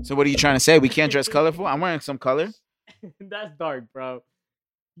 So what are you trying to say? We can't dress colorful? I'm wearing some color. That's dark, bro.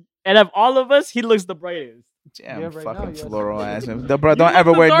 And of all of us, he looks the brightest. Yeah, Yeah, right now, fucking yes. floral ass. Bro, You don't look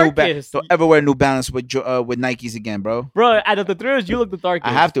ever the wear New darkest. Don't ever wear New Balance with Nikes again, bro. Bro, out of the three of us, you look the darkest.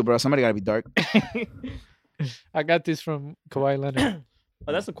 I have to, bro. Somebody gotta be dark. I got this from Kawhi Leonard.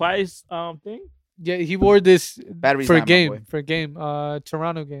 Oh, that's a quiet thing. Yeah, he wore this Battery's for a not my game. boy. For a game.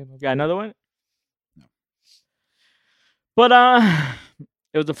 Toronto game. You got another one? No. But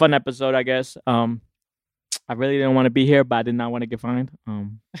it was a fun episode, I guess. I really didn't want to be here, but I did not want to get fined.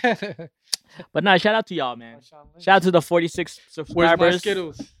 But nah, shout out to y'all, man. Shout out to the 46 Where's my subscribers.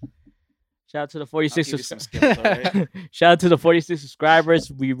 Skittles? Shout out to the 46 I'll give you some Skittles, alright? Shout out to the 46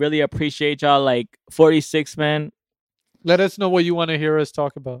 subscribers. We really appreciate y'all. Like 46, man. Let us know what you want to hear us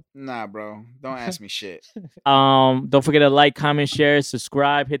talk about. Nah, bro. Don't ask me shit. Don't forget to like, comment, share,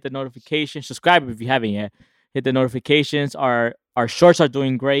 subscribe, hit the notification. Subscribe if you haven't yet. Hit the notifications. Our shorts are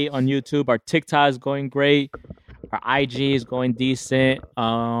doing great on YouTube. Our TikTok is going great. Our IG is going decent.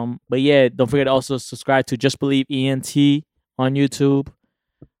 But yeah, don't forget to also subscribe to Just Believe ENT on YouTube.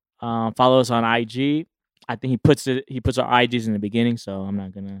 Follow us on IG. I think he puts our IGs in the beginning, so I'm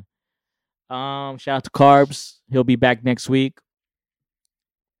not gonna. Shout out to Carbs. He'll be back next week.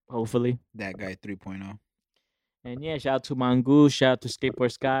 Hopefully. That guy 3.0. And yeah, shout out to Mongoose. Shout out to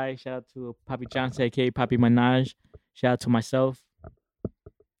Skateboard Sky. Shout out to Papi Johnson, aka Papi Manaj. Shout out to myself.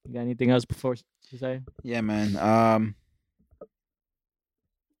 You got anything else before to say? Yeah, man.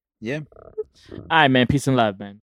 Yeah. All right, man. Peace and love, man.